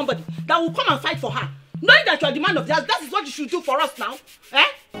look for somebody that will come and fight for her. Knowing that you are the man of the house, that is what you should do for us now. Eh?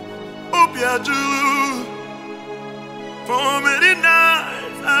 For many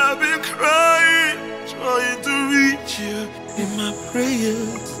nights I've been crying, trying to reach you in my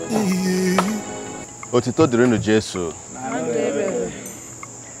prayers. Otito dịrị Ugezu.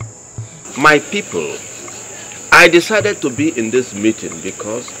 My people, I decided to be in this meeting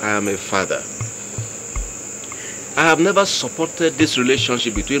because I am a father. I have never supported this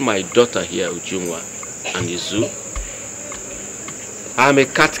relationship between my daughter here, Ujungwa, and Izu. I am a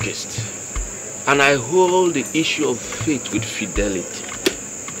catechist, and I hold the issue of faith with fidelity.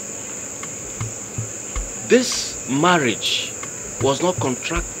 This marriage was not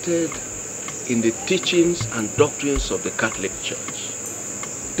contracted in the teachings and doctrines of the Catholic Church.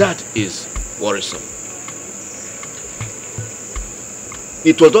 That is worrisome.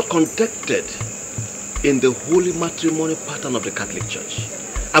 It was not conducted in the holy matrimony pattern of the Catholic Church.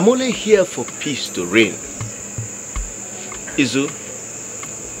 I'm only here for peace to reign. Izu,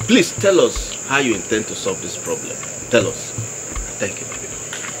 please tell us how you intend to solve this problem. Tell us. Thank you.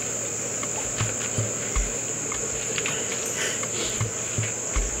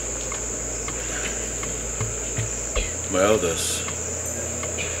 My elders,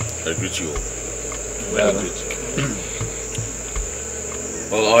 I greet you all. Well,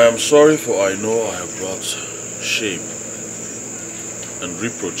 Well, I am sorry, for I know I have brought shame and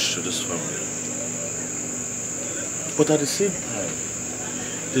reproach to this family. But at the same time,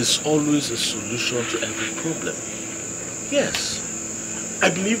 there's always a solution to every problem. Yes, I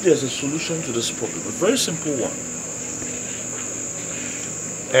believe there's a solution to this problem, a very simple one.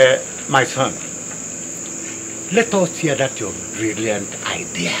 My son, let us hear that your brilliant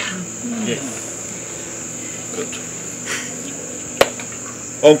idea. Yes. Good.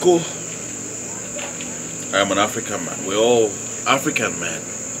 Uncle, I am an African man. We're all African men.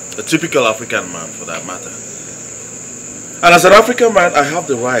 A typical African man, for that matter. And as an African man, I have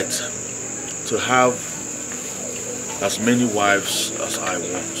the right to have as many wives as I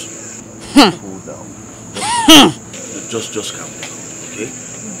want. Cool down. Just calm down, okay?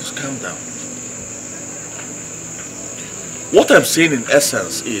 Just calm down. What I'm saying in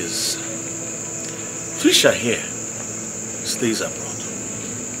essence is, Trisha here stays abroad.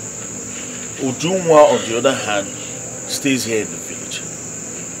 Ujunwa, on the other hand, stays here in the village,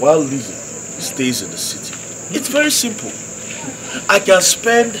 while Lizzy stays in the city. It's very simple. I can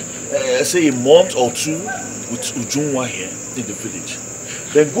spend, say, a month or two with Ujunwa here in the village.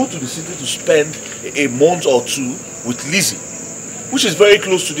 Then go to the city to spend a month or two with Lizzy, which is very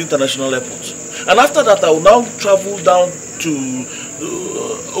close to the international airport. And after that, I will now travel down to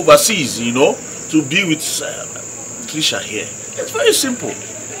overseas, you know, to be with Trisha here. It's very simple.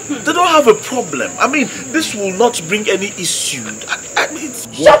 They don't have a problem. I mean, this will not bring any issue. I mean,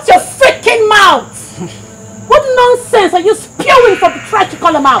 Shut your freaking mouth! What nonsense are you spewing for to try to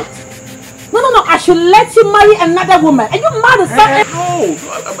call him out? No, I should let you marry another woman. Are you mad as something? No,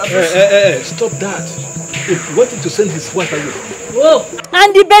 stop that. If you wanted to send his wife away. Whoa!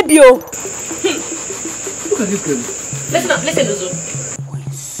 And the baby, oh! Look at this girl. Listen up, listen, Ugezu.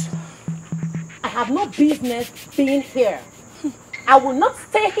 I have no business being here. I will not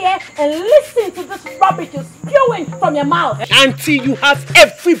stay here and listen to this rubbish you're spewing from your mouth. Auntie, you have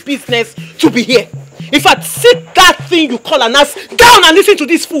every business to be here. In fact, sit that thing you call an ass down and listen to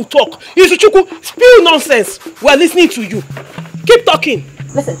this fool talk. Izuchukwu, spew nonsense. We're listening to you. Keep talking.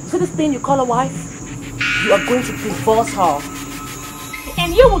 Listen, see this thing you call a wife? You are going to divorce her.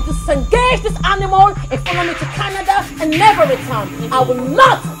 And you will disengage this animal and follow me to Canada and never return. I will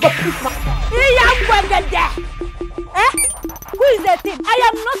not repeat myself. Who is the thing? I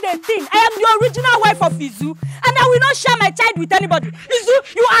am not the thing. I am the original wife of Izu. And I will not share my child with anybody. Izu,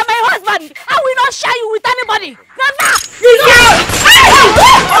 you are my husband. I will not share you with anybody. Never! Izu!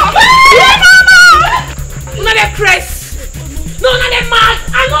 Not a press. No, not a man.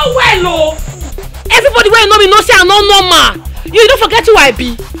 I know well, oh. Everybody where you know me no say I no normal. You don't forget who I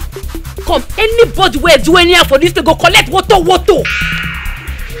be. Come, anybody where do anything for this to go collect woto.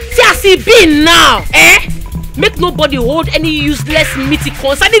 See as he be now, eh? Make nobody hold any useless meeting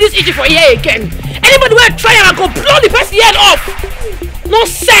concerning this issue for here again. Anybody will try and go blow the person's head off. No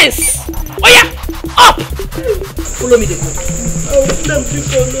sense. Oh yeah, up. Follow me, go.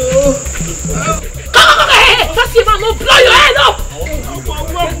 Come, hey, first you man, no blow your head up.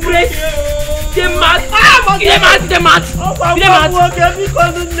 Grace, the mad.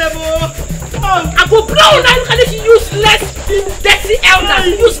 I go blow now. Look at this useless, dirty elders,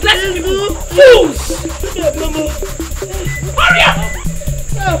 useless people, fools. Hurry up!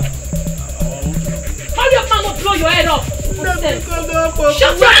 Hurry up, man! Don't blow your head off.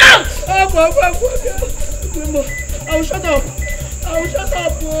 Shut your mouth! I will shut up.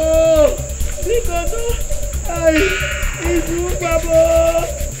 Because it's you, Baba.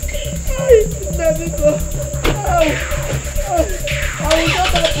 I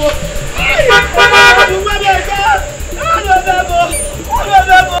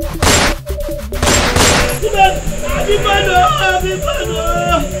will shut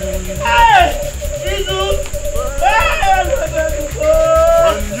up.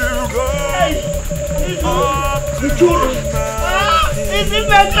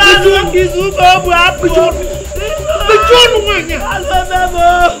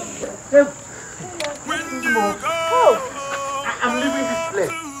 I'm leaving this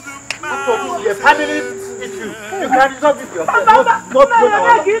place. After this, we have family issue. You can resolve it yourself.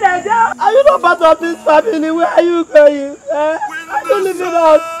 Are you not part of this family? Where are you going? I don't live in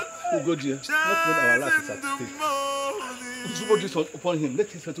us. We'll go there. Not when our life is at stake. Somebody is upon him. Let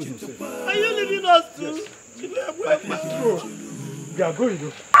him settle himself. Are you leaving us too? Yes. We are going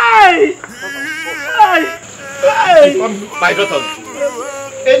though. Hey! My daughter,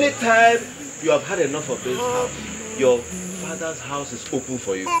 anytime you have had enough of this house, your father's house is open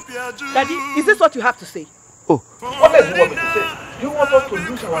for you. Daddy, is this what you have to say? Oh, what else do you want me to say? Do you want us to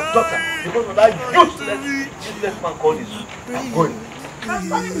lose our daughter because of that useless man called Izu? I'm going.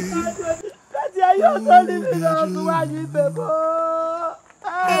 Daddy, are you also leaving us? Why you people?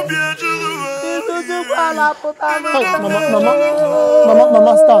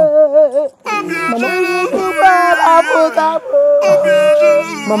 Mama, stand.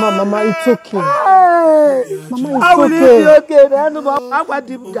 Mama, it's okay. Mama, it's okay.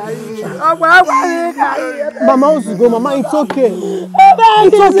 Mama, go. Mama, it's okay.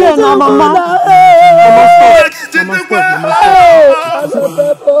 It's okay now, Mama.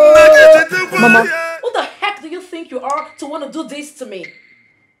 Mama, who the heck do you think you are to want to do this to me?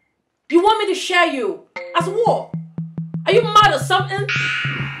 You want me to share you? As what? Are you mad or something?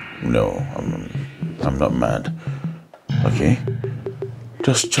 No, I'm not mad. Okay?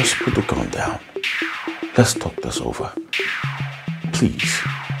 Just put the gun down. Let's talk this over. Please.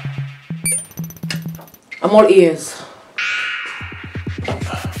 I'm all ears.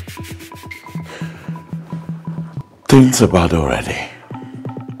 Things about already.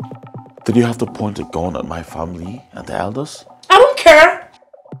 Did you have to point a gun at my family and the elders? I don't care.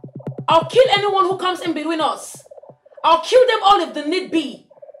 I'll kill anyone who comes in between us. I'll kill them all if the need be.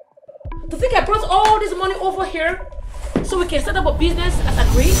 To think I brought all this money over here so we can set up a business as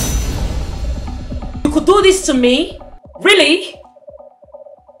agreed? You could do this to me? Really?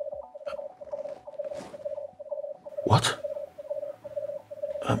 What?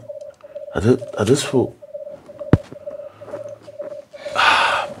 Are this for...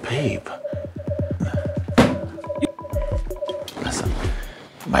 Babe. Listen,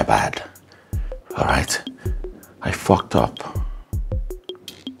 my bad. Alright? I fucked up.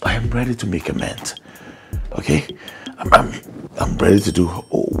 I am ready to make amends. Okay? I'm ready to do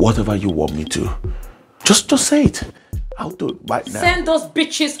whatever you want me to. Just say it. I'll do it right now. Send those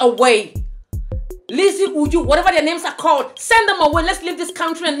bitches away. Lizzy, Ugezu, whatever their names are called. Send them away. Let's leave this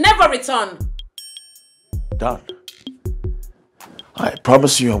country and never return. Done. I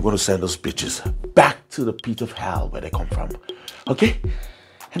promise you I'm going to send those bitches back to the pit of hell where they come from. Okay?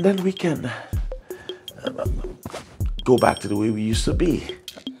 And then we can go back to the way we used to be.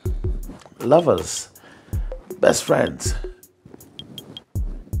 Lovers. Best friends.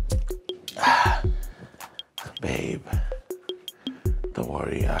 Babe. Don't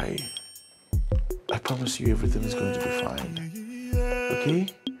worry. I promise you everything is going to be fine. Okay?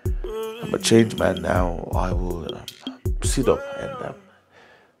 I'm a changed man now. I will sit up and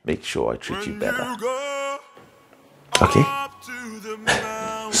make sure I treat you better. Okay?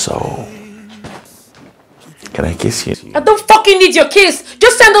 So, can I kiss you? I don't fucking need your kiss.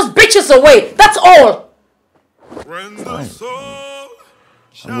 Just send those bitches away. That's all. Fine.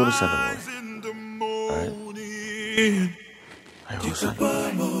 I'm going to send them away. Alright? I will send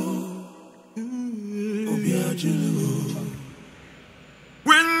them away.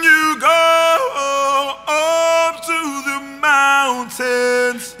 When you go up to the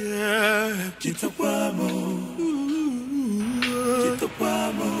mountains, yeah.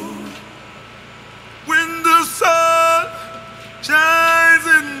 When the sun shines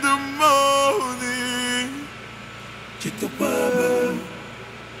in the morning,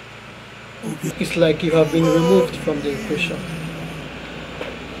 It's like you have been removed from the equation.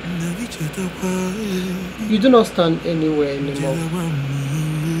 You do not stand anywhere anymore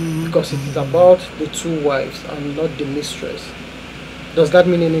because it is about the two wives and not the mistress. Does that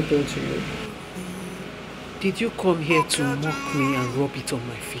mean anything to you? Did you come here to mock me and rub it on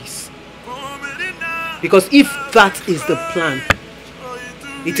my face? Because if that is the plan,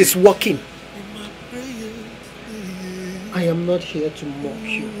 it is working. I am not here to mock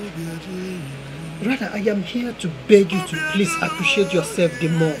you. Rather, I am here to beg you to please appreciate yourself the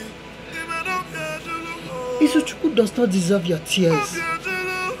more. Izuchukwu does not deserve your tears.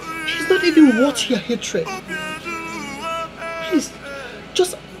 He's not even worth your hatred. Please,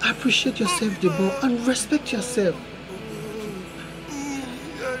 just appreciate yourself the more and respect yourself.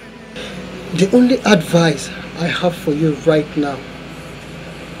 The only advice I have for you right now: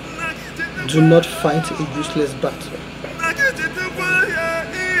 do not fight a useless battle.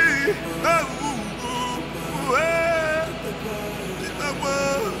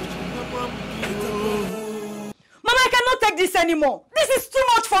 Mama, I cannot take this anymore. This is too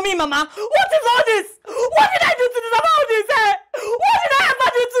much for me, Mama. What is all this? What did I do to deserve all this? What did I ever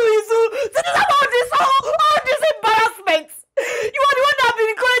do to Izu to deserve all this? All this embarrassment? You are the one that have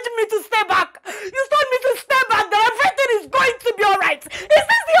been encouraging me to stay back. You told me to stay back, that everything is going to be alright. Is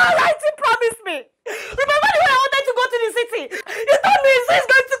this the alright you promised me? Remember the way I wanted to go to the city? You told me Izu is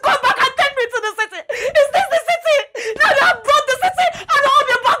going to come back and take me to the city. Is this the city? Now you have brought the city and all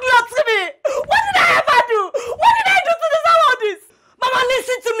the backlog to me. What did I ever do? What did I do to deserve all this? Mama,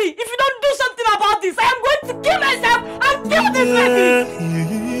 listen to me. If you don't do something about this, I am going to kill myself and kill this lady.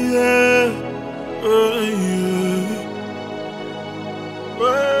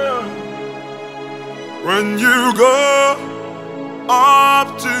 When you go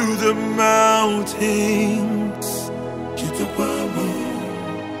up to the mountains,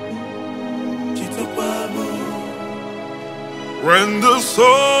 When the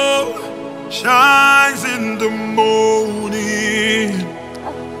sun shines in the morning.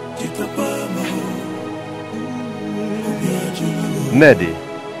 Neddy,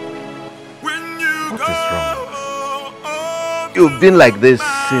 what is wrong? You've been like this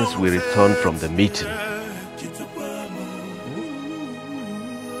since we returned from the meeting.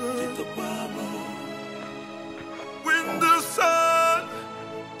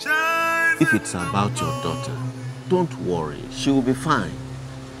 If it's about your daughter, don't worry, she will be fine.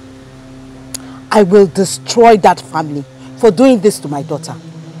 I will destroy that family for doing this to my daughter.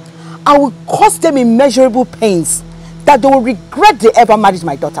 I will cause them immeasurable pains that they will regret they ever married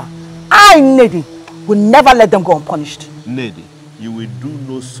my daughter. I, Neddy, will never let them go unpunished. Neddy, you will do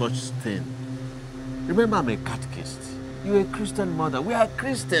no such thing. Remember, I'm a catechist. You're a Christian mother. We are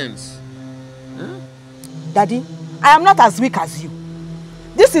Christians. Huh? Daddy, I am not as weak as you.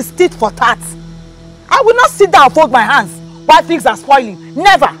 This is tit for tat. I will not sit down and fold my hands while things are spoiling.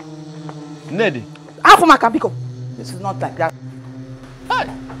 Never. Neddy. Afumaka, this is not like that. Hey.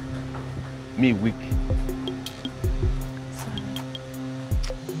 Me weak.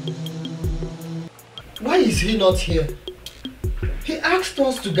 Why is he not here? He asked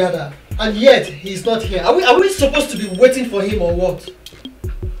us to gather, and yet he's not here. Are we supposed to be waiting for him or what?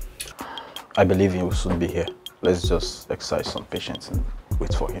 I believe he will soon be here. Let's just exercise some patience and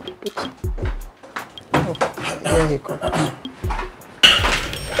wait for him. There he comes.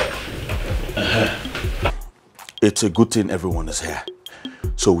 It's a good thing everyone is here.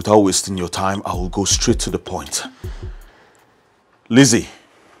 So without wasting your time, I will go straight to the point. Lizzy,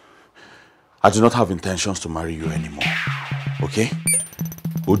 I do not have intentions to marry you anymore. Okay?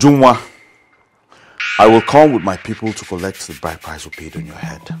 Ujunwa, I will come with my people to collect the bride price we paid on your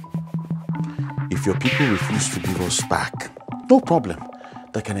head. If your people refuse to give us back, no problem.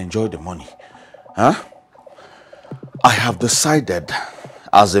 They can enjoy the money. Huh? I have decided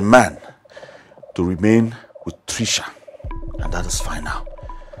as a man to remain with Trisha. And that is fine now.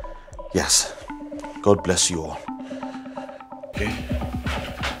 Yes. God bless you all. Okay?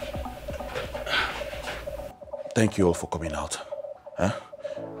 Thank you all for coming out. Huh?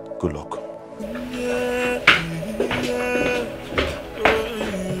 Good luck.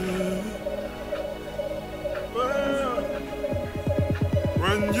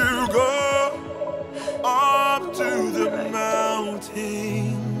 When you go up to the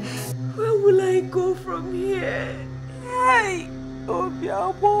mountains, where will I go from here? Hey,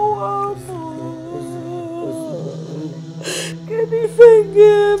 Obiabo, can you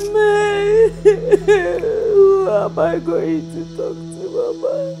forgive me? Who am I going to talk to,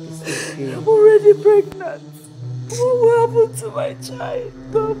 Mama? I'm already pregnant. What will happen to my child?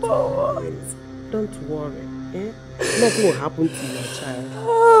 Mama, what? Don't worry. Eh? Nothing will happen to your child.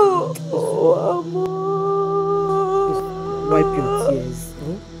 Oh, Mama. Wipe your tears.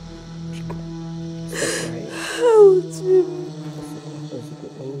 Hmm? Stop crying. Oh, Jim.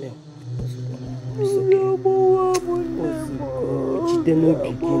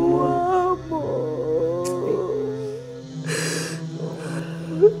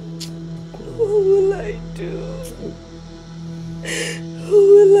 What will I do? Who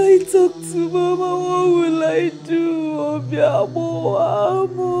will I talk to, Mama? What will I do? Obiabo,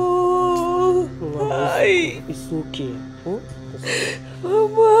 Amo. It's okay. Huh?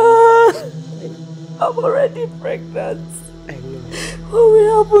 Mama, I'm already pregnant. I know. What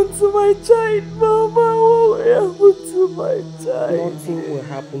will happen to my child, Mama? What will happen to my child? Nothing will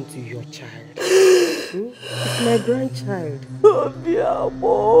happen to your child. It's my grandchild.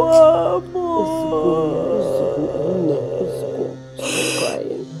 Obiabo, Stop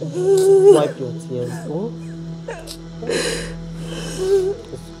crying. Wipe your tears. Huh?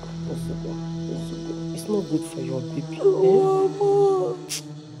 It's not good for your baby.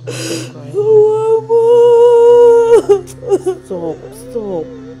 Stop.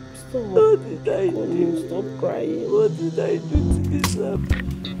 What did I do? Stop crying. What did I do to deserve?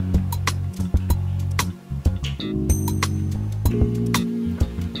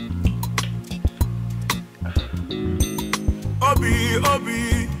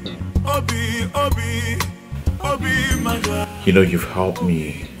 Obi, my God. You know, you've helped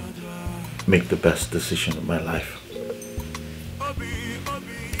me make the best decision of my life.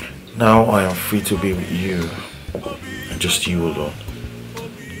 Now I am free to be with you, and just you alone.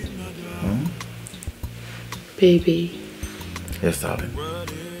 Baby. Yes, darling.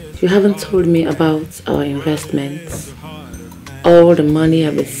 You haven't told me about our investments. All the money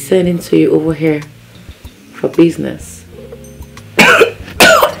I've been sending to you over here for business.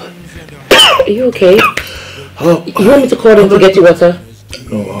 Are you okay? Oh, you want me to call them to get you water?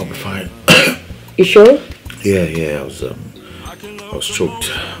 No, I'll be fine. You sure? Yeah, I was I was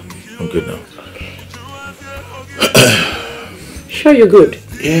choked. I'm good now. Sure you're good?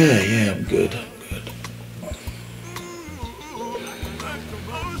 Yeah, I'm good.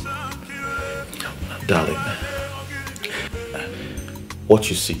 Darling, what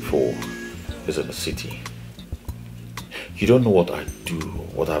you seek for is in the city. You don't know what I do,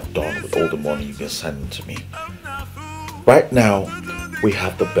 what I've done with all the money you've been sending to me. Right now, we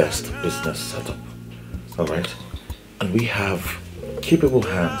have the best business setup, alright? And we have capable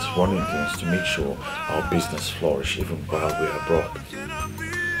hands running things to make sure our business flourish even while we are abroad.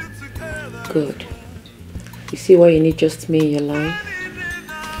 Good. You see why you need just me in your life?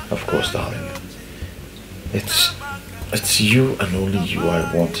 Of course, darling. It's you and only you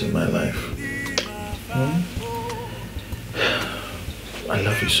I want in my life. I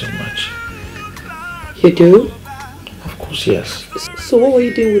love you so much. You do? Of course, yes. So what were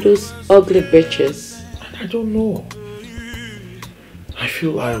you doing with those ugly bitches? I don't know. I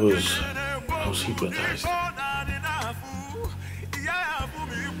feel I was hypnotized.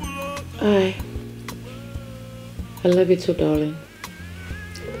 I love you too, darling.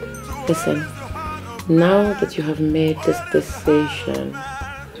 Listen, now that you have made this decision,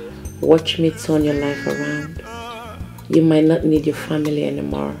 watch me turn your life around. You might not need your family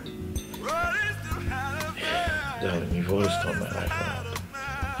anymore. Darling, you've always turned my life around.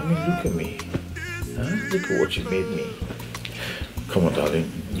 I mean, look at me. Huh? Look at what you made me. Come on, darling.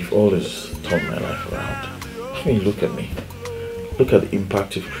 You've always turned my life around. I mean, look at me. Look at the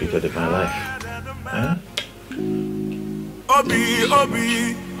impact you've created in my life. Huh? Obi,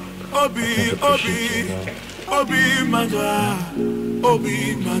 Madra.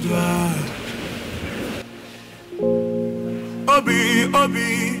 Obi, Madra.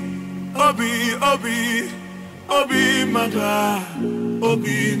 Obi, Madra.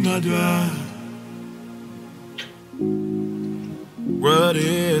 Obi, Madra. What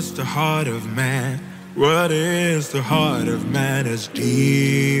is the heart of man? What is the heart of man is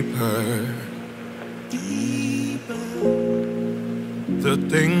deeper. The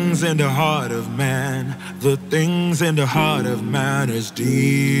things in the heart of man, the things in the heart of man is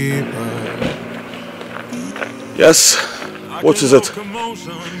deeper. Yes? What is it?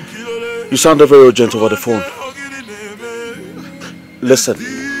 You sounded very urgent over the phone. Listen,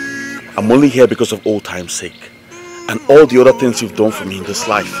 I'm only here because of old time's sake and all the other things you've done for me in this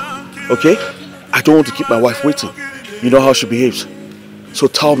life, okay? I don't want to keep my wife waiting. You know how she behaves. So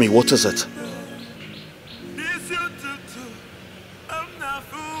tell me, what is it?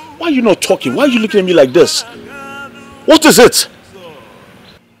 Why are you not talking? Why are you looking at me like this? What is it?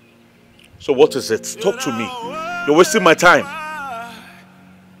 So what is it? Talk to me. You're wasting my time.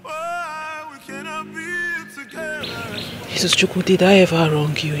 Jesus Chukwu, did I ever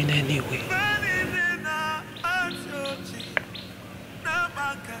wrong you in any way?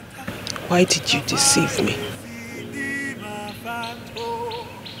 Why did you deceive me?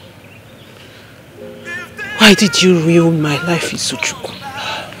 Why did you ruin my life, Izuchukwu?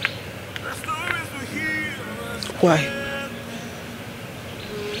 Why?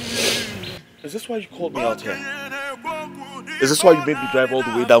 Is this why you called me out here? Is this why you made me drive all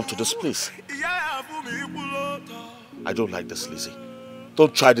the way down to this place? I don't like this, Lizzy.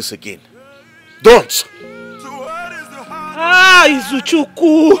 Don't try this again. Don't! Ah,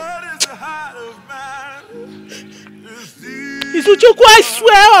 Izuchukwu! Izuchukwu, I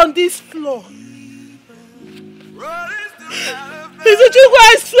swear on this floor. Izuchukwu,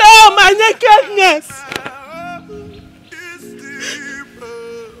 I swear on my nakedness.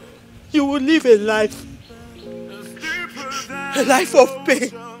 You will live a life of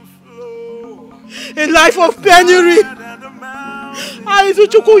pain, a life of penury. Ah,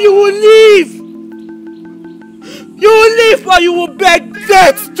 Izuchukwu, you will live. You will live, but you will beg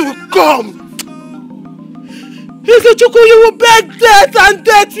death to come. Izuchukwu, you will beg death, and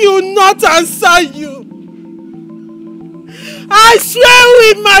death will not answer you. I swear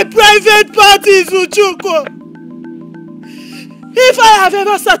with my private party, Izuchukwu. If I have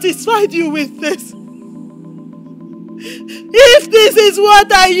ever satisfied you with this, if this is what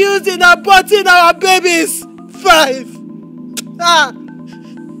I used in aborting our babies, 5,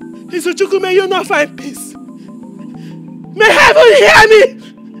 Izuchukwu, may you not find peace. May heaven hear me.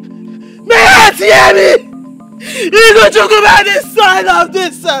 May earth hear me. Izuchukwu, by the sign of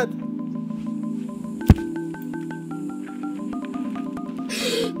this sun.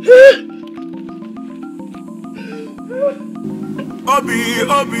 Obi,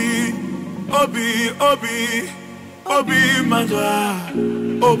 Madra,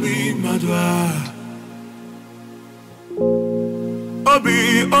 Obi, Madra.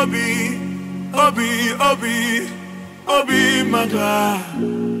 Obi, Obi Madwa,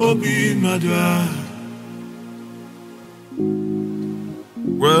 Obi Madwa.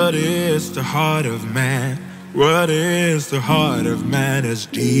 What is the heart of man? What is the heart of man is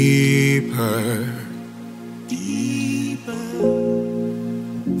deeper.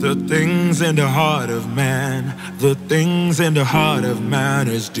 The things in the heart of man, the things in the heart of man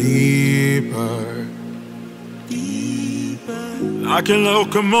is deeper. Like a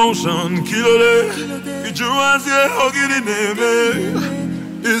locomotion, kilole,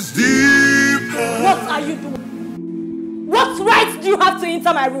 it's deeper. What are you doing? What right do you have to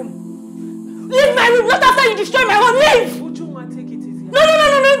enter my room? Leave my room, not after you destroy my home, leave! Ujuma, take it easy. No,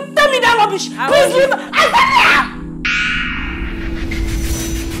 tell me that rubbish. Please leave. I said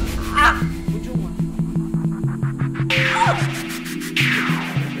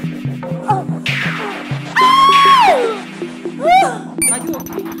Are you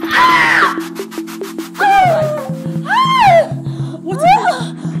okay? What is it?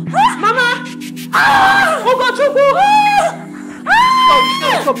 Mama! Oh God,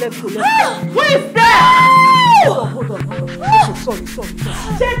 Stop, let's go. Who is there? Hold on. Sorry.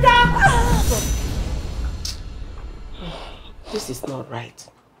 Cheta! This is not right.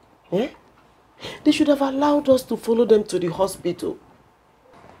 Eh? They should have allowed us to follow them to the hospital.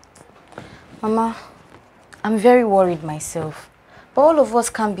 Mama, I'm very worried myself. But all of us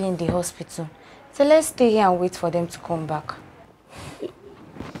can't be in the hospital. So let's stay here and wait for them to come back.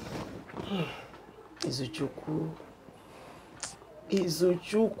 Izuchukwu.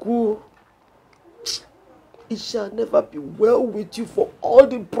 It shall never be well with you for all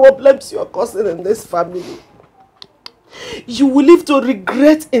the problems you are causing in this family. You will live to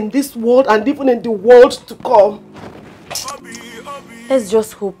regret in this world and even in the world to come. Let's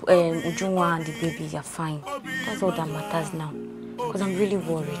just hope Ujunwa and the baby are fine. That's all that matters now. Because I'm really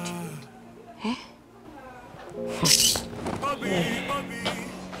worried. Eh?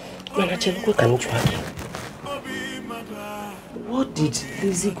 What did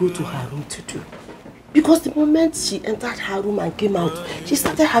Lizzy go to her room to do? Because the moment she entered her room and came out, she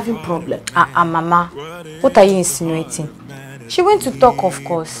started having problems. Mama, what are you insinuating? She went to talk, of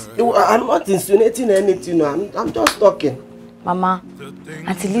course. I'm not insinuating anything. I'm just talking. Mama,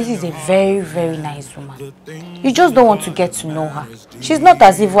 Auntie Lizzy is a very, very nice woman. You just don't want to get to know her. She's not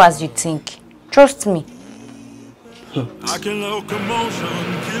as evil as you think. Trust me. I can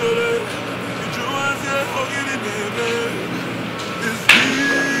locomotion, kilole,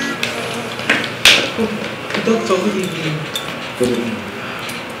 Doctor, good evening. Good evening.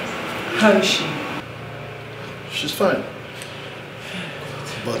 How is she? She's fine.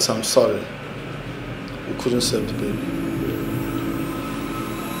 But I'm sorry. We couldn't save the baby.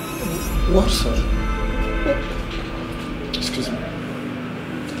 What? Sorry. Excuse me.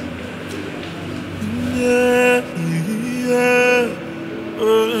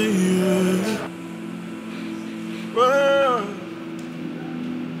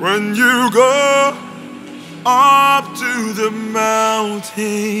 When you go up to the mountains,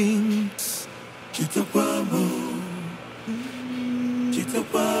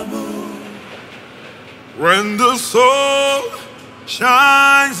 when the sun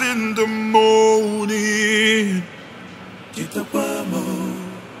shines in the morning,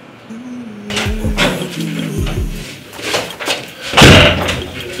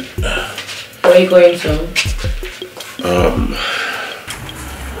 where are you going to?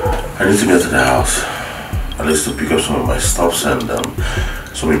 I need to get to the house. At least to pick up some of my stuffs and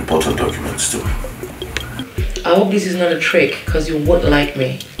some important documents too. I hope this is not a trick, because you won't like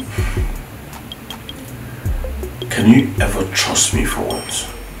me. Can you ever trust me for once?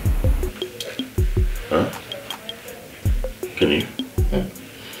 Huh? Can you?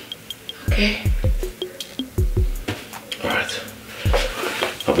 Okay. Alright.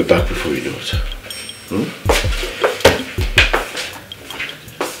 I'll be back before you know it.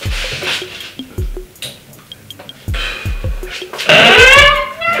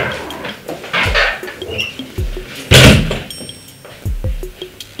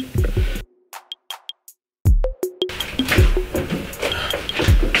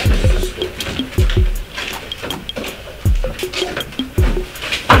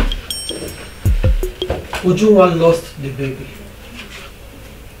 Ujunwa lost the baby.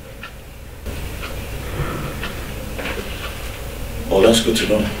 Oh, that's good to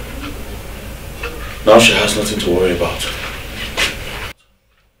know. Now she has nothing to worry about.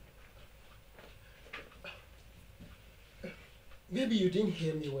 Maybe you didn't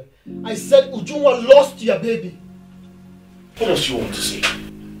hear me well. I said Ujunwa lost your baby. What else do you want to say?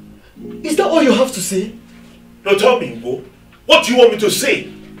 Is that all you have to say? No, tell me, Igwe. What do you want me to say?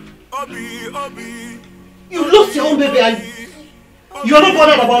 You lost your own baby and you are not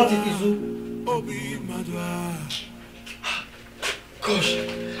bothered about it, Izu. Gosh.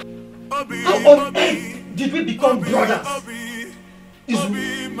 How on earth did we become brothers? Izu,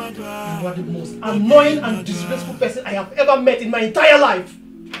 you are the most annoying and disgraceful person I have ever met in my entire life.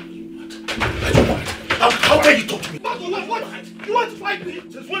 How dare you talk to me? What? You want to fight me?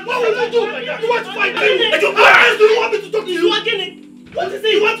 What will you do? You want to fight me? How else do you want me to talk to you? What is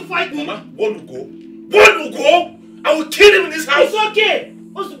it? You want to fight me? Mama, one will go. One will go. I will kill him in this house. It's okay.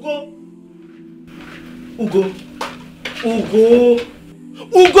 What's Ugo? Ugo!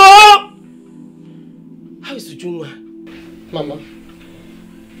 How is Ujunwa? Mama,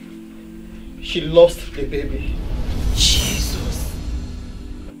 she lost the baby. Jesus.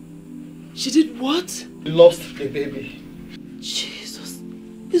 She did what? Lost the baby. Jesus.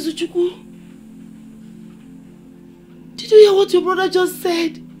 Izuchukwu. Did you hear what your brother just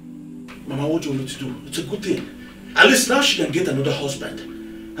said? Mama, what do you want me to do? It's a good thing. At least now she can get another husband.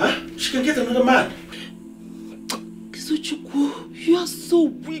 Huh? She can get another man. Izuchukwu, you are so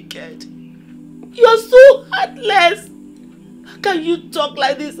wicked. You are so heartless. How can you talk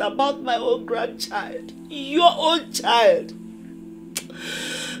like this about my own grandchild? Your own child.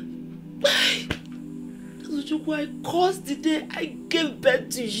 Izuchukwu, I caused the day I gave birth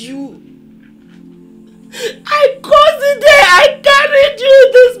to you. I caused the day I carried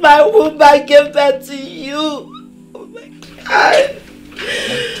you. This my womb, I gave birth to you. Oh my God.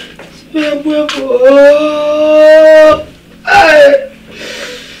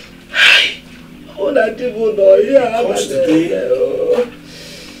 Because today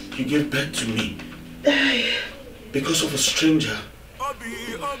you gave birth to me because of a stranger.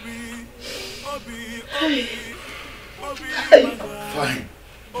 Fine.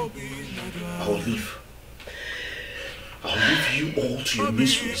 I will leave. I'll leave you all to your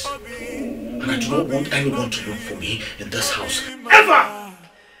miseries. And I do not want anyone to look for me in this house. Ever!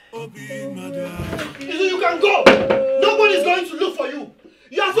 You can go! Nobody's going to look for you!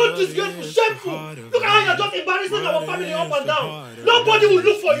 You are so disgraceful, shameful! Look at how you're just embarrassing our family up and down! Nobody will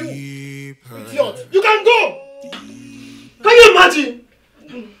look for you! Idiot! You can go! Can you imagine?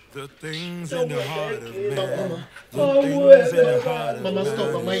 The things in the heart of man. Mama,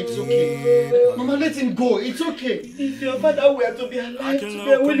 stop, Mama, it's okay. Mama, let him go, it's okay. If your father were to be alive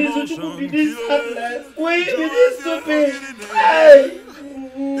today, will Izuchukwu be this heartless? Will he be this stupid? Hey!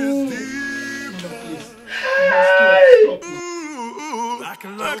 Like a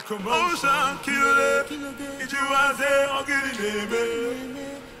locomotion, kill it. If you want to say, I'll get it, baby.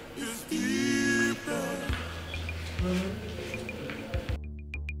 It's deeper.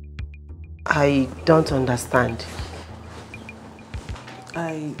 I don't understand.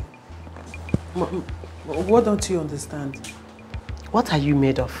 What don't you understand? What are you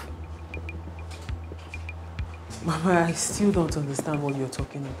made of? Mama, I still don't understand what you're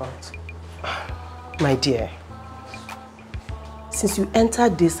talking about. My dear, since you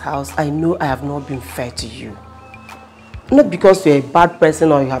entered this house, I know I have not been fair to you. Not because you're a bad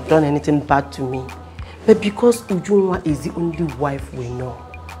person or you have done anything bad to me, but because Ujunwa is the only wife we know.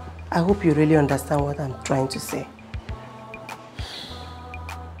 I hope you really understand what I'm trying to say.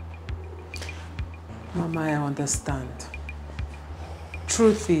 Mama, I understand.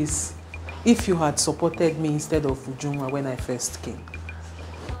 Truth is, if you had supported me instead of Ujunwa when I first came,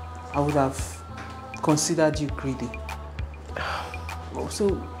 I would have considered you greedy.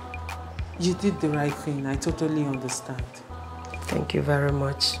 Also, you did the right thing. I totally understand. Thank you very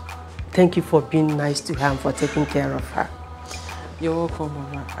much. Thank you for being nice to her and for taking care of her. You're welcome,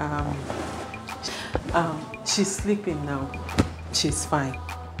 Mama. She's sleeping now. She's fine.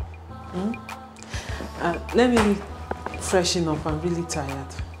 Let me freshen up. I'm really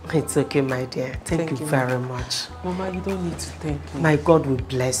tired. It's okay, my dear. Thank you very much. Mama, you don't need to thank me. My God will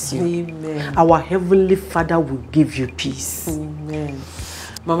bless you. Amen. Our Heavenly Father will give you peace. Amen.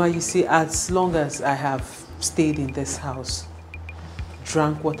 Mama, you see, as long as I have stayed in this house,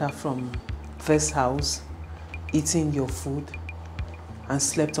 drank water from this house, eaten your food, and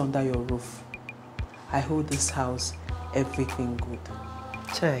slept under your roof, I hold this house everything good.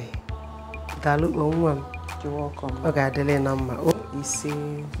 Chai. You're welcome. Okay, Adele Nama. Oh, you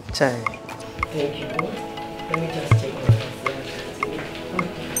see. Chai. Thank you. Let me just take my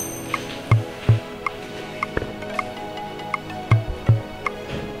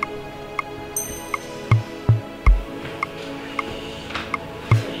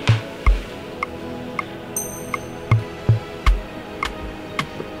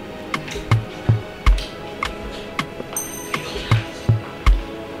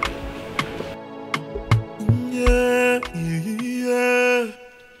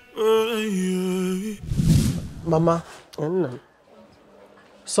Mama,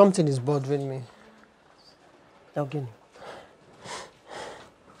 something is bothering me. Again.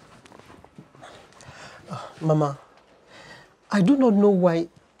 Mama, I do not know why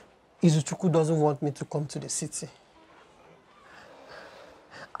Izuchukwu doesn't want me to come to the city.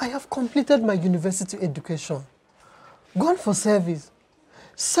 I have completed my university education, gone for service,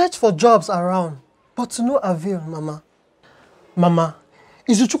 searched for jobs around, but to no avail, Mama. Mama,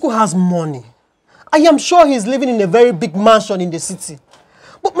 Izuchukwu has money. I am sure he's living in a very big mansion in the city.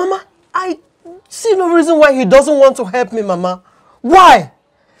 But Mama, I see no reason why he doesn't want to help me, Mama. Why?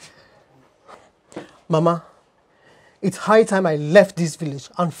 Mama, it's high time I left this village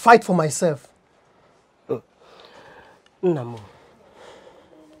and fight for myself. Namo,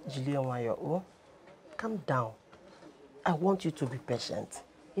 Julian, calm down. I want you to be patient.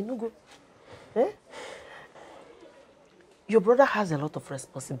 You know, go. Eh? Your brother has a lot of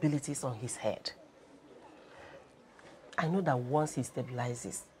responsibilities on his head. I know that once he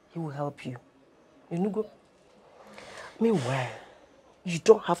stabilizes, he will help you. You know, go. Meanwhile, you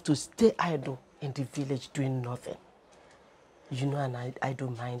don't have to stay idle in the village doing nothing. You know, an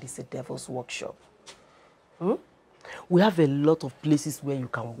idle mind is a devil's workshop. We have a lot of places where you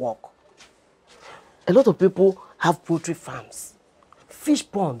can walk. A lot of people have poultry farms, fish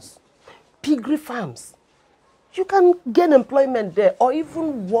ponds, piggery farms. You can gain employment there or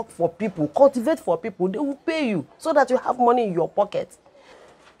even work for people, cultivate for people. They will pay you so that you have money in your pocket.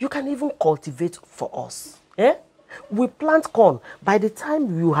 You can even cultivate for us. Eh? We plant corn. By the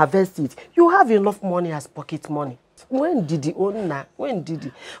time you harvest it, you have enough money as pocket money. When did the owner? When did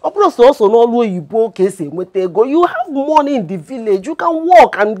he? Also, you have money in the village. You can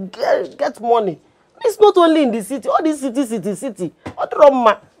walk and get money. It's not only in the city. All the city.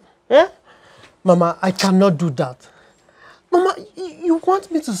 Eh? Mama, I cannot do that. Mama, you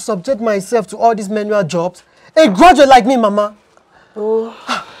want me to subject myself to all these manual jobs? A graduate like me, Mama. Oh.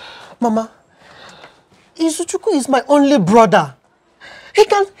 Mama, Izuchukwu is my only brother. He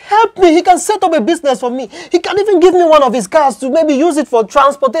can help me. He can set up a business for me. He can even give me one of his cars to maybe use it for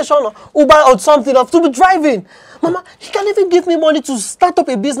transportation or Uber or something, or to be driving. Mama, he can even give me money to start up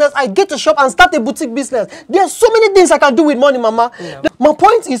a business. I get a shop and start a boutique business. There are so many things I can do with money, Mama. Yeah. My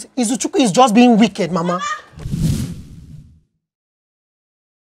point is, Izuchukwu is just being wicked, Mama.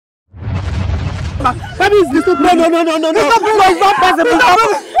 Baby, it's no. It's not possible.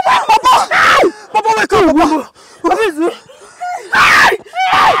 Papa, wake up, Papa. What is it?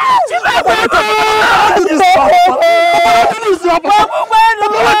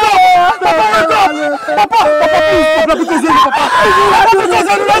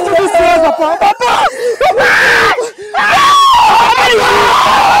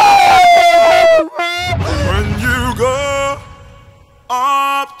 When you go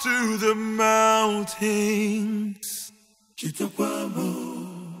up to the mountains.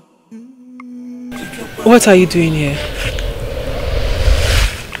 What are you doing here?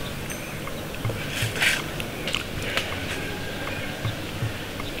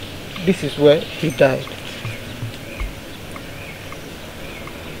 This is where he died.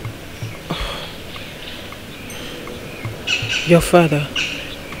 Your father?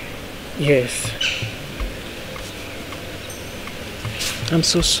 Yes. I'm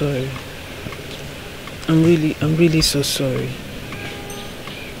so sorry. I'm really so sorry.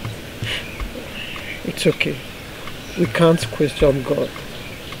 It's okay. We can't question God.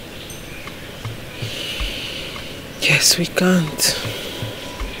 Yes, we can't.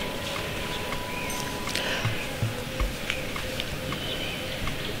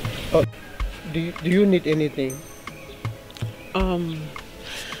 Do you need anything?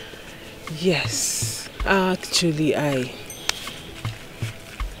 Yes. Actually, I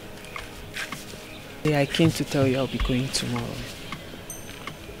came to tell you I'll be going tomorrow.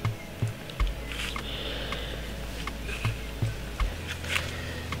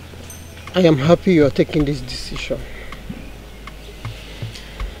 I am happy you are taking this decision.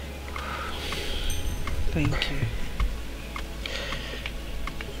 Thank you.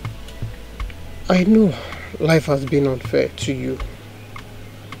 I know life has been unfair to you,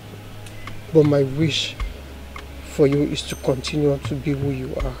 but my wish for you is to continue to be who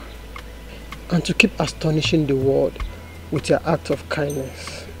you are and to keep astonishing the world with your act of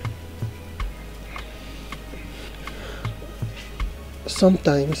kindness.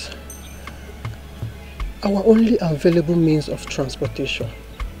 Sometimes, our only available means of transportation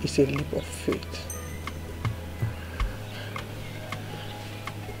is a leap of faith.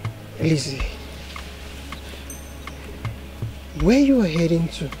 Lizzy, where you are heading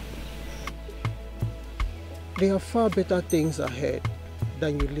to, there are far better things ahead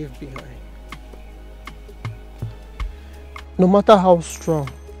than you leave behind. no matter how strong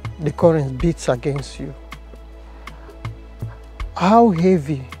the current beats against you, how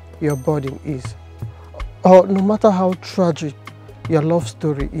heavy your burden is, or no matter how tragic your love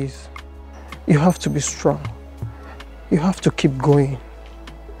story is, you have to be strong. You have to keep going.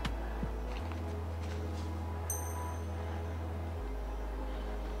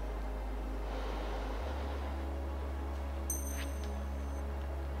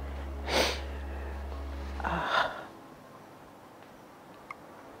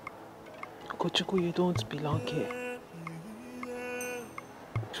 Kochuku, you don't belong here.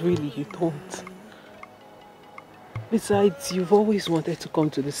 Really, you don't. Besides, you've always wanted to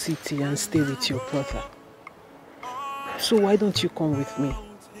come to the city and stay with your brother. So why don't you come with me?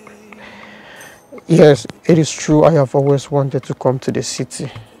 Yes, it is true. I have always wanted to come to the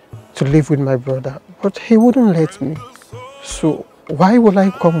city to live with my brother, but he wouldn't let me. So why will I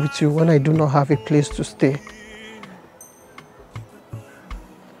come with you when I do not have a place to stay?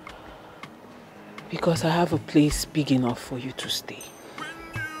 Because I have a place big enough for you to stay.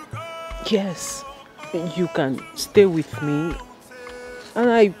 Yes, you can stay with me, and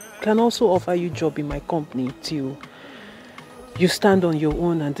I can also offer you a job in my company till you stand on your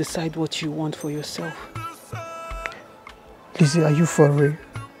own and decide what you want for yourself. Lizzy, are you for real?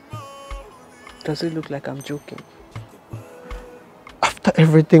 Does it look like I'm joking? After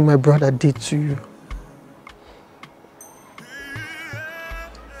everything my brother did to you,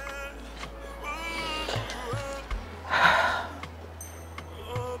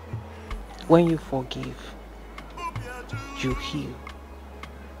 when you forgive, you heal.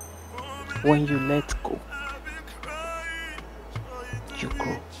 When you let go, you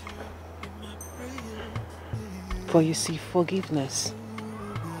grow. For you see, forgiveness,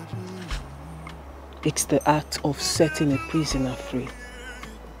 it's the act of setting a prisoner free.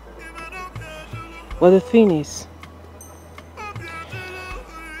 But the thing is,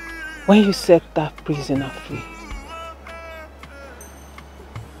 when you set that prisoner free,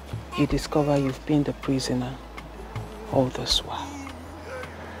 you discover you've been the prisoner all this while.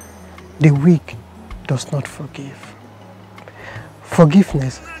 the weak does not forgive.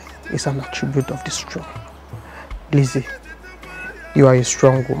 Forgiveness is an attribute of the strong. Lizzy, you are a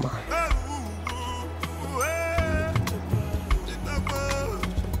strong woman.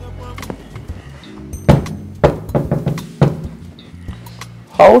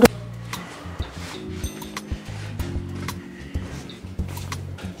 Hold on.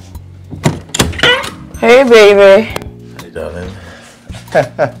 Hey, baby. Hey, darling.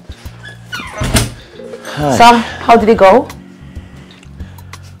 Hi. So, how did it go?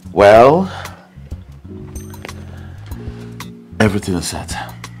 Well, everything is set.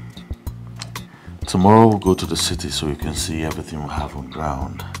 Tomorrow we'll go to the city so you can see everything we have on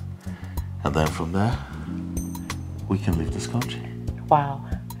ground. And then from there, we can leave this country. Wow.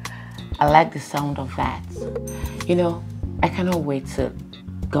 I like the sound of that. You know, I cannot wait to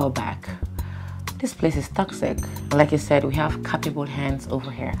go back. This place is toxic. Like you said, we have capable hands over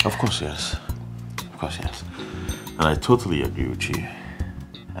here. Of course, yes. Of course, yes. And I totally agree with you.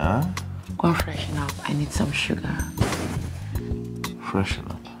 Huh? Go and freshen up. I need some sugar. Freshen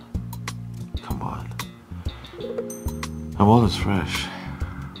up? Come on. I'm always fresh.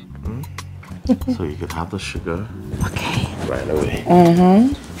 Hmm? So you can have the sugar. Okay. Right away.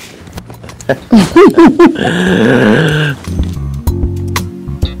 Mm-hmm.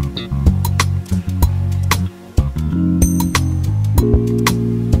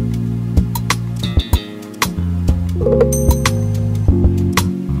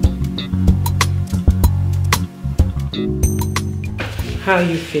 How are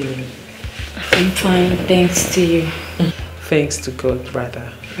you feeling? I'm fine, thanks to you. Thanks to God,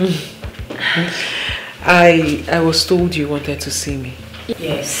 brother. I was told you wanted to see me.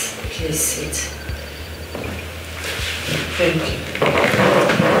 Yes, please sit. Thank you.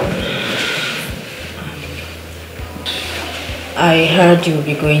 I heard you'll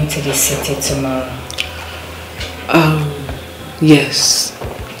be going to the city tomorrow. Yes.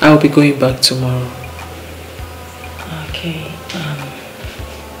 I'll be going back tomorrow. Okay.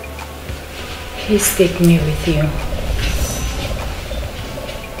 Please take me with you.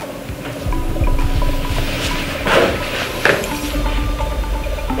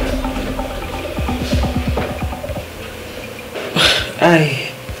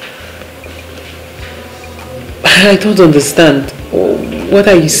 I don't understand. What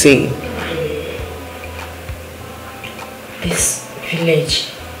are you saying? This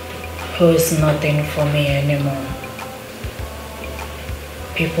village holds nothing for me anymore.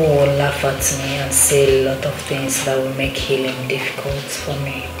 People will laugh at me and say a lot of things that will make healing difficult for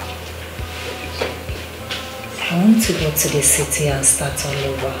me. I want to go to the city and start all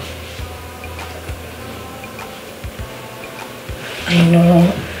over. I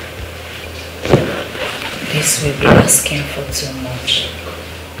know this will be asking for too much,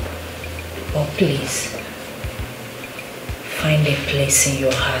 but please find a place in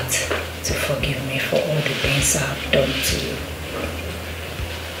your heart to forgive me for all the things I have done to you.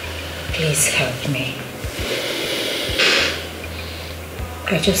 Please help me.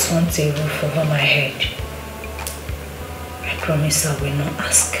 I just want a roof over my head. I promise I will not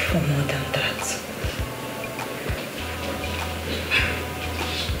ask for more than that.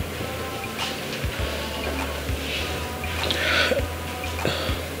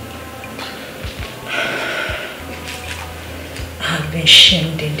 I've been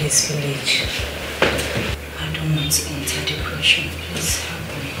shamed in this village. I don't want to enter depression. Please help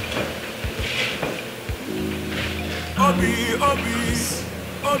me.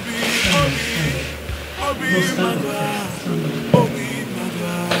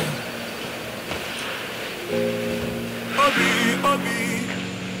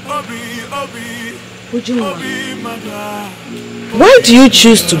 Why do you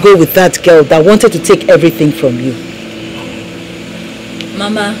choose to go with that girl that wanted to take everything from you?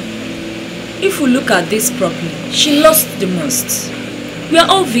 Mama, if we look at this properly, she lost the most. We are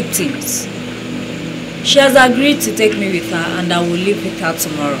all victims. She has agreed to take me with her and I will live with her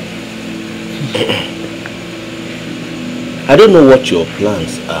tomorrow. I don't know what your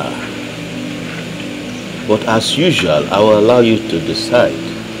plans are, but as usual, I will allow you to decide.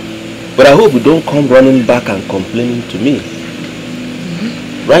 But I hope you don't come running back and complaining to me.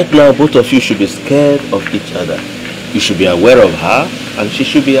 Right now, both of you should be scared of each other. You should be aware of her, and she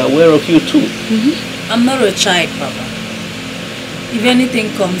should be aware of you too. I'm not a child, Papa. If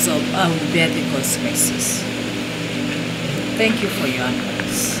anything comes up, I will bear the consequences. Thank you for your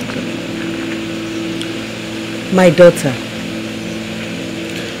advice. My daughter,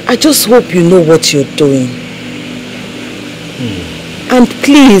 I just hope you know what you're doing. And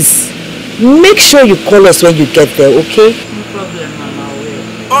please, make sure you call us when you get there, okay? No problem, Mama.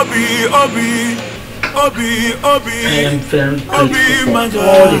 I am very grateful for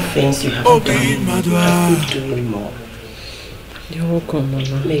all the things you have done. I could do more. You're welcome,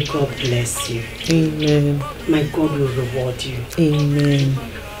 Mama. May God bless you. Amen. My God will reward you. Amen.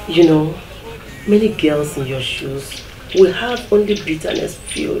 You know, many girls in your shoes will have only bitterness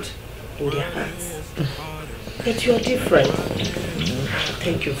filled in their hearts. But you are different.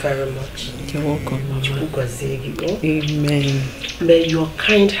 Thank you very much. You're welcome, Mama. Amen. May your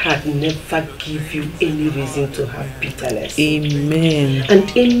kind heart never give you any reason to have bitterness. Amen. And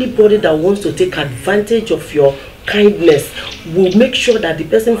anybody that wants to take advantage of your kindness will make sure that the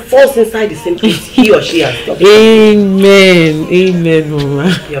person falls inside the same place he or she has done. Amen. Amen,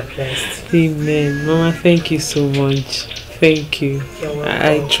 Mama. You're blessed. Amen. Mama, thank you so much. Thank you.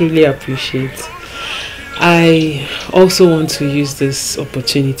 I truly appreciate. I also want to use this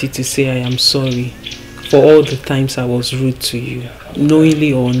opportunity to say I am sorry for all the times I was rude to you,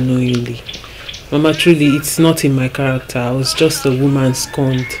 knowingly or unknowingly. Mama, truly, it's not in my character. I was just a woman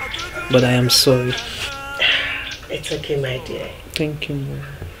scorned, but I am sorry. It's okay, my dear. Thank you, Mama.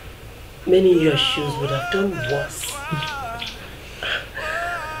 Many in your shoes would have done worse.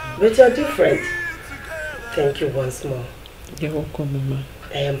 But you're different. Thank you once more. You're welcome, Mama.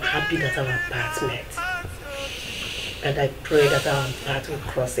 I am happy that our paths met. And I pray that our path will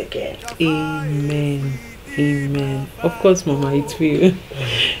cross again. Amen. Amen. Of course, Mama, it will.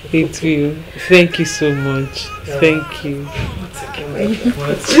 It will. Thank you so much. Thank you. It's okay, my dear.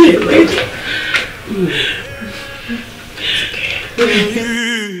 It's okay, my dear.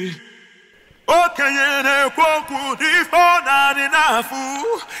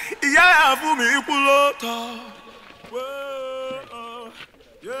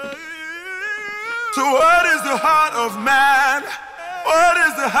 So what is the heart of man? What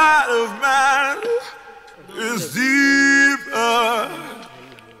is the heart of man? It's deeper.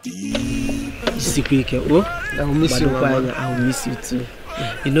 I will miss you, Mama. I will miss you too.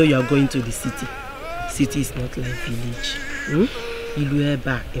 You know you are going to the city. City is not like village. You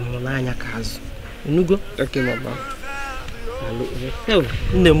back in Molanya Kazu. You go? Okay, Mama. Oh,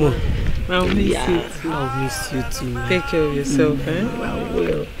 Nemo. I'll miss you too. I'll miss you too. Take care of yourself, I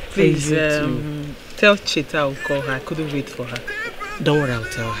will. Please, tell Chita I'll call her. I couldn't wait for her. Don't worry, I'll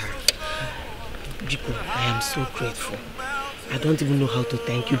tell her. Jiko, I am so grateful. I don't even know how to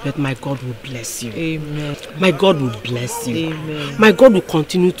thank you, but my God will bless you. Amen. My God will bless you. Amen. My God will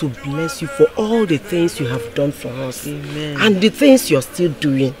continue to bless you for all the things you have done for us. Amen. And the things you're still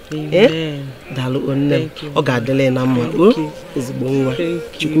doing. Amen. Thank you. Thank you.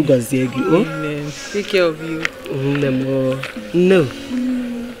 Amen. Take care of you. No.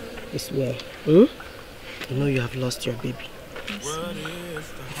 It's well. You know you have lost your baby.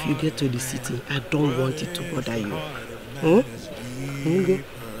 If you get to the city, I don't want it to bother you.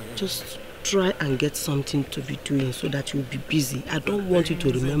 Just try and get something to be doing so that you'll be busy. I don't want you to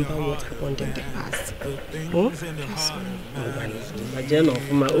remember what happened in the past.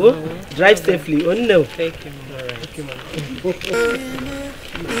 Drive safely. Oh no. Thank you. All right. Thank you, Mama.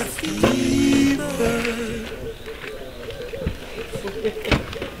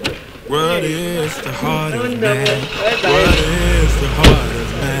 What is the heart of man? What is the heart of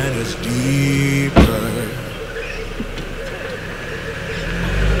man is deeper.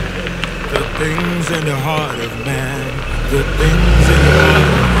 The things in the heart of man, the things in the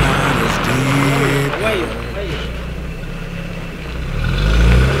heart of man is deeper.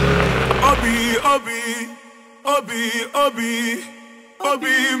 Obi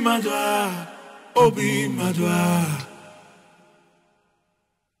madwa,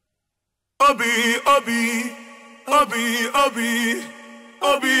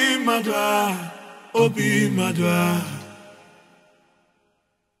 Obi madwa. Obi madwa.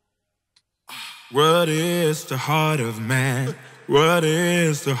 What is the heart of man? What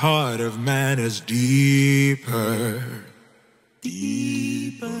is the heart of man is deeper.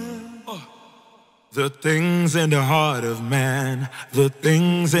 The things in the heart of man, the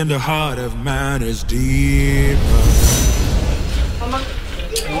things in the heart of man is deeper. Mama,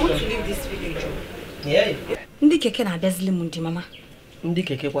 I want to leave this village. Yeah. Ndi keke na bezli mundi, Mama. Ndi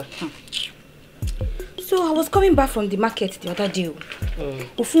keke kwa? So I was coming back from the market the other day.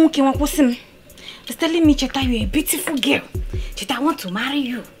 Ufun kiwa kusim. He's telling me, Cheta, you're a beautiful girl. Cheta, I want to marry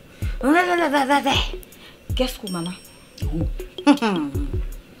you. Guess who, Mama?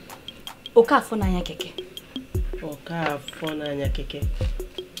 Okafo na anya keke. Okafo na anya keke.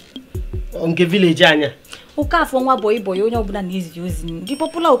 Onge village anya. Okafo nwa boy onye obuna na is using. The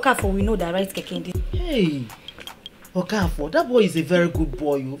popular Okafo we know that right keke in this. Hey. Okafo, that boy is a very good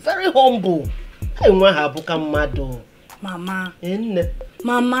boy. Very humble. I want to have mado. Mama. Enne.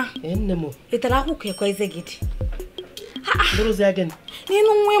 Mama. Enne mo. Itala ku ke kwa izegidi. Brozi again. Ni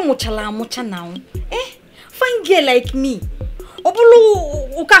no nwe mucha now. Fine girl like me. Obulu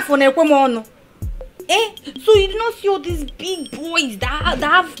Okafo na ekwe mo no. So you do not see all these big boys that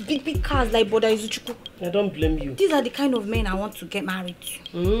have big cars like Boda Izuchuku. I don't blame you. These are the kind of men I want to get married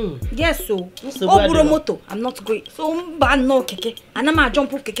to. Yes, so. Moto, I'm not going. So no keke. And I'm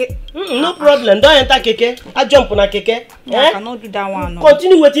jump off keke. No problem. Don't enter keke. I jump on a keke. I cannot do that one. No.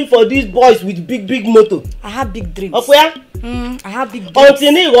 Continue waiting for these boys with big moto. I have big dreams. Of where? I have big dreams.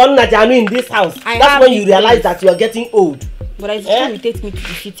 Until you run Najanu in this house. That's when you realize that you are getting old. But it's going to take me to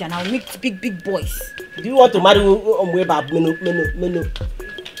the city and I'll meet big boys. Do you want to marry Omweba? Meno?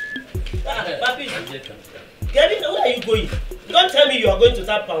 Papi, Kevin, where are you going? Don't tell me you are going to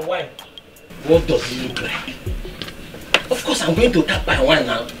tap and wine. What does it look like? Of course I'm going to tap and wine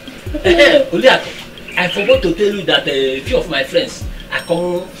now. I forgot to tell you that a few of my friends are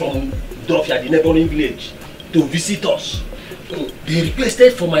coming from Drofia, the neighboring village, to visit us. They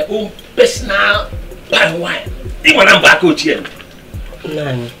requested for my own personal palm wine. They want to back out here.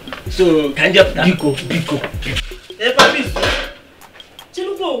 So, can you have that? Biko. Hey, Papi,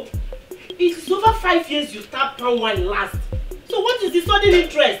 Chilubo, it's over 5 years you tapped palm wine last. So what is the sudden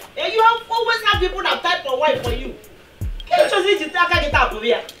interest? You have always have people that tap palm wine for you. Can't you just need to get up over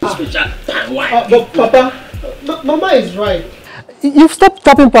here? Special palm wine. But Papa, Mama is right. You've stopped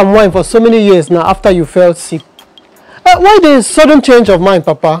tapping palm wine for so many years now after you fell sick. Why the sudden change of mind,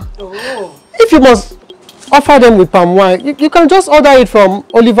 Papa? Oh. If you must offer them with palm wine, you can just order it from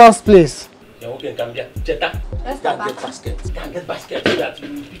Oliver's place. Yeah, okay, come here. Cheta, can get basket. Can get basket so that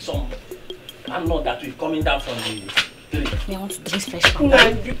you pick some. I'm not that we're coming down from the tree. I want to drink fresh palm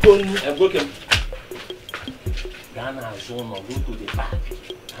wine. Okay. Ghana zone or go to the park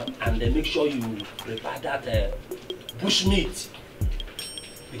and then make sure you prepare that bush meat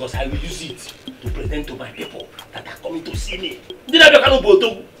because I will use it to present to my people that are coming to see me.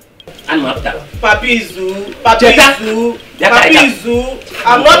 I'm after. Papi Zu,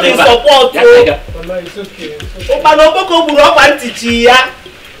 I'm not in support. Mama, it's okay.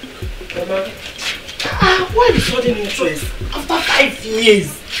 Why the sudden interest? After 5 years.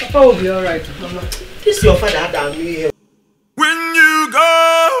 Papa will be alright, Mama. This is your father that me here. When you go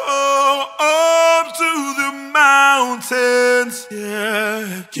up to the mountain, moments,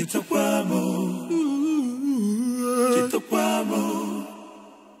 yeah.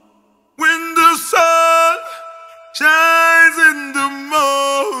 When the sun shines in the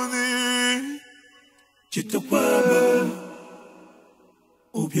morning,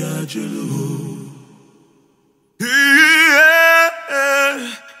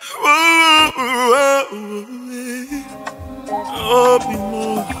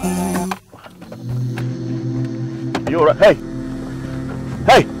 You alright? Hey!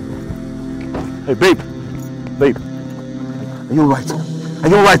 Hey! Hey, babe! Babe! Are you alright? Are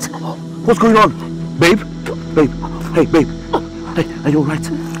you alright? What's going on? Babe? Babe! Hey, babe! Hey, are you alright?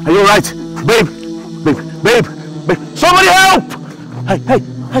 Are you alright? Babe! Babe! Babe! Babe! Somebody help! Hey, hey,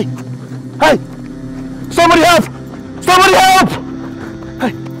 hey! Hey! Somebody help! Somebody help!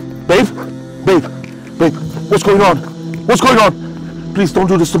 Hey! Babe! Babe! Babe! What's going on? What's going on? Please don't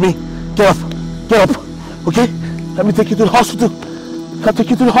do this to me. Get up! Get up! Okay? Let me take you to the hospital. I'll take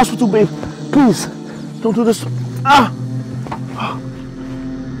you to the hospital, babe. Please, don't do this. Ah!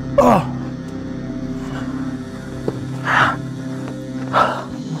 Oh!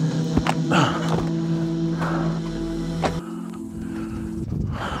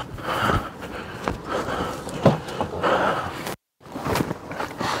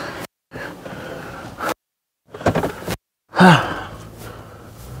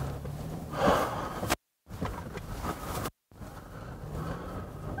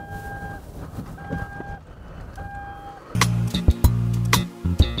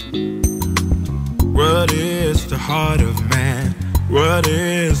 What is the heart of man? What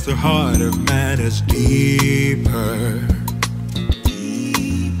is the heart of man is deeper.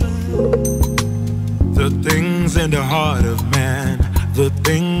 The things in the heart of man, the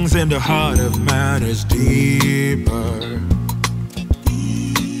things in the heart of man is deeper.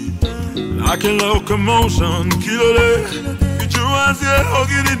 Like a locomotion, killer, get your eyes here,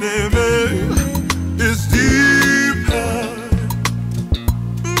 hugging in there, it's deeper.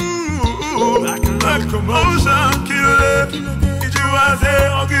 Like a locomotion, killer, get your eyes here,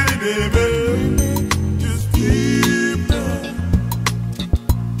 hugging in there, it's deeper.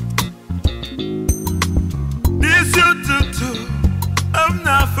 This you tutu, I'm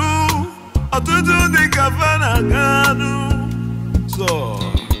not fool, I do the kavana ganu, so.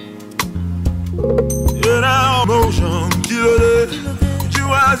 You're not emotion, killer. You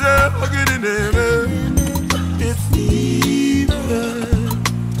are fucking in there. It's deeper.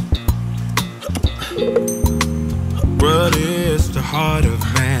 What is the heart of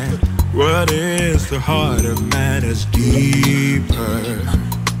man? What is the heart of man is deeper.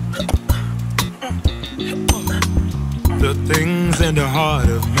 The things in the heart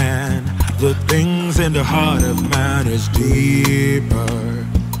of man, the things in the heart of man is deeper.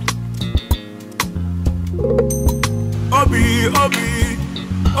 Obi, Obi,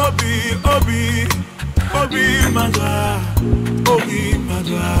 Obi, Obi, Obi, Madra, Obi,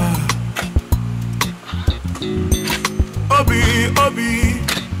 Madra. Obi, Obi,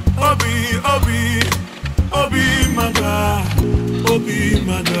 Obi, Obi, Obi, Madra, Obi,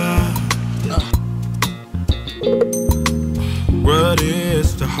 Madra. What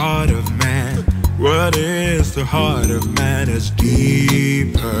is the heart of man? What is the heart of man is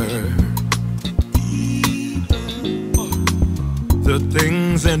deeper. The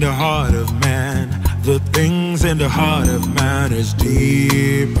things in the heart of man, the things in the heart of man is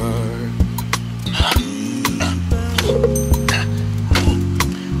deeper.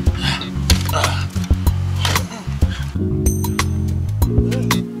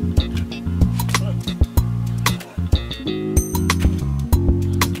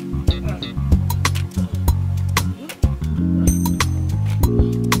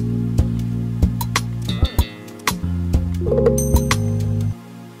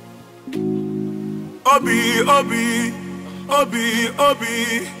 Obi, Obi, Obi,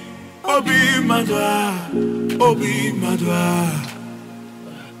 Obi, Obi, Madra, Obi, Madra.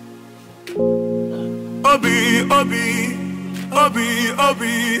 Obi, Obi, Obi,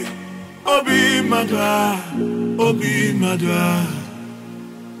 Obi, Obi, Madra, Obi, Madra.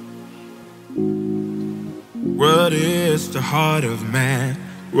 What is the heart of man?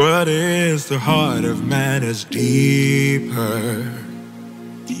 What is the heart of man is deeper.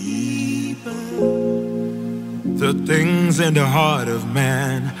 The things in the heart of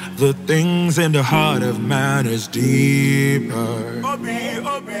man, the things in the heart of man is deeper.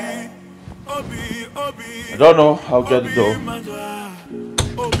 I don't know. I'll get it though.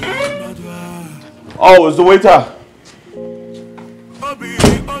 Oh, it's the waiter. Obi,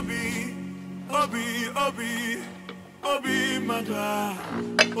 Obi, Obi, Obi, Obi, Madra,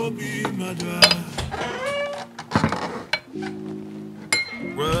 Obi, Madra.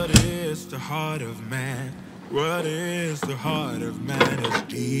 What is the heart of man? What is the heart of man is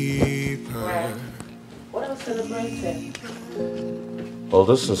deeper. What else celebrating? Oh,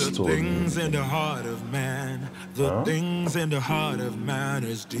 this is The too. things in the heart of man, the things in the heart of man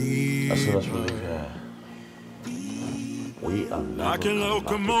is deeper. As soon as we leave here, we are never Like a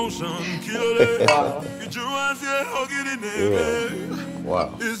locomotion, kill it. it. Get your eyes here, hug it in there.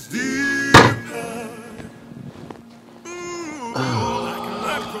 Wow. It's deeper. Like a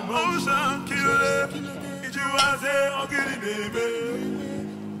locomotion, kill it. Get your eyes here, hug it in there.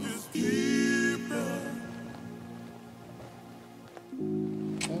 It's deeper.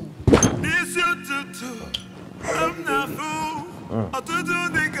 It's your tutu. I'm not fool. I do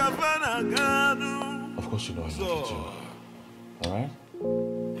the kafana. Of course you know I love you too. Alright?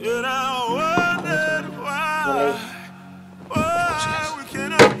 And I wondered why we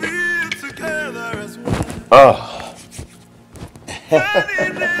cannot be together as one. Oh.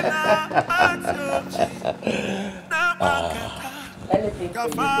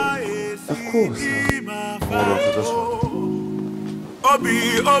 Of course. Hold on to this one. Obi,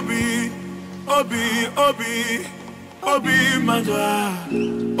 Obi, Obi, Obi, Obi, Madwa,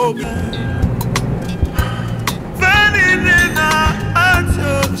 Obi. Vanina,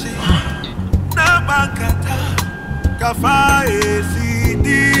 Atochi, Nabakata, Kafae,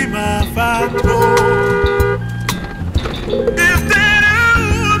 Sidi, Mafato. If they knew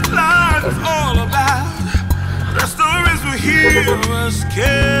what life is all about, the stories we hear was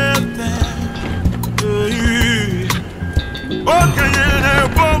scared them. Okay, yeah,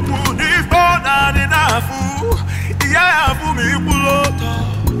 Bobu, if not enough, yeah, for me, Puloto.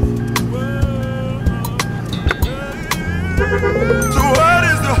 So, what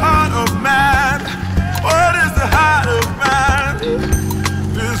is the heart of man? What is the heart of man?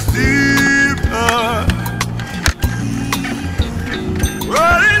 It's deeper.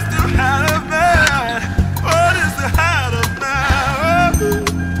 What is the heart of man? What is the heart of man?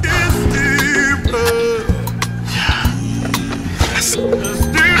 It's deeper. It's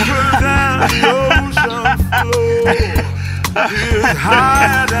deeper than the ocean floor. It's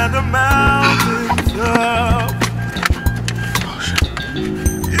higher than the mountain top.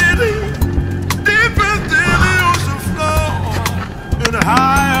 It is deeper than the ocean floor and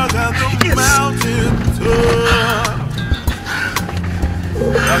higher than the mountain top.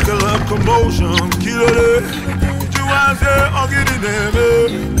 Like a locomotion, kill it. Get your eyes there, I'll get in there.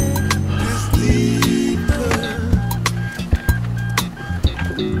 It's deeper.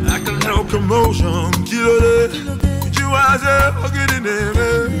 Like a locomotion, kill it. Get your eyes there, I'll get in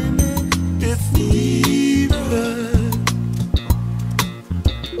there. It's deeper.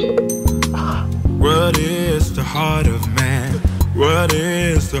 What is the heart of man? What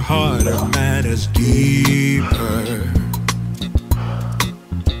is the heart of man is deeper.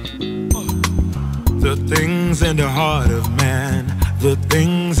 The things in the heart of man, the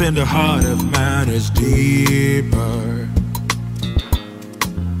things in the heart of man is deeper.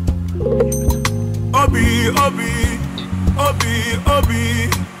 Obi, Obi, Obi, Obi,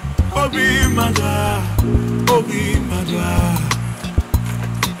 Obi, Madwa, Obi, Madwa.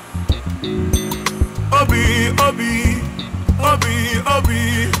 Obi, Obi, Obi,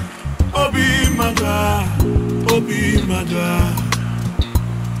 Obi, Obi, Madwa, Obi, Madwa.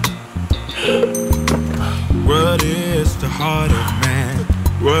 What is the heart of man?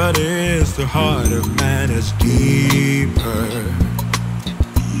 What is the heart of man is deeper.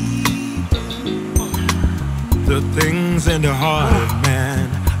 The things in the heart of man,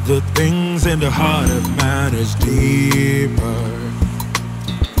 the things in the heart of man is deeper.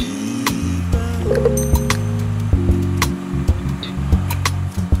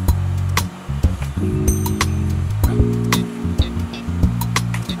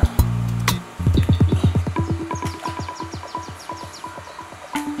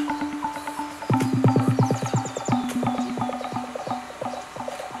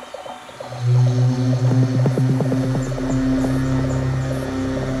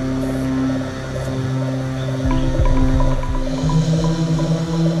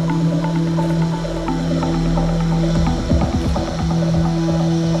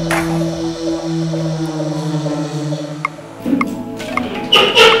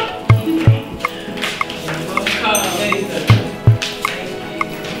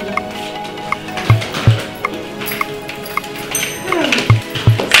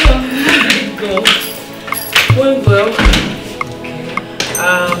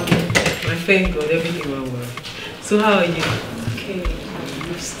 Thank God, everything went well. So how are you? Okay, I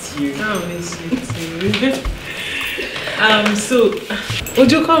missed you. I miss you too. So,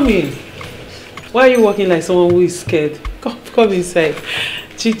 would you come in? Why are you walking like someone who is scared? Come inside.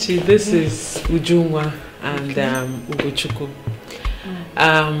 Chichi, this is Ujunwa and Ugochukwu.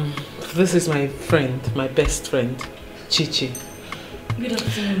 This is my friend, my best friend, Chichi. Good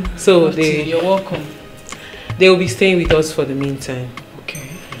afternoon. So you're welcome. They will be staying with us for the meantime. Okay.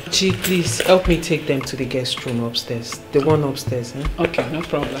 Chi, please help me take them to the guest room upstairs. The one upstairs. Eh? Okay, no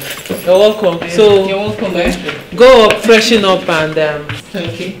problem. You're welcome. So you're welcome. Go up, freshen up, and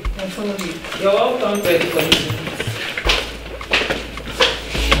thank you. I'll follow you. You're welcome. Ready for you.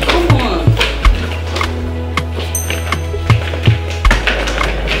 Come on.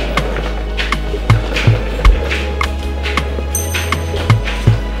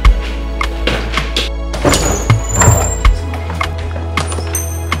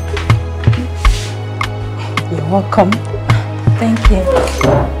 You're welcome. Thank you.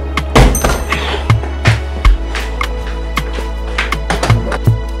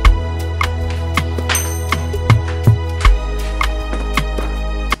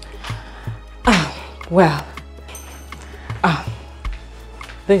 Well,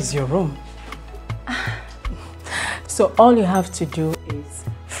 this is your room. So all you have to do is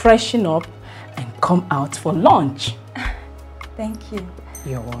freshen up and come out for lunch. Thank you.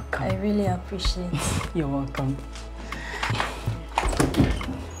 You're welcome. I really appreciate it. You're welcome.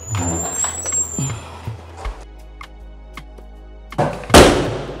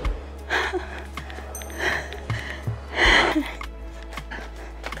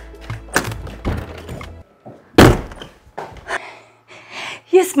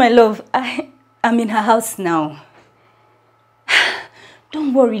 Yes, my love. I'm in her house now.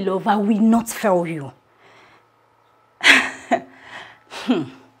 Don't worry, love. I will not fail you.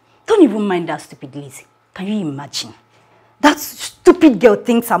 Don't even mind that stupid Lizzy. Can you imagine? That stupid girl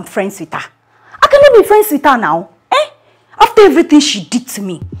thinks I'm friends with her. I cannot be friends with her now. After everything she did to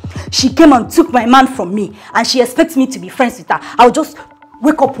me, she came and took my man from me, and she expects me to be friends with her. I'll just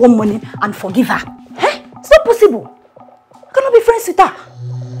wake up one morning and forgive her. It's not possible. I cannot be friends with her.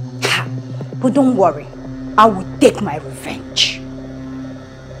 But don't worry, I will take my revenge.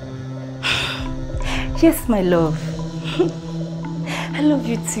 Yes, my love. I love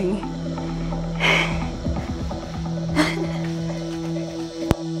you too.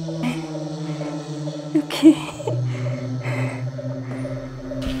 Okay.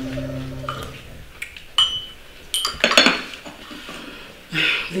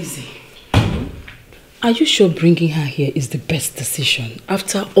 Lizzy, are you sure bringing her here is the best decision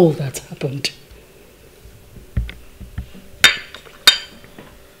after all that happened?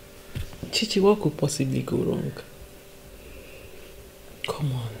 Chichi, what could possibly go wrong?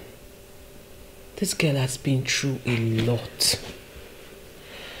 Come on. This girl has been through a lot.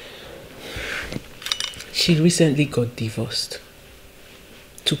 She recently got divorced.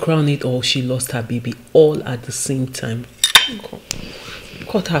 To crown it all, she lost her baby all at the same time.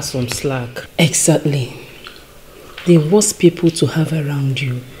 Cut her some slack. Exactly. The worst people to have around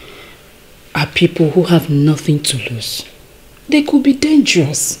you are people who have nothing to lose. They could be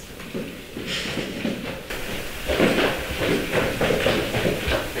dangerous.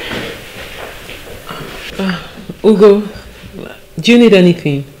 Ugo, do you need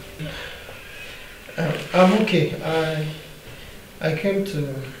anything? I'm okay. I came to...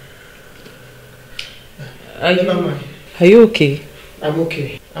 Never mind. Are you okay? I'm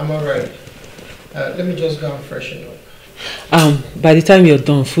okay. I'm alright. Let me just go and freshen up. By the time you're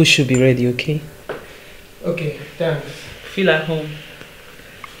done, food should be ready, okay? Okay, thanks. Feel at home.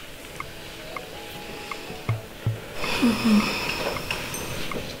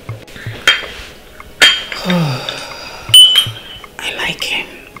 I like him.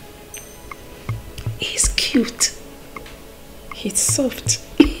 He's cute. He's soft.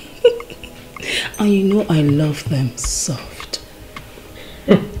 And you know I love them soft.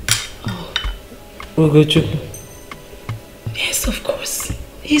 Ugochukwu. Yes, of course.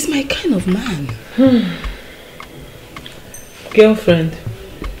 He's my kind of man. Girlfriend,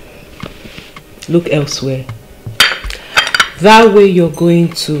 look elsewhere. That way you're going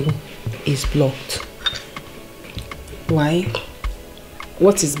to is blocked. Why?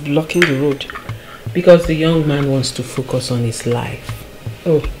 What is blocking the road? Because the young man wants to focus on his life.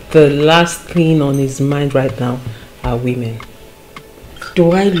 Oh, the last thing on his mind right now are women.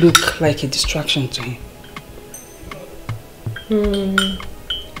 Do I look like a distraction to him?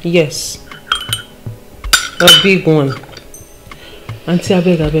 Yes. A big one. Auntie, I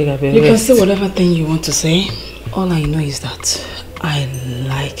beg. You can say whatever thing you want to say. All I know is that I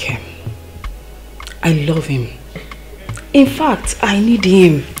like him. I love him. In fact, I need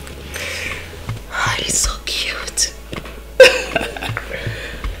him. He's so cute.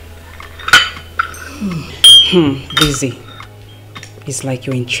 Lizzy, it's like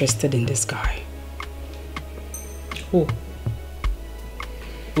you're interested in this guy. Who?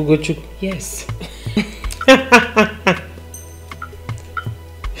 Ugezu? Yes.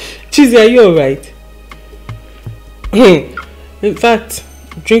 Chizzy, are you alright? In fact,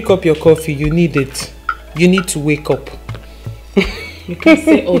 drink up your coffee. You need it. You need to wake up. You can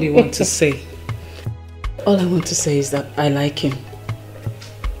say all you want to say. All I want to say is that I like him.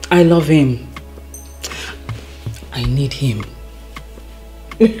 I love him. I need him.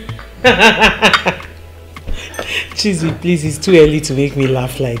 Chizzy, please, it's too early to make me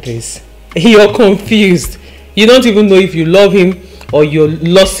laugh like this. You're confused. You don't even know if you love him or you're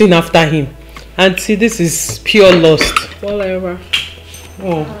lusting after him. And see, this is pure lust. Whatever.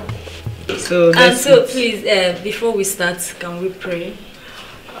 Oh. So please, before we start, can we pray?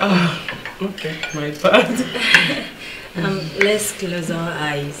 Okay, my bad. Let's close our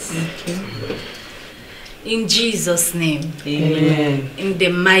eyes. Okay. In Jesus' name. Amen. In the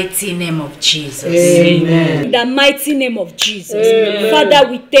mighty name of Jesus. Amen. In the mighty name of Jesus. Amen. Father,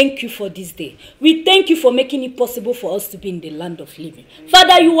 we thank you for this day. We thank you for making it possible for us to be in the land of living.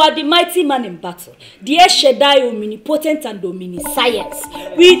 Father, you are the mighty man in battle. The El Shaddai, omnipotent and omniscience.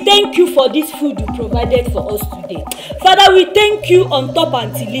 We thank you for this food you provided for us today. Father, we thank you on top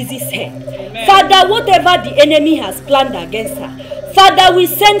Auntie Lizzy's head. Amen. Father, whatever the enemy has planned against her, Father, we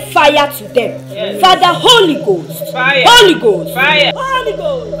send fire to them. Yes. Father, Holy Ghost, fire. Holy Ghost, fire. Holy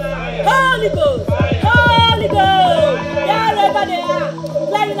Ghost, fire. Holy Ghost, fire. Holy Ghost. Wherever they are,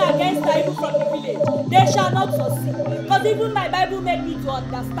 planning against her even from the village, they shall not succeed. Because even my Bible made me to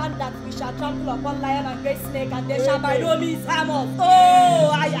understand that we shall trample upon lion and great snake, and they shall by no means harm us.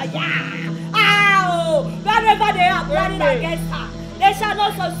 Oh, ay, ay, ay. Oh, wherever they are planning against her, they shall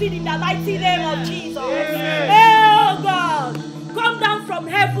not succeed in the mighty name of Jesus. Oh God. Come down from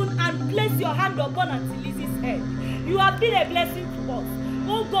heaven and place your hand upon Auntie Lizzy's head. You have been a blessing to us.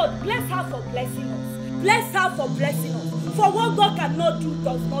 Oh God, bless her for blessing us. Bless her for blessing us. For what God cannot do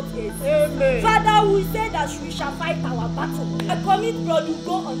does not exist. Amen. Father, we say that we shall fight our battle. A commit blood will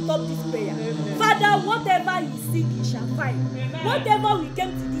go on top this prayer. Amen. Father, whatever you seek, we shall find. Whatever we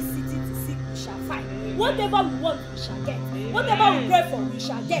came to this city to seek, we shall find. Whatever we want, we shall get. Whatever we pray for, we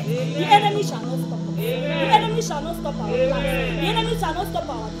shall get. The enemy shall not stop us. The enemy shall not stop our plans. The enemy shall not stop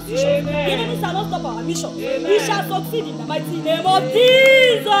our decision. The enemy shall not stop our mission. We shall succeed in the mighty name of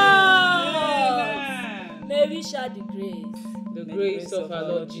Jesus. May we share the grace. The grace of our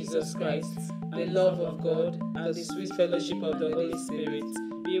Lord Jesus Christ, the love of God, and the sweet fellowship of the Holy Spirit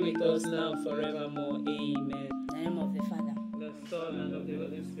be with us now and forevermore. Amen. In the name of the Father, the Son, and of the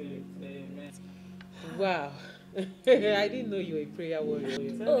Holy Spirit. Amen. Wow. I didn't know you were a prayer warrior.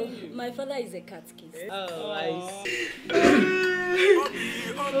 Oh, my father is a catechist. Oh, I see.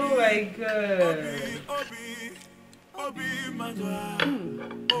 Oh my God.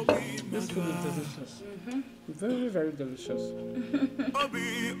 This food is delicious. Very, very delicious.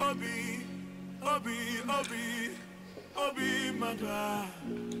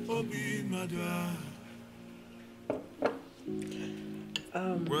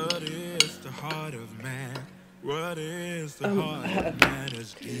 What is the heart of man? What is the heart of man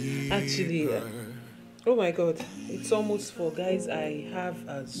is deeper. Actually, oh my God, it's almost 4, guys. I have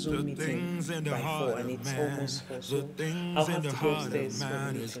a Zoom meeting by 4 and it's almost 4, so I'll have to go upstairs for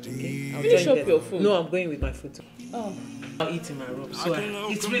the meeting. Okay? Finish up your food. No, I'm going with my food. Oh. I'll eat in my room. So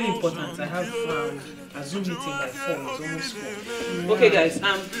it's really important. I have a Zoom meeting by 4. It's almost 4. Okay, guys.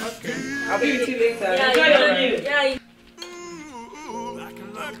 Okay. I'll be with you later. Yeah, enjoy your meal. Yeah.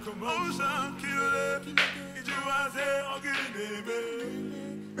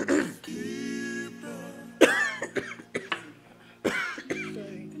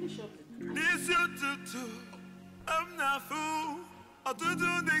 This you tutu, I'm not fool. I do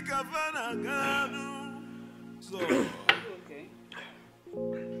the Gavana Ganu. So, okay.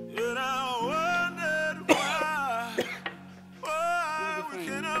 And I wondered why we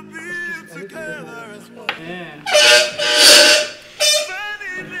cannot be together as one. Yeah.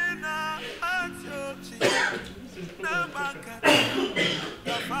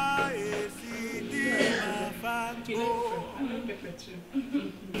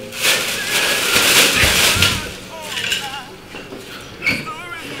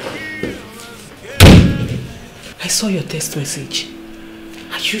 I saw your text message.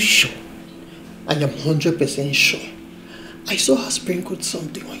 Are you sure? I am 100% sure. I saw her sprinkled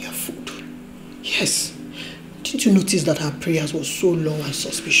something on your food. Yes. Didn't you notice that her prayers were so long and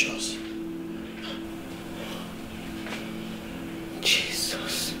suspicious?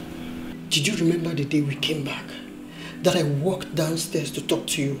 Jesus. Did you remember the day we came back? That I walked downstairs to talk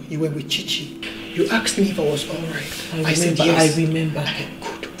to you. You were with Chichi. You asked me if I was alright. I said yes. I remember. Okay,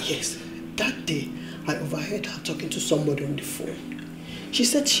 good. Yes. That day, I overheard her talking to somebody on the phone. She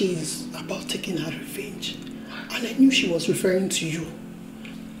said she's about taking her revenge. And I knew she was referring to you.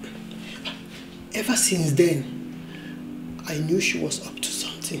 Ever since then, I knew she was up to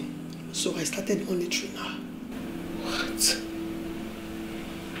something. So I started monitoring her. What?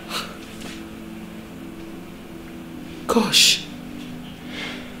 Gosh.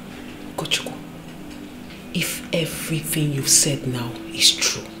 Kochuko, if everything you've said now is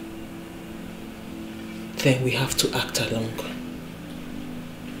true, then we have to act along.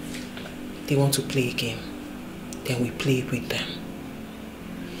 They want to play a game, then we play with them.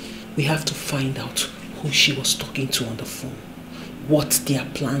 We have to find out who she was talking to on the phone, what their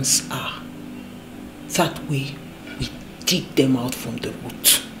plans are. That way, we dig them out from the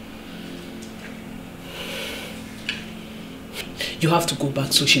root. You have to go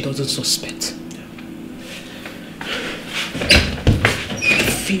back so she doesn't suspect.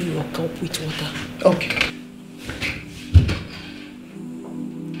 Fill your cup with water. Okay.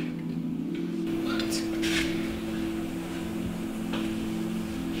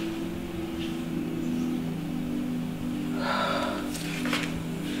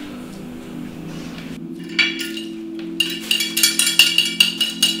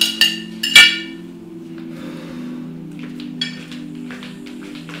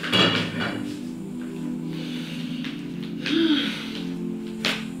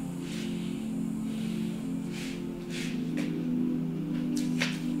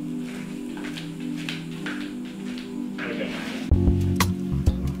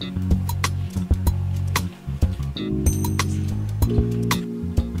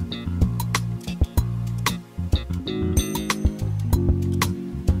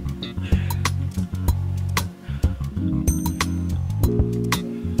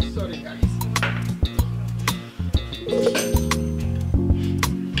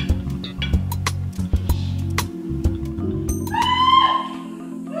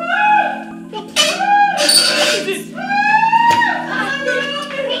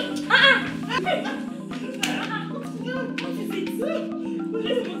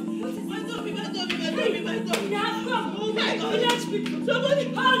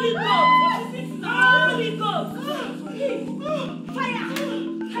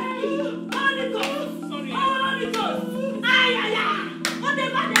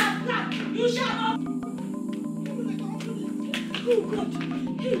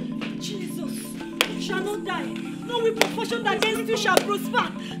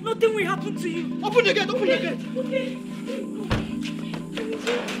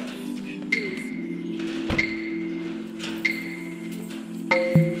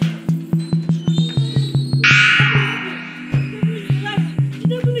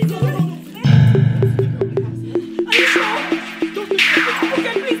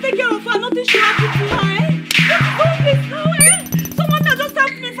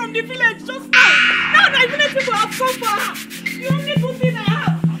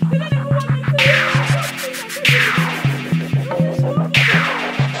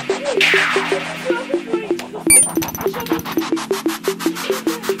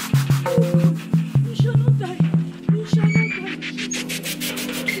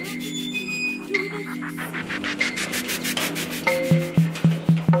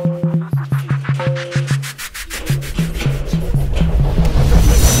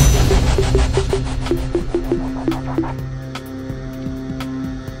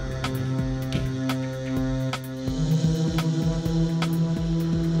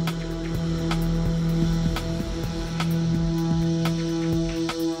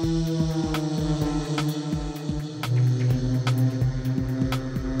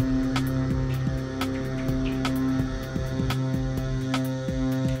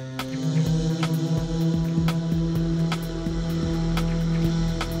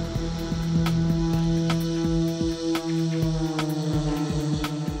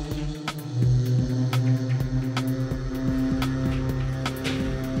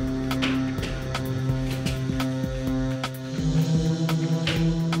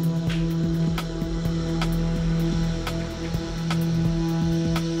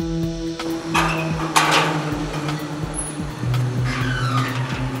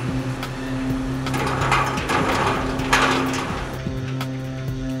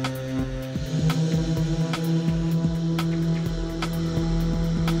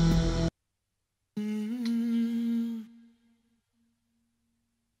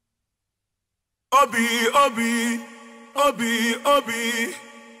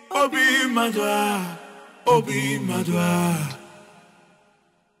 Obi madwa.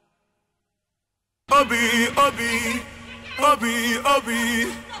 Obi, Obi, Obi,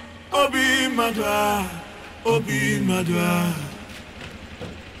 Obi, Obi Madwa, Obi Madwa.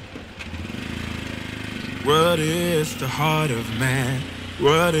 What is the heart of man?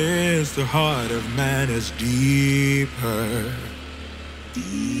 What is the heart of man is deeper.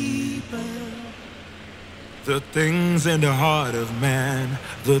 Deeper. The things in the heart of man,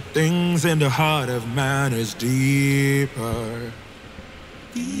 the things in the heart of man is deeper.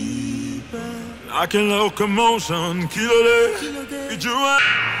 Deeper. Like a locomotion, kilo did you want?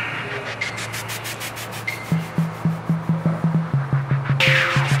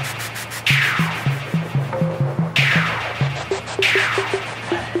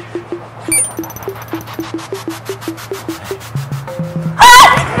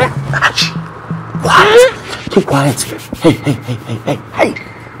 What? Keep quiet. Hey.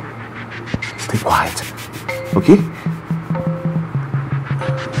 Stay quiet. Okay?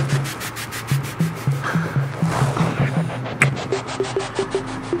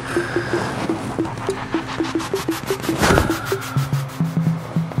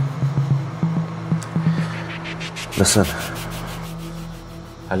 Listen,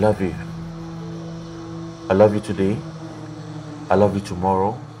 I love you. I love you today. I love you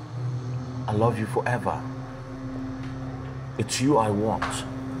tomorrow. I love you forever. It's you I want.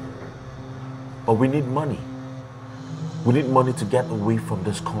 But we need money. We need money to get away from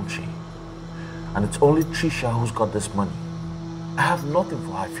this country. And it's only Trisha who's got this money. I have nothing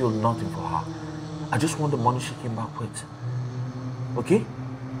for her. I feel nothing for her. I just want the money she came back with. Okay?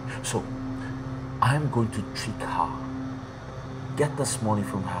 So, I'm going to trick her. Get this money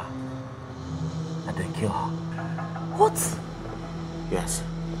from her. And then kill her. What? Yes.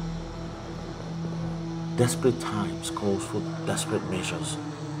 Desperate times calls for desperate measures.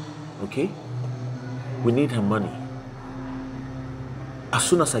 Okay? We need her money. As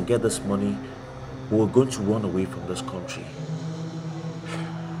soon as I get this money, we're going to run away from this country.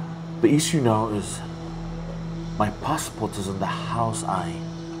 The issue now is my passport is in the house I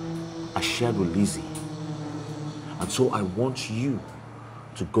shared with Lizzy. And so I want you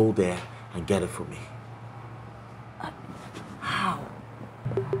to go there and get it for me. How?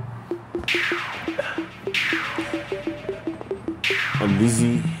 And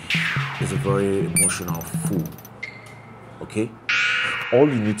Lizzy is a very emotional fool. Okay? All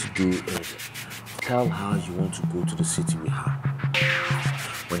you need to do is tell her you want to go to the city with her.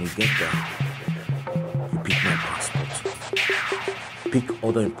 When you get there, you pick my passport, pick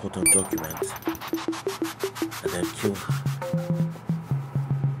other important documents, and then kill her.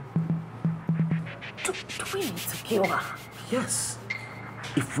 Do we need to kill her? Yes.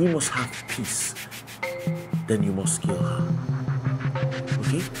 If we must have peace, then you must kill her.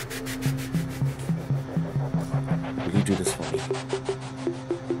 Okay? Will you do this for me?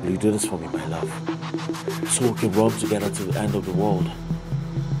 Will you do this for me, my love? So we can run together to the end of the world.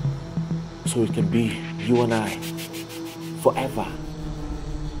 So it can be you and I forever.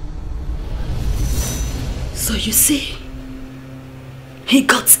 So you see, he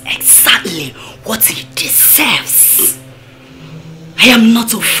got exactly what he deserves. I am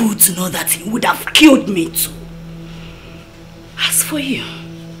not a fool to know that he would have killed me too. As for you,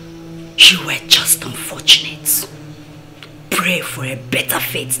 you were just unfortunate. Pray for a better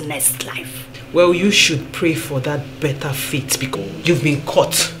fate next life. Well, you should pray for that better fate because you've been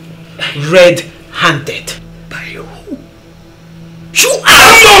caught red-handed. By who? You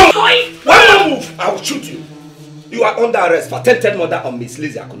are boy! One more move, I will shoot you. You are under arrest for attempted murder on Miss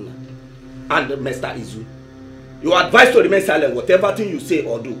Lizzy and Mr. Izu. You are advised to remain silent. Whatever thing you say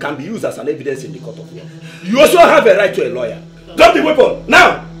or do can be used as an evidence in the court of law. You also have a right to a lawyer. Drop the weapon,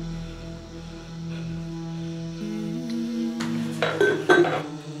 now!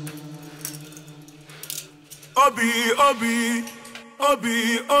 Obi, Obi,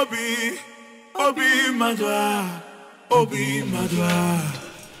 Obi, Obi, Obi Madwa, Obi Madwa.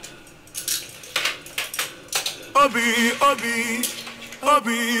 Obi, Obi,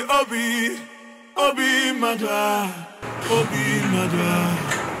 Obi, Obi, Obi Madwa, Obi Madwa.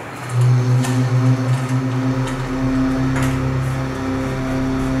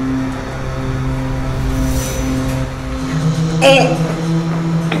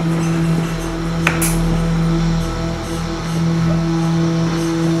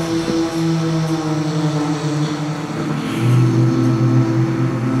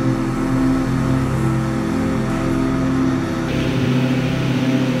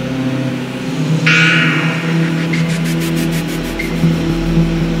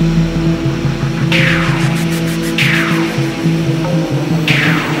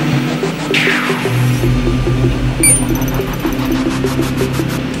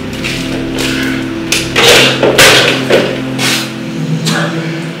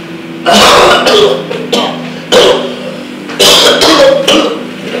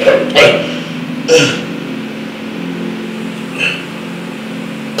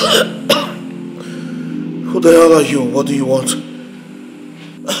 Who the hell are you? What do you want?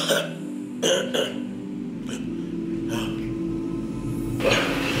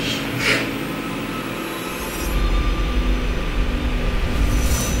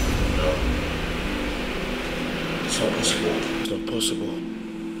 It's not possible. It's not possible.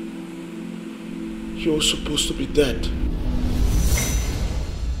 You're supposed to be dead.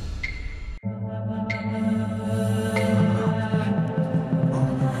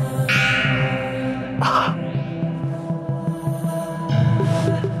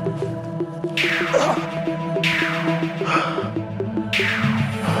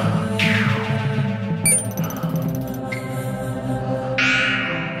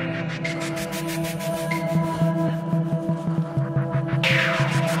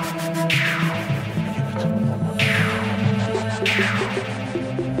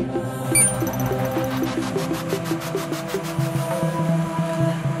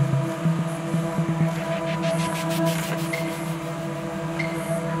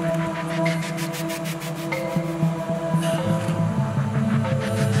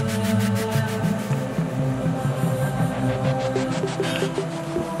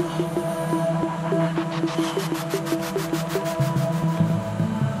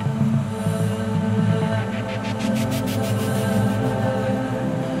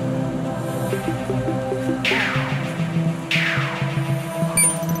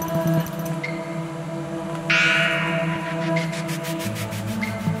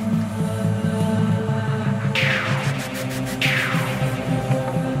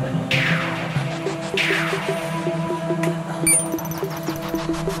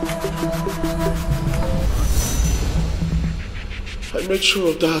 I made sure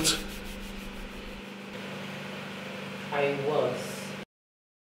of that. I was.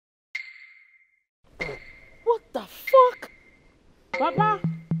 What the fuck? Papa?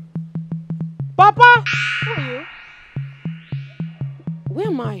 Papa? Who are you? Where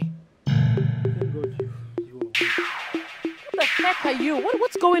am I? What the heck are you?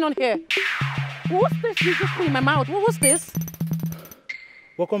 What's going on here? What's this you just put in my mouth? What's this?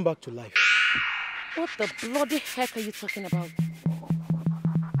 Welcome back to life. What the bloody heck are you talking about?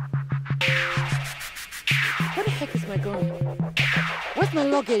 Where the heck is my gun? Where's my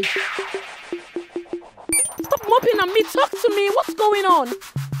luggage? Stop mopping at me! Talk to me! What's going on?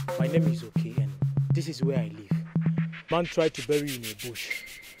 My name is Okay and this is where I live. Man tried to bury you in a bush,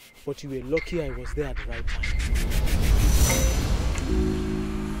 but you were lucky I was there at the right time.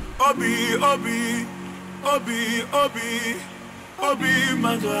 Obi, Obi, Obi, Obi, Obi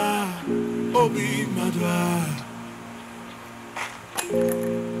Madra, Obi Madra.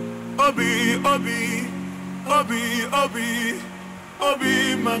 Obi, Obi, Obi, Obi,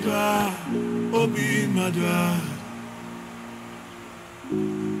 Obi Madra, Obi Madra.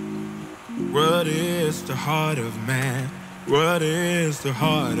 What is the heart of man? What is the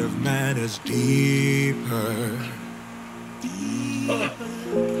heart of man is deeper.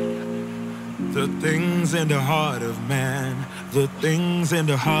 The things in the heart of man, the things in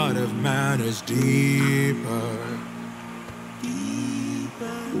the heart of man is deeper.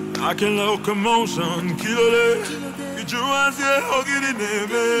 I can locomotion, kilo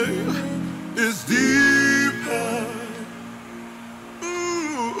it's deeper.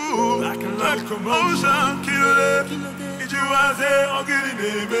 Ooh, I can locomotion, kilo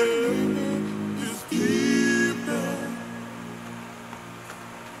it's deeper.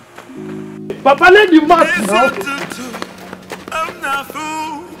 Papa, let the mask now. I'm not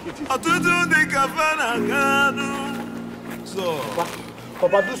fool. So,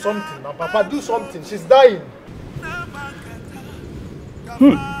 Papa, do something now. Papa, do something. She's dying.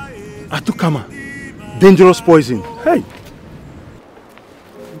 Atukama. Dangerous poison. Hey.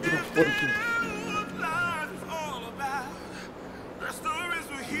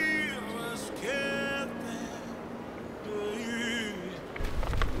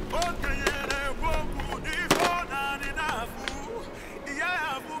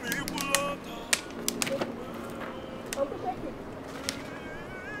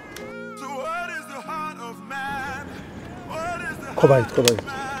 Cover it, cover it.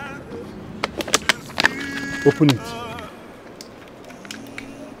 Open it.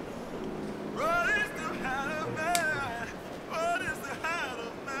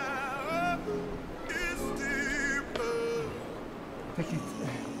 Take it.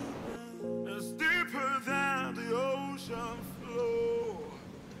 It's deeper than the ocean floor.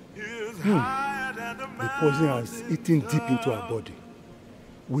 The poison has eaten deep into our body.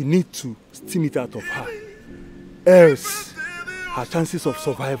 we need to steam it out of her. Else, her chances of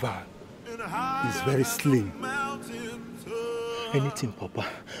survival is very slim. Anything, Papa.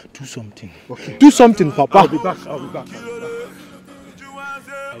 Do something. Okay. Do something, Papa. I'll be back. I'll be back.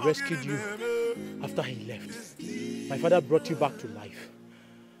 I rescued you after he left. My father brought you back to life.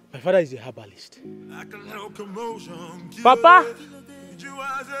 My father is a herbalist. Papa!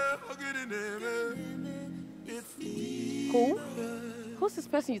 Who? Who's this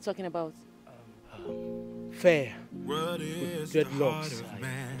person you're talking about? Fair. With dreadlocks.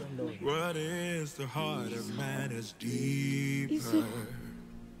 I don't know him. What is the heart of man is deeper.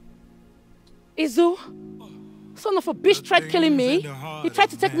 Izu? Son of a bitch tried killing me. He tried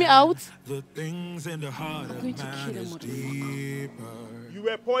to take me out. The things in the heart I'm going to kill him, motherfucker. You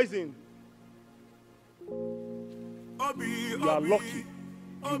were poisoned. You are lucky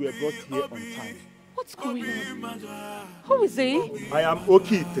you were brought here on time. What's going on? Who is he? I am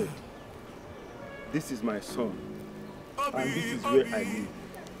Okite. This is my son. And this is where I live.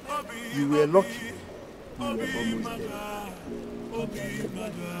 You were lucky. You were almost dead.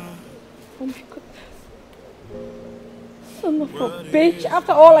 Oh my goodness. Son of a bitch.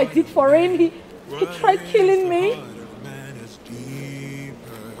 After all I did for him, he tried killing me.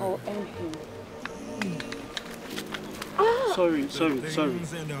 I'll end him. Sorry.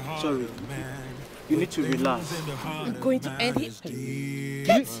 You need to relax. I'm going to end him.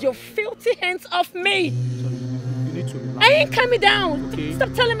 Get your filthy hands off me. You need to relax. I ain't coming down. Okay.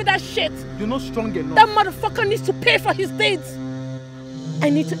 Stop telling me that shit. You're not strong enough. That motherfucker needs to pay for his deeds. I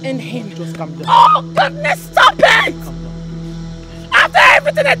need to end him. Just calm down. Oh goodness, stop it! After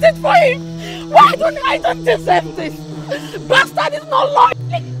everything I did for him, why don't I deserve this? Bastard is not loyal.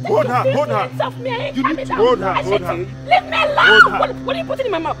 Hold her. You need to hold her. Leave me alone. What are you putting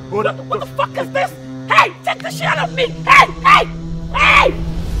in my mouth? What the fuck is this? Hey, take the shit out of me. Hey! I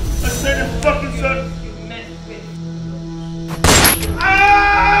said it fucking son.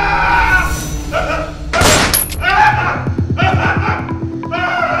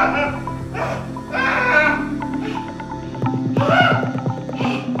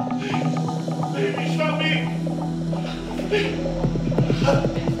 Baby, stop me.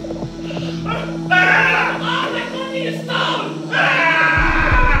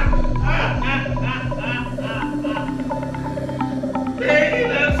 Baby,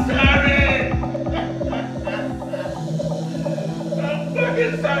 I'm sorry. I'm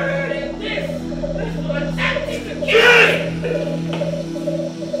fucking sorry.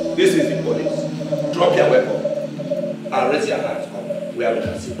 This is the police. Drop your weapon and raise your hands up where we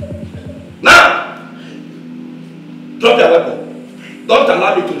can see. Now! Drop your weapon. Don't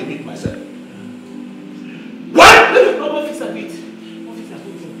allow me to limit myself. What? Officer, wait. Officer,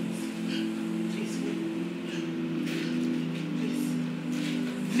 hold on, please.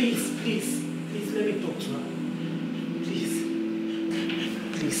 Please, let me talk to her. Please.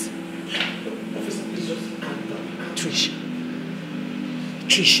 Officer, please just calm down.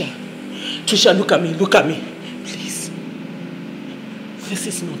 Trisha, look at me. Please. This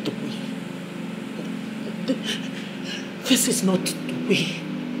is not the way. This is not the way.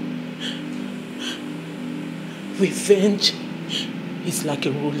 Revenge is like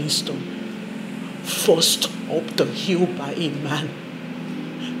a rolling stone, forced up the hill by a man.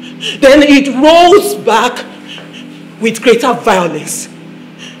 Then it rolls back with greater violence,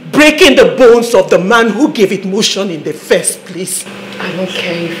 breaking the bones of the man who gave it motion in the first place. I don't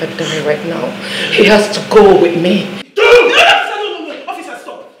care if I die right now. He has to go with me. No. Officer,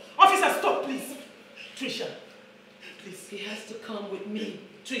 stop, please. Trisha, please, he has to come with me.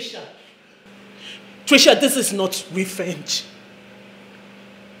 Trisha, this is not revenge.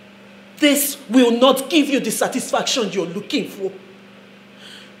 This will not give you the satisfaction you're looking for.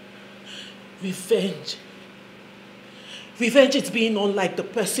 Revenge is being unlike the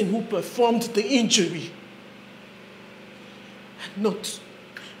person who performed the injury. Not.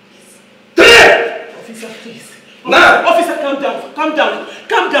 Officer, please. Now! Officer, calm down.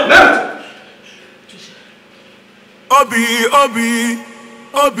 Now! Obi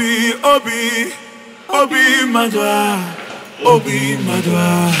Madwa. Obi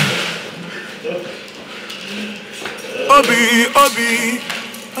Madwa.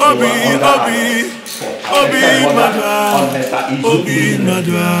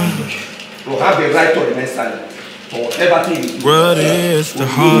 You have the right to remain silent. What is the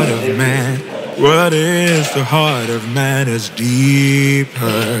heart of man? What is the heart of man is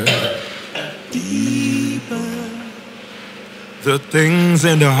deeper. The things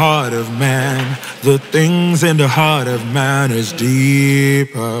in the heart of man, the things in the heart of man is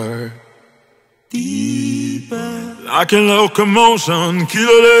deeper. deeper. Like a locomotion,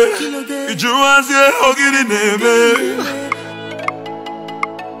 kilo it draws your huggy in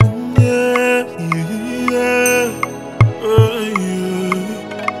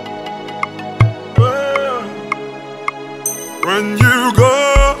when you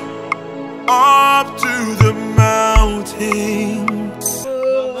go up to the mountains.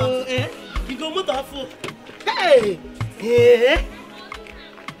 You go move that foot. Hey! Yeah!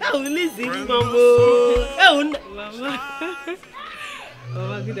 How Lizzy, Mama? Oh, Mama.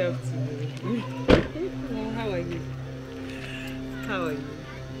 Mama, good afternoon. How are you? How are you?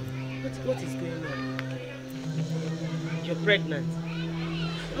 What is going on? You're pregnant.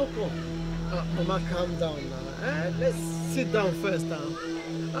 How come? Mama, calm down now. Let's sit down first now.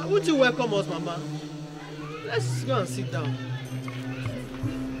 Would you welcome us, Mama? Let's go and sit down.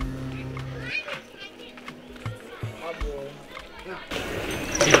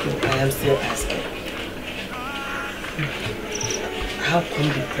 I am still asking. How come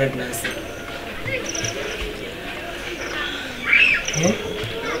the pregnancy?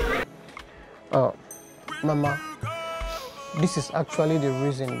 Mama, this is actually the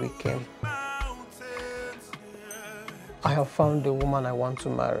reason we came. I have found the woman I want to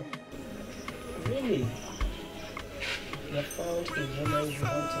marry. Really? You have found a woman you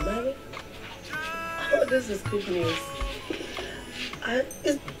want to marry? Oh, this is good news.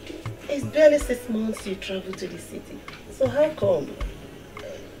 It's barely 6 months you traveled to the city. So how come?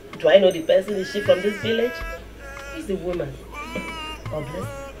 Do I know the person? Is she from this village? Who is the woman? God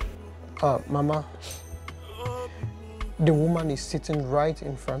bless. Mama, the woman is sitting right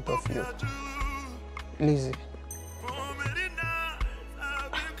in front of you. Lizzy.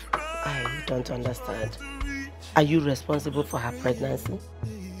 I don't understand. Are you responsible for her pregnancy?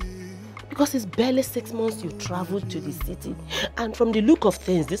 Because it's barely 6 months you traveled to the city. And from the look of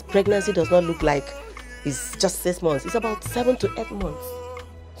things, this pregnancy does not look like it's just 6 months. It's about 7 to 8 months.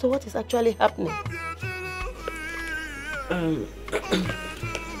 So what is actually happening?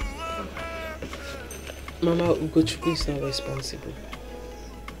 Mama, Ugezu is not responsible.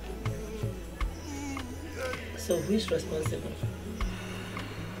 So who is responsible?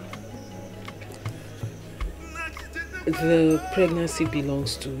 The pregnancy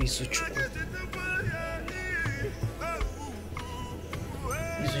belongs to Ugezu.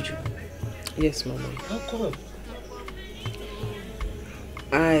 Ugezu? Yes, Mama. How come?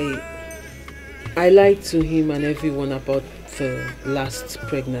 I lied to him and everyone about the last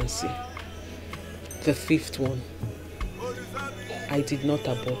pregnancy. The 5th one. I did not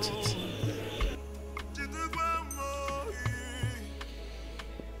abort it.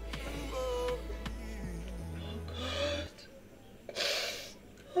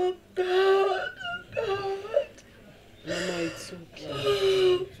 Oh God. Mama, it's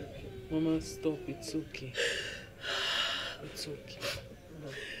okay. Mama, stop. It's okay. It's okay.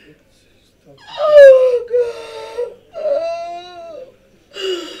 Oh God.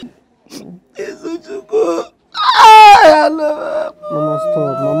 Mama,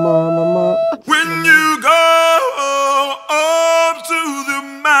 stop. Mama. When you go up to the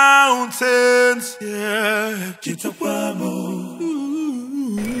mountains, yeah, get up,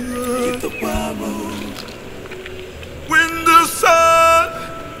 when the sun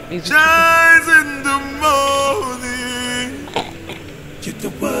shines in the morning, get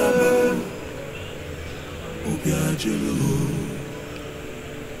up,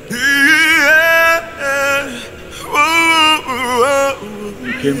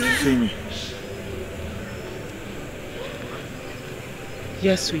 You came to see me.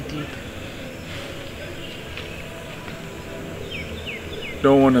 Yes, we did.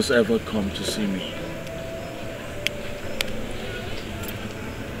 No one has ever come to see me.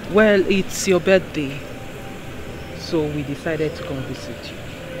 Well, it's your birthday, so we decided to come visit you.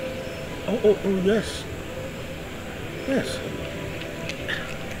 Oh, yes. Yes.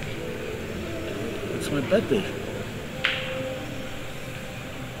 It's my birthday.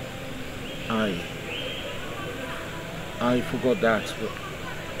 I forgot that, but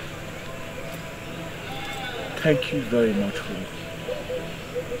thank you very much for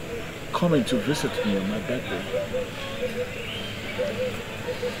coming to visit me on my birthday.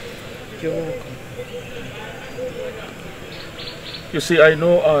 You're welcome. You see, I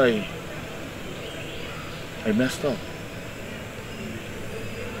know I messed up.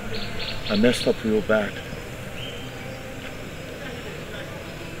 I messed up real bad.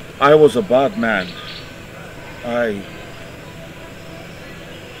 I was a bad man.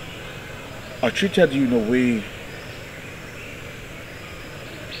 I treated you in a way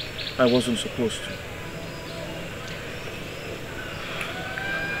I wasn't supposed to.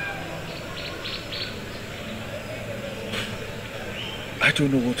 I don't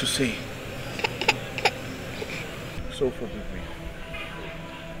know what to say. So forgive me.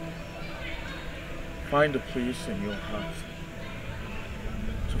 Find a place in your heart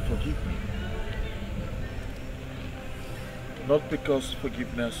to forgive me. Not because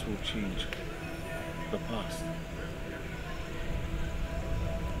forgiveness will change the past,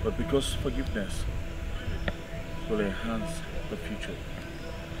 but because forgiveness will enhance the future.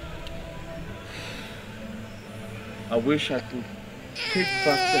 I wish I could take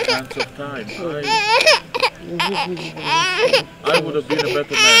back the hands of time. I would have been a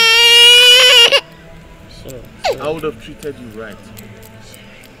better man. I would have treated you right.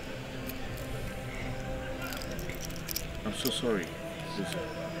 I'm so sorry, Lizzy.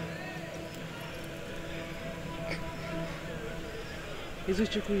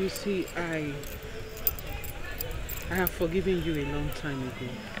 Izuchukwu, you see, I have forgiven you a long time ago.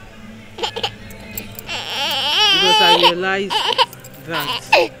 Because I realized that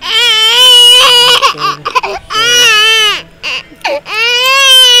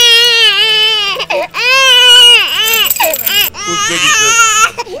whose bed is this?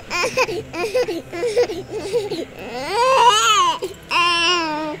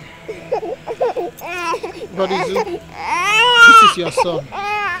 But this is your son.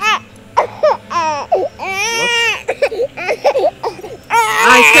 What?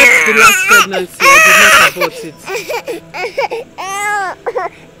 I kept the last pregnancy. I did not abort it.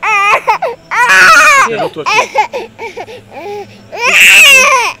 Yeah, don't touch him.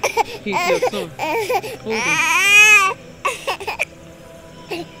 He's your son. Hold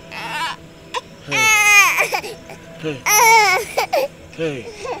him. Hey,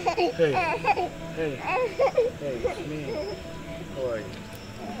 it's me. How are you?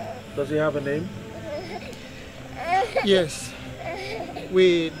 Does he have a name? Yes.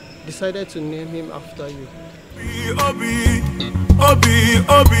 We decided to name him after you. Obi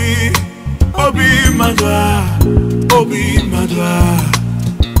Madwa, Obi Madwa.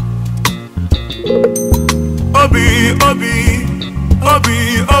 Obi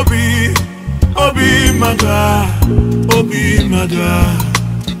Madwa, Obi Madwa.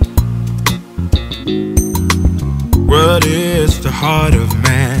 What is the heart of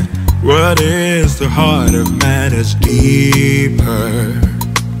man? What is the heart of man is deeper.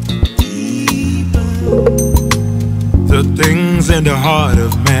 The things in the heart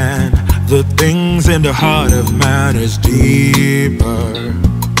of man, the things in the heart of man is deeper.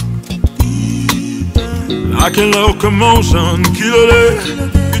 Like a locomotion, killer.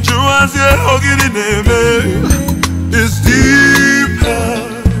 It's deeper.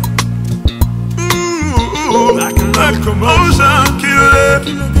 Ooh, like a locomotion, killer.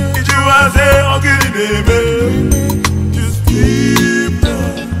 It's deeper.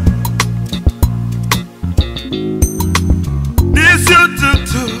 This you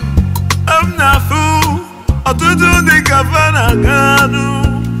do, I'm not fool. I do the Gavana Ganu.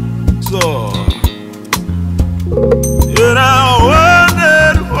 So, and I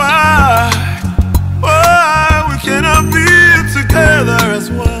wondered why we cannot be together as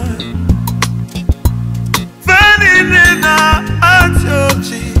one. Finding in our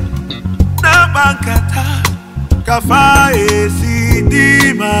Antiochi, Nabankata, Kafae Sidi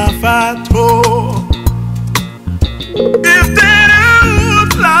Mafato. If they knew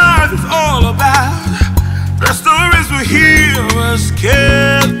what life is all about, the stories we hear were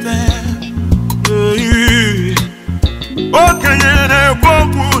scared them. Okay, yeah,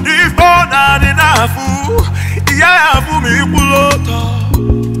 boku di fona di nafu, iya fu mi kuloto.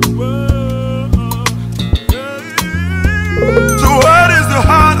 So what is the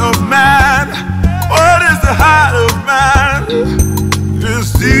heart of man? What is the heart of man?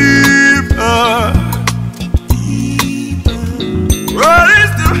 It's deeper. What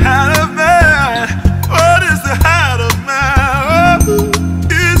is the heart of man? What is the heart of man?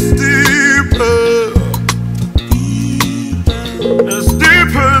 It's deeper. It's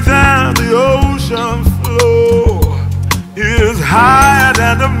deeper than the ocean floor. It's higher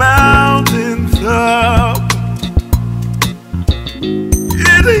than the mountain top.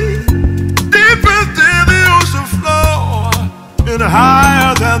 It is deeper than the ocean floor and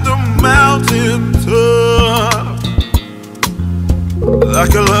higher than the mountain top.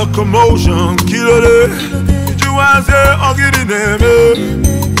 Like a locomotion, killer. Did you want to say, I'll get in there?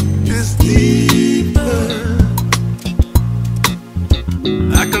 It's deeper.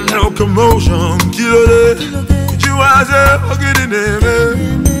 Like a locomotion, killer. Did you want to say, I'll get in there?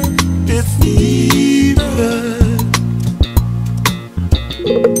 It's deeper.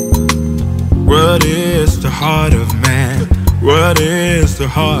 What is the heart of man? What is the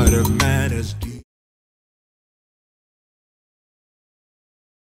heart of man?